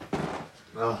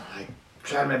 Well, I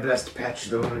tried my best to patch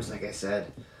the wounds, like I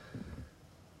said.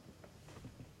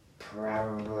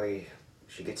 Probably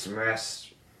should get some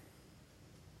rest.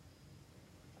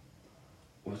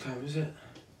 What time is it?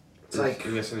 It's like,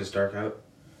 I'm guessing it's dark out.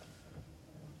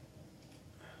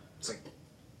 it's like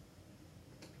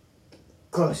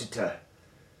closer to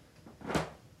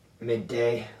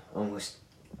midday, almost.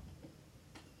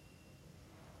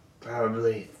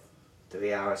 Probably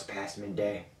 3 hours past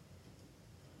midday.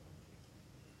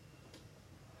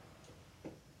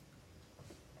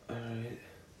 Alright.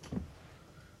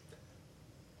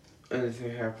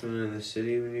 Anything happening in the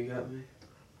city when you got me?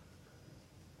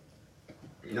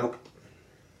 Nope.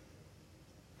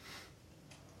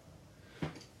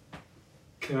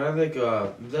 Can I, like,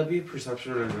 would that be a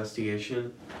perception or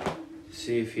investigation?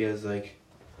 See if he has, like,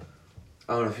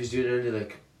 I don't know, if he's doing any,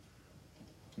 like,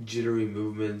 jittery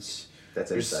movements. That's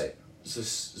There's insight.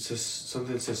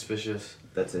 Something suspicious.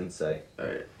 That's insight.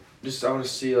 Alright. Just I want to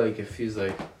see like if he's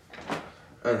like.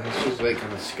 I don't know, he's just like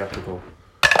kind of skeptical.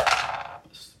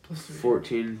 Plus 3.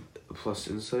 14 plus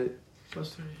insight.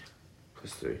 Plus 3.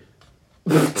 Plus 3.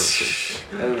 Plus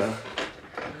 3. I don't know.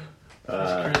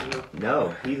 That's crazy.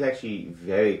 No, he's actually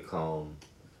very calm.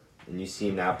 And you see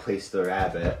him now place the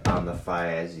rabbit on the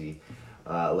fire as he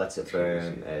lets it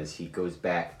burn, as he goes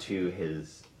back to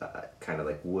his kind of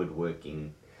like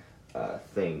woodworking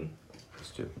thing. Plus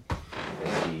 2.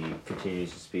 As he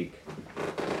continues to speak.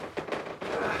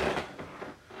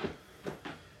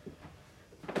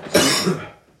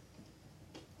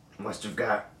 Must have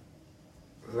got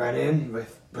run in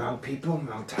with wrong people,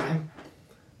 wrong time.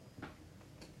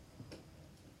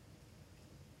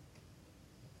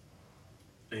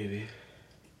 Maybe.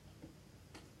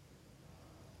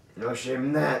 No shame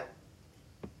in that.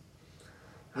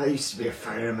 I used to be a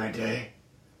fighter in my day.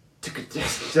 Took it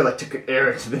till I took an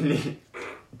arrow to the knee.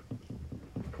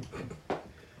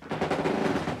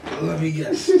 Let me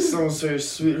guess. Someone serves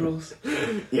sweet rolls.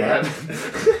 Yeah.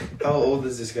 How old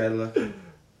does this guy look?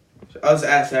 I was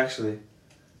asked actually.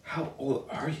 How old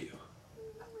are you?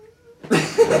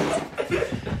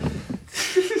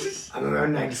 I'm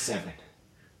around 97.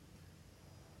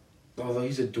 Although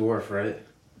he's a dwarf, right?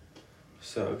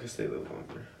 So I guess they live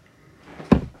longer.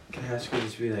 Can Haskell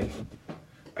just be like,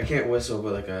 I can't whistle,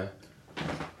 but like that,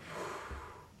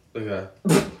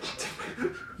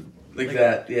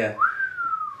 yeah.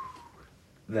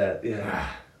 That, yeah.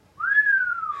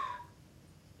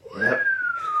 Yep.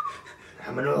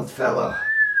 I'm an old fellow.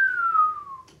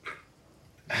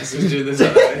 Haskell's doing this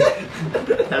all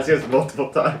right. As he goes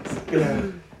multiple times. Yeah.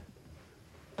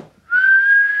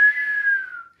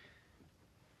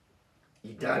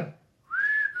 You done?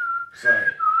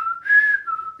 Sorry.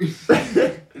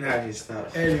 Now he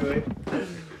stops. Anyway.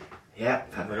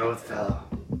 Yep, I'm an old fellow.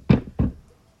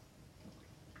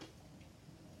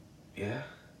 Yeah?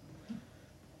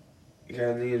 You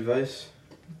got any advice?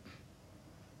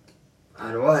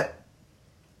 On what?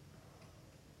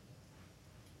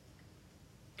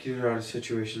 Getting out of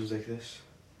situations like this?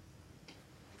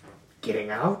 Getting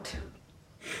out?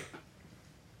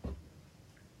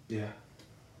 Yeah.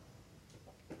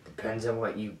 Depends on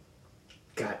what you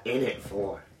got in it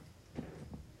for.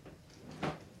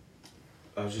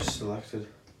 I was just selected.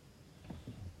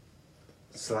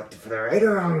 Selected for the right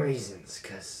or wrong reasons,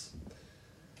 because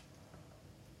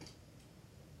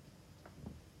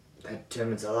that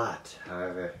determines a lot.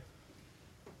 However,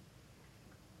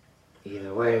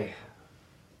 either way,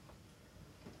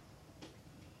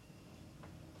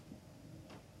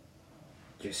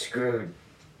 you're screwed.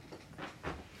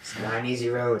 It's not an easy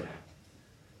road.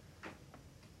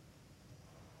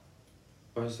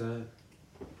 Why's that?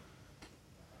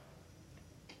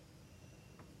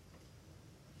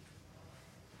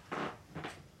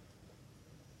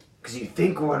 Because you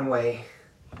think one way,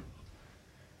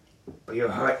 but your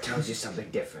heart tells you something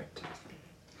different.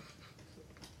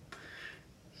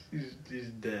 He's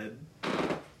dead.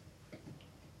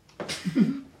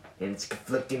 And it's a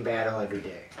conflicting battle every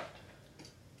day.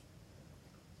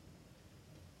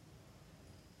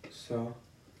 So?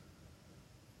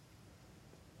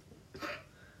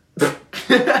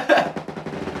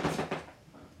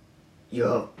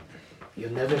 You'll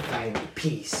never find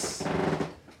peace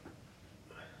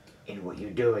in what you're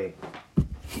doing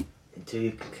until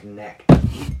you can connect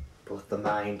both the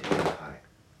mind and the heart.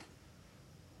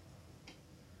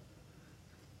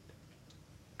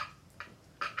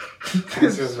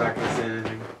 Haskell's not gonna say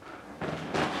anything.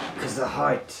 Because the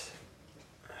heart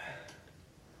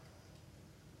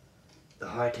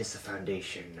is the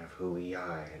foundation of who we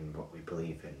are and what we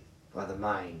believe in, while the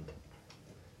mind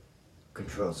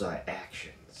controls our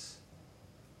actions.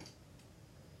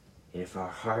 And if our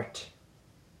heart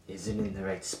isn't in the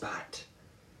right spot,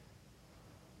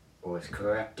 or is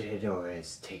corrupted, or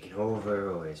is taken over,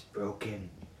 or is broken,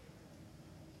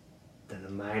 then the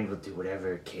mind will do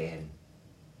whatever it can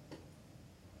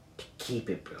to keep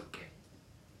it broken,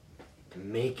 to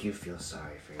make you feel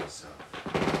sorry for yourself.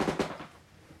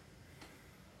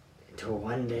 Until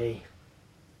one day,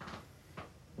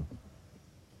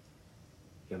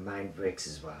 your mind breaks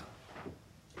as well.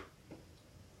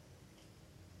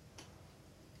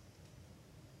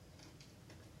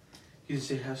 You can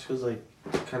see Haskell's like,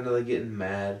 kind of like getting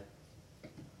mad.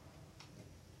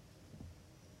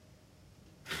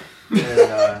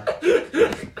 And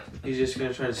he's just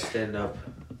gonna try to stand up.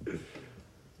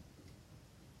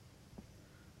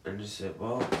 And just say,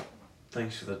 well,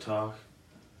 thanks for the talk.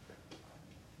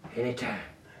 Anytime.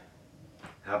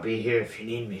 I'll be here if you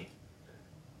need me.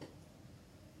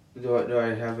 Do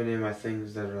I have any of my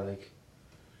things that are like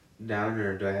down,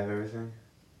 or do I have everything?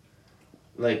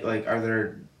 Like, are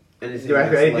there anything? Do I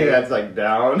have that's anything laying- that's like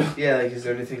down? Yeah, like, is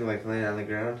there anything like laying on the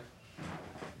ground?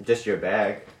 Just your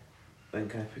bag. Then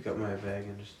can I pick up my bag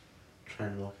and just try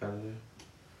and walk out of there?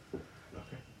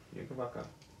 Okay, you can walk up.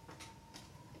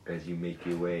 As you make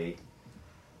your way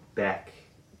back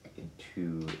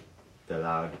into the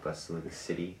loud, bustling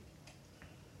city,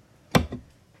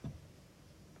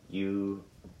 you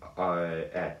are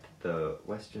at the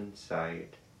western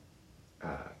side,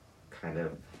 kind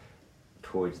of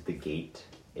towards the gate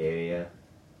area.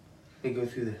 They go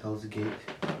through the Hell's Gate.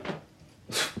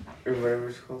 Or whatever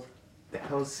it's called. The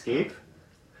Hellscape?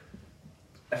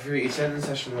 I forget, you said in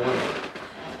session 1.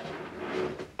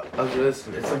 Okay,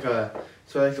 listen, it's like a...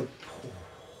 So like the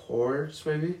ports,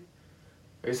 maybe?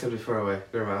 I guess that'd be far away.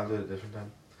 Never mind, I'll do it a different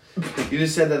time. You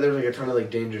just said that there's like a ton of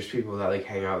like dangerous people that like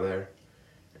hang out there.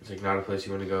 It's like not a place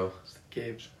you want to go. It's the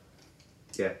caves.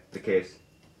 Yeah, the caves.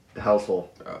 The hellhole.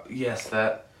 Yes,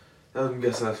 that. I'm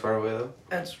guessing that's far away though.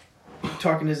 That's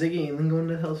talking to Ziggy and then going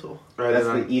to Hellsole. Right, That's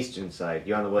then the eastern side.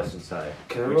 You're on the western side,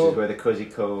 Can I which roll? is where the Cozy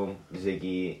Comb,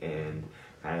 Ziggy, and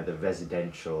kind of the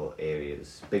residential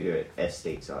areas, bigger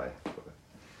estates are.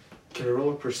 Can I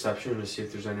roll a perception to see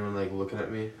if there's anyone like looking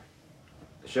at me?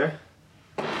 Sure.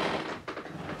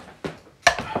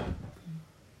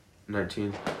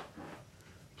 19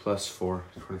 plus 4,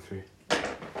 23.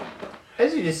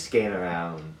 As you just scan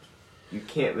around, you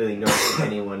can't really notice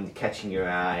anyone catching your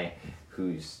eye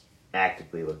who's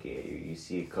actively looking at you. You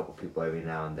see a couple people every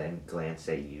now and then glance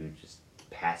at you, just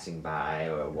passing by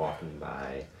or walking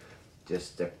by.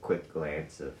 Just a quick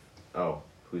glance of, oh,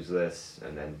 who's this?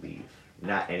 And then leave.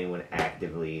 Not anyone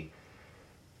actively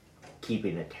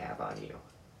keeping a tab on you.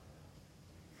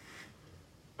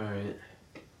 Alright.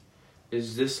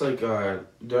 Is this like, do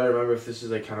I remember if this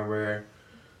is like kind of where,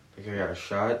 like I got a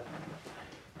shot?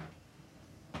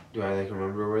 Do I like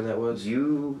remember where that was?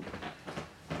 You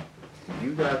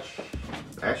got,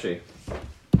 actually,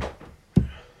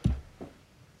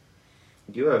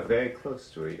 you are very close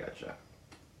to where you got shot.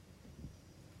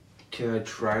 Can I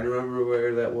try to remember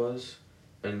where that was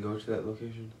and go to that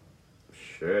location?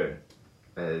 Sure.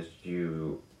 As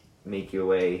you make your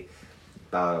way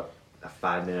about a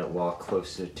 5-minute walk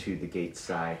closer to the gate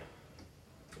side,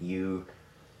 you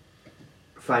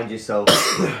find yourself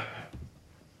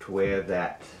to where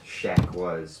that shack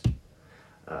was,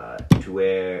 to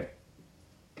where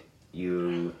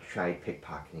you tried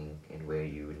pickpocketing and where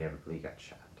you inevitably got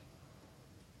shot.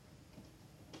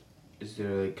 Is there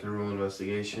like, can I roll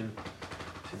investigation?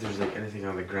 See if there's like anything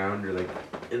on the ground or like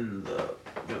in the,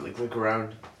 you know, like look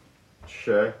around.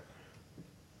 Sure.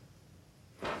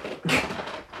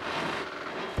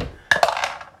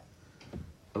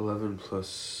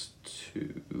 +11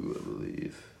 2, I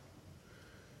believe.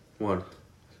 1.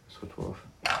 So 12.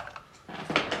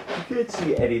 You can't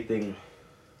see anything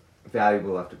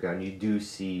valuable off the ground. You do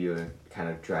see your kind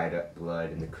of dried up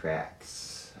blood in the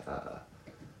cracks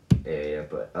area,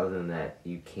 but other than that,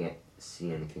 you can't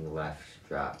see anything left,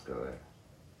 dropped, or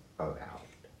around.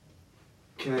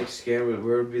 Can I scan it?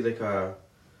 Where would be like a,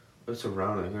 what's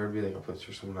around it? Where would be like a place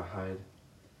for someone to hide?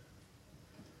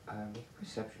 Make a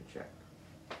perception check.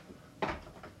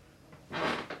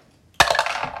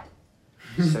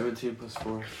 17 plus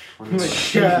 4. Oh my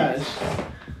gosh.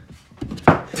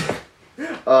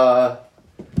 Uh,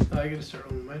 I gotta start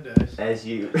rolling my dice. as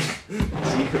you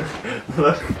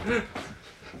look.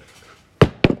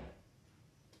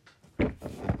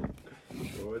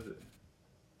 What was it?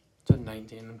 It's a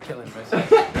 19. I'm killing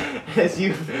myself.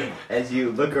 As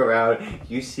you look around,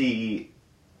 you see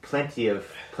plenty of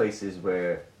places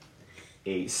where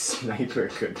a sniper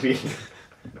could be.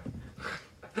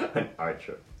 An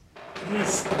archer.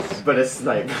 But a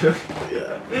sniper.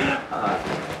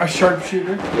 A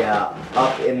sharpshooter? Yeah,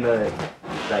 up in the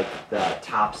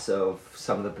tops of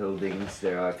some of the buildings,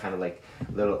 there are kind of like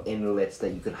little inlets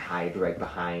that you can hide right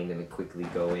behind and then quickly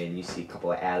go in. You see a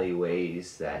couple of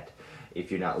alleyways that,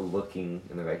 if you're not looking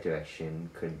in the right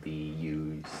direction, could be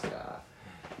used.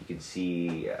 You can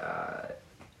see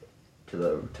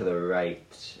to the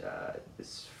right,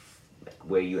 this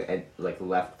where you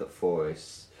left the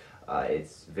forest.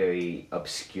 It's very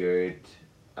obscured,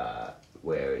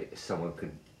 where someone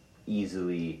could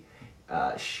easily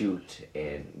shoot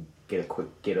and get a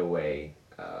quick getaway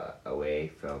away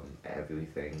from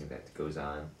everything that goes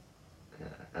on.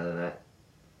 Other than that,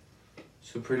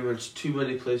 So pretty much too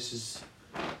many places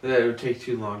that it would take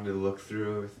too long to look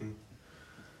through everything.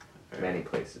 many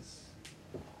places.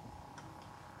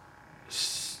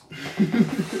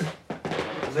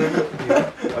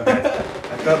 Okay.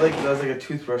 I felt like that was like a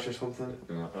toothbrush or something.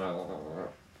 I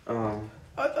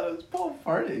thought it was Paul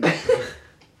farting.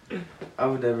 I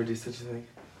would never do such a thing.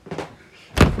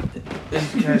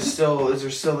 Is there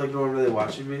still like no one really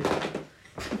watching me?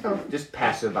 Oh, just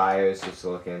passerbyers just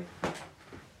looking.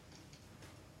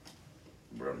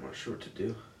 Bro, I'm not sure what to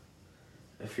do.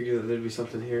 I figured that there'd be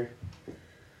something here.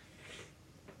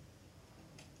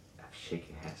 I'm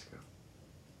shaking Haskell.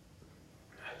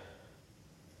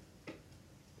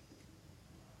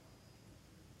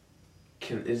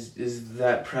 Is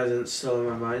that presence still in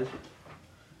my mind?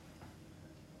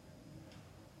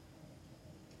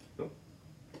 Nope.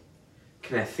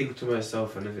 Can I think to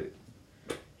myself, and if it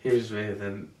hears me,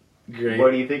 then great. What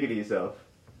are you thinking to yourself?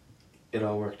 It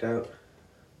all worked out.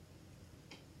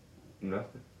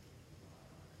 Nothing.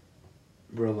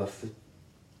 Bro left the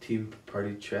team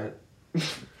party chat.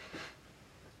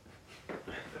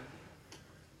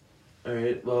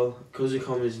 Alright, well, Cozy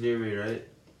Calm is near me, right?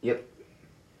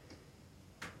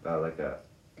 About like a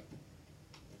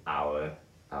hour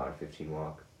 15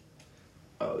 walk.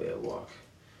 Oh yeah, walk.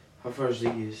 How far is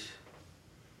Ziggy's?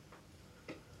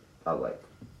 About like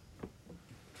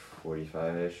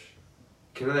 45-ish.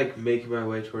 Can I like make my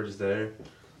way towards there?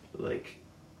 Like,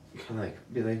 kind of like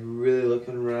be like really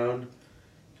looking around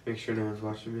to make sure no one's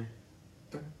watching me.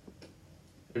 Okay.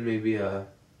 And maybe he'll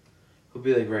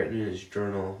be like writing in his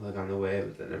journal like on the way,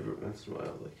 but then every once in a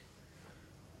while like,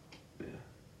 yeah.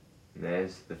 And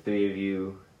as the three of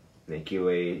you make your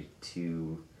way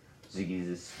to Ziggy's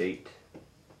estate,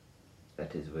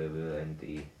 that is where we'll end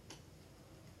the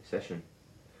session.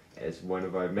 As one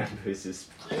of our members is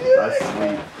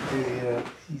asleep. Yeah.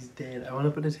 He's dead. I want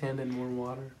to put his hand in warm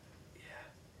water.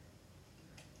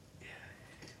 Yeah.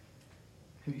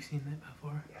 Have you seen that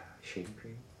before? Yeah, shaving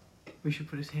cream. We should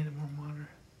put his hand in warm water.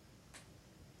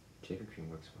 Shaving cream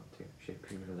works well too. Shaving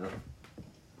cream is enough.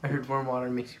 I heard warm water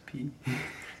makes you pee.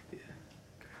 Yeah.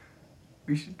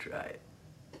 We should try it.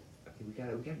 Okay, we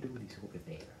gotta do what he's over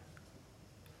there.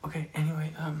 Okay,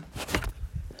 anyway,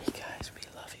 hey guys, we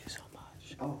love you so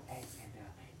much. Oh, and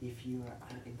if you are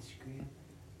on Instagram,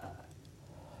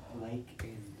 like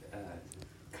and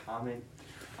comment.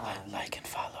 Like and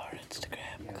follow our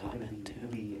Instagram. Yeah, we're gonna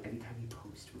be every time we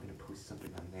post, we're gonna post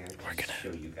something on there to We're gonna-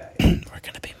 show you guys. We're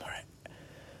gonna be more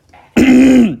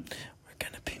we're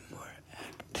gonna be more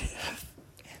active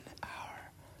in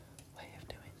our way of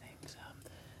doing things.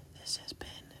 This has been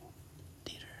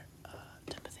Dieter,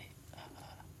 Timothy,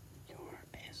 your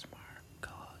ASMR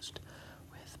co-host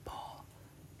with Paul,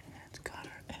 and that's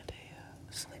Connor and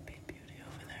a sleeping beauty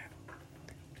over there.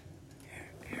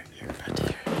 You're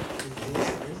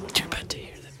about to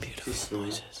hear the beautiful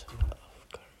noises of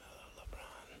Carmelo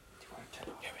LeBron.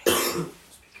 Here we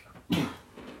go.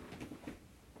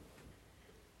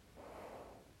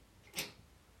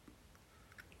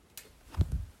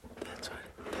 That's what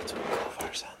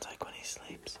Kovar sounds like when he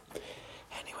sleeps.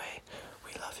 Anyway,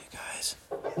 we love you guys.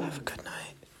 Have a good night.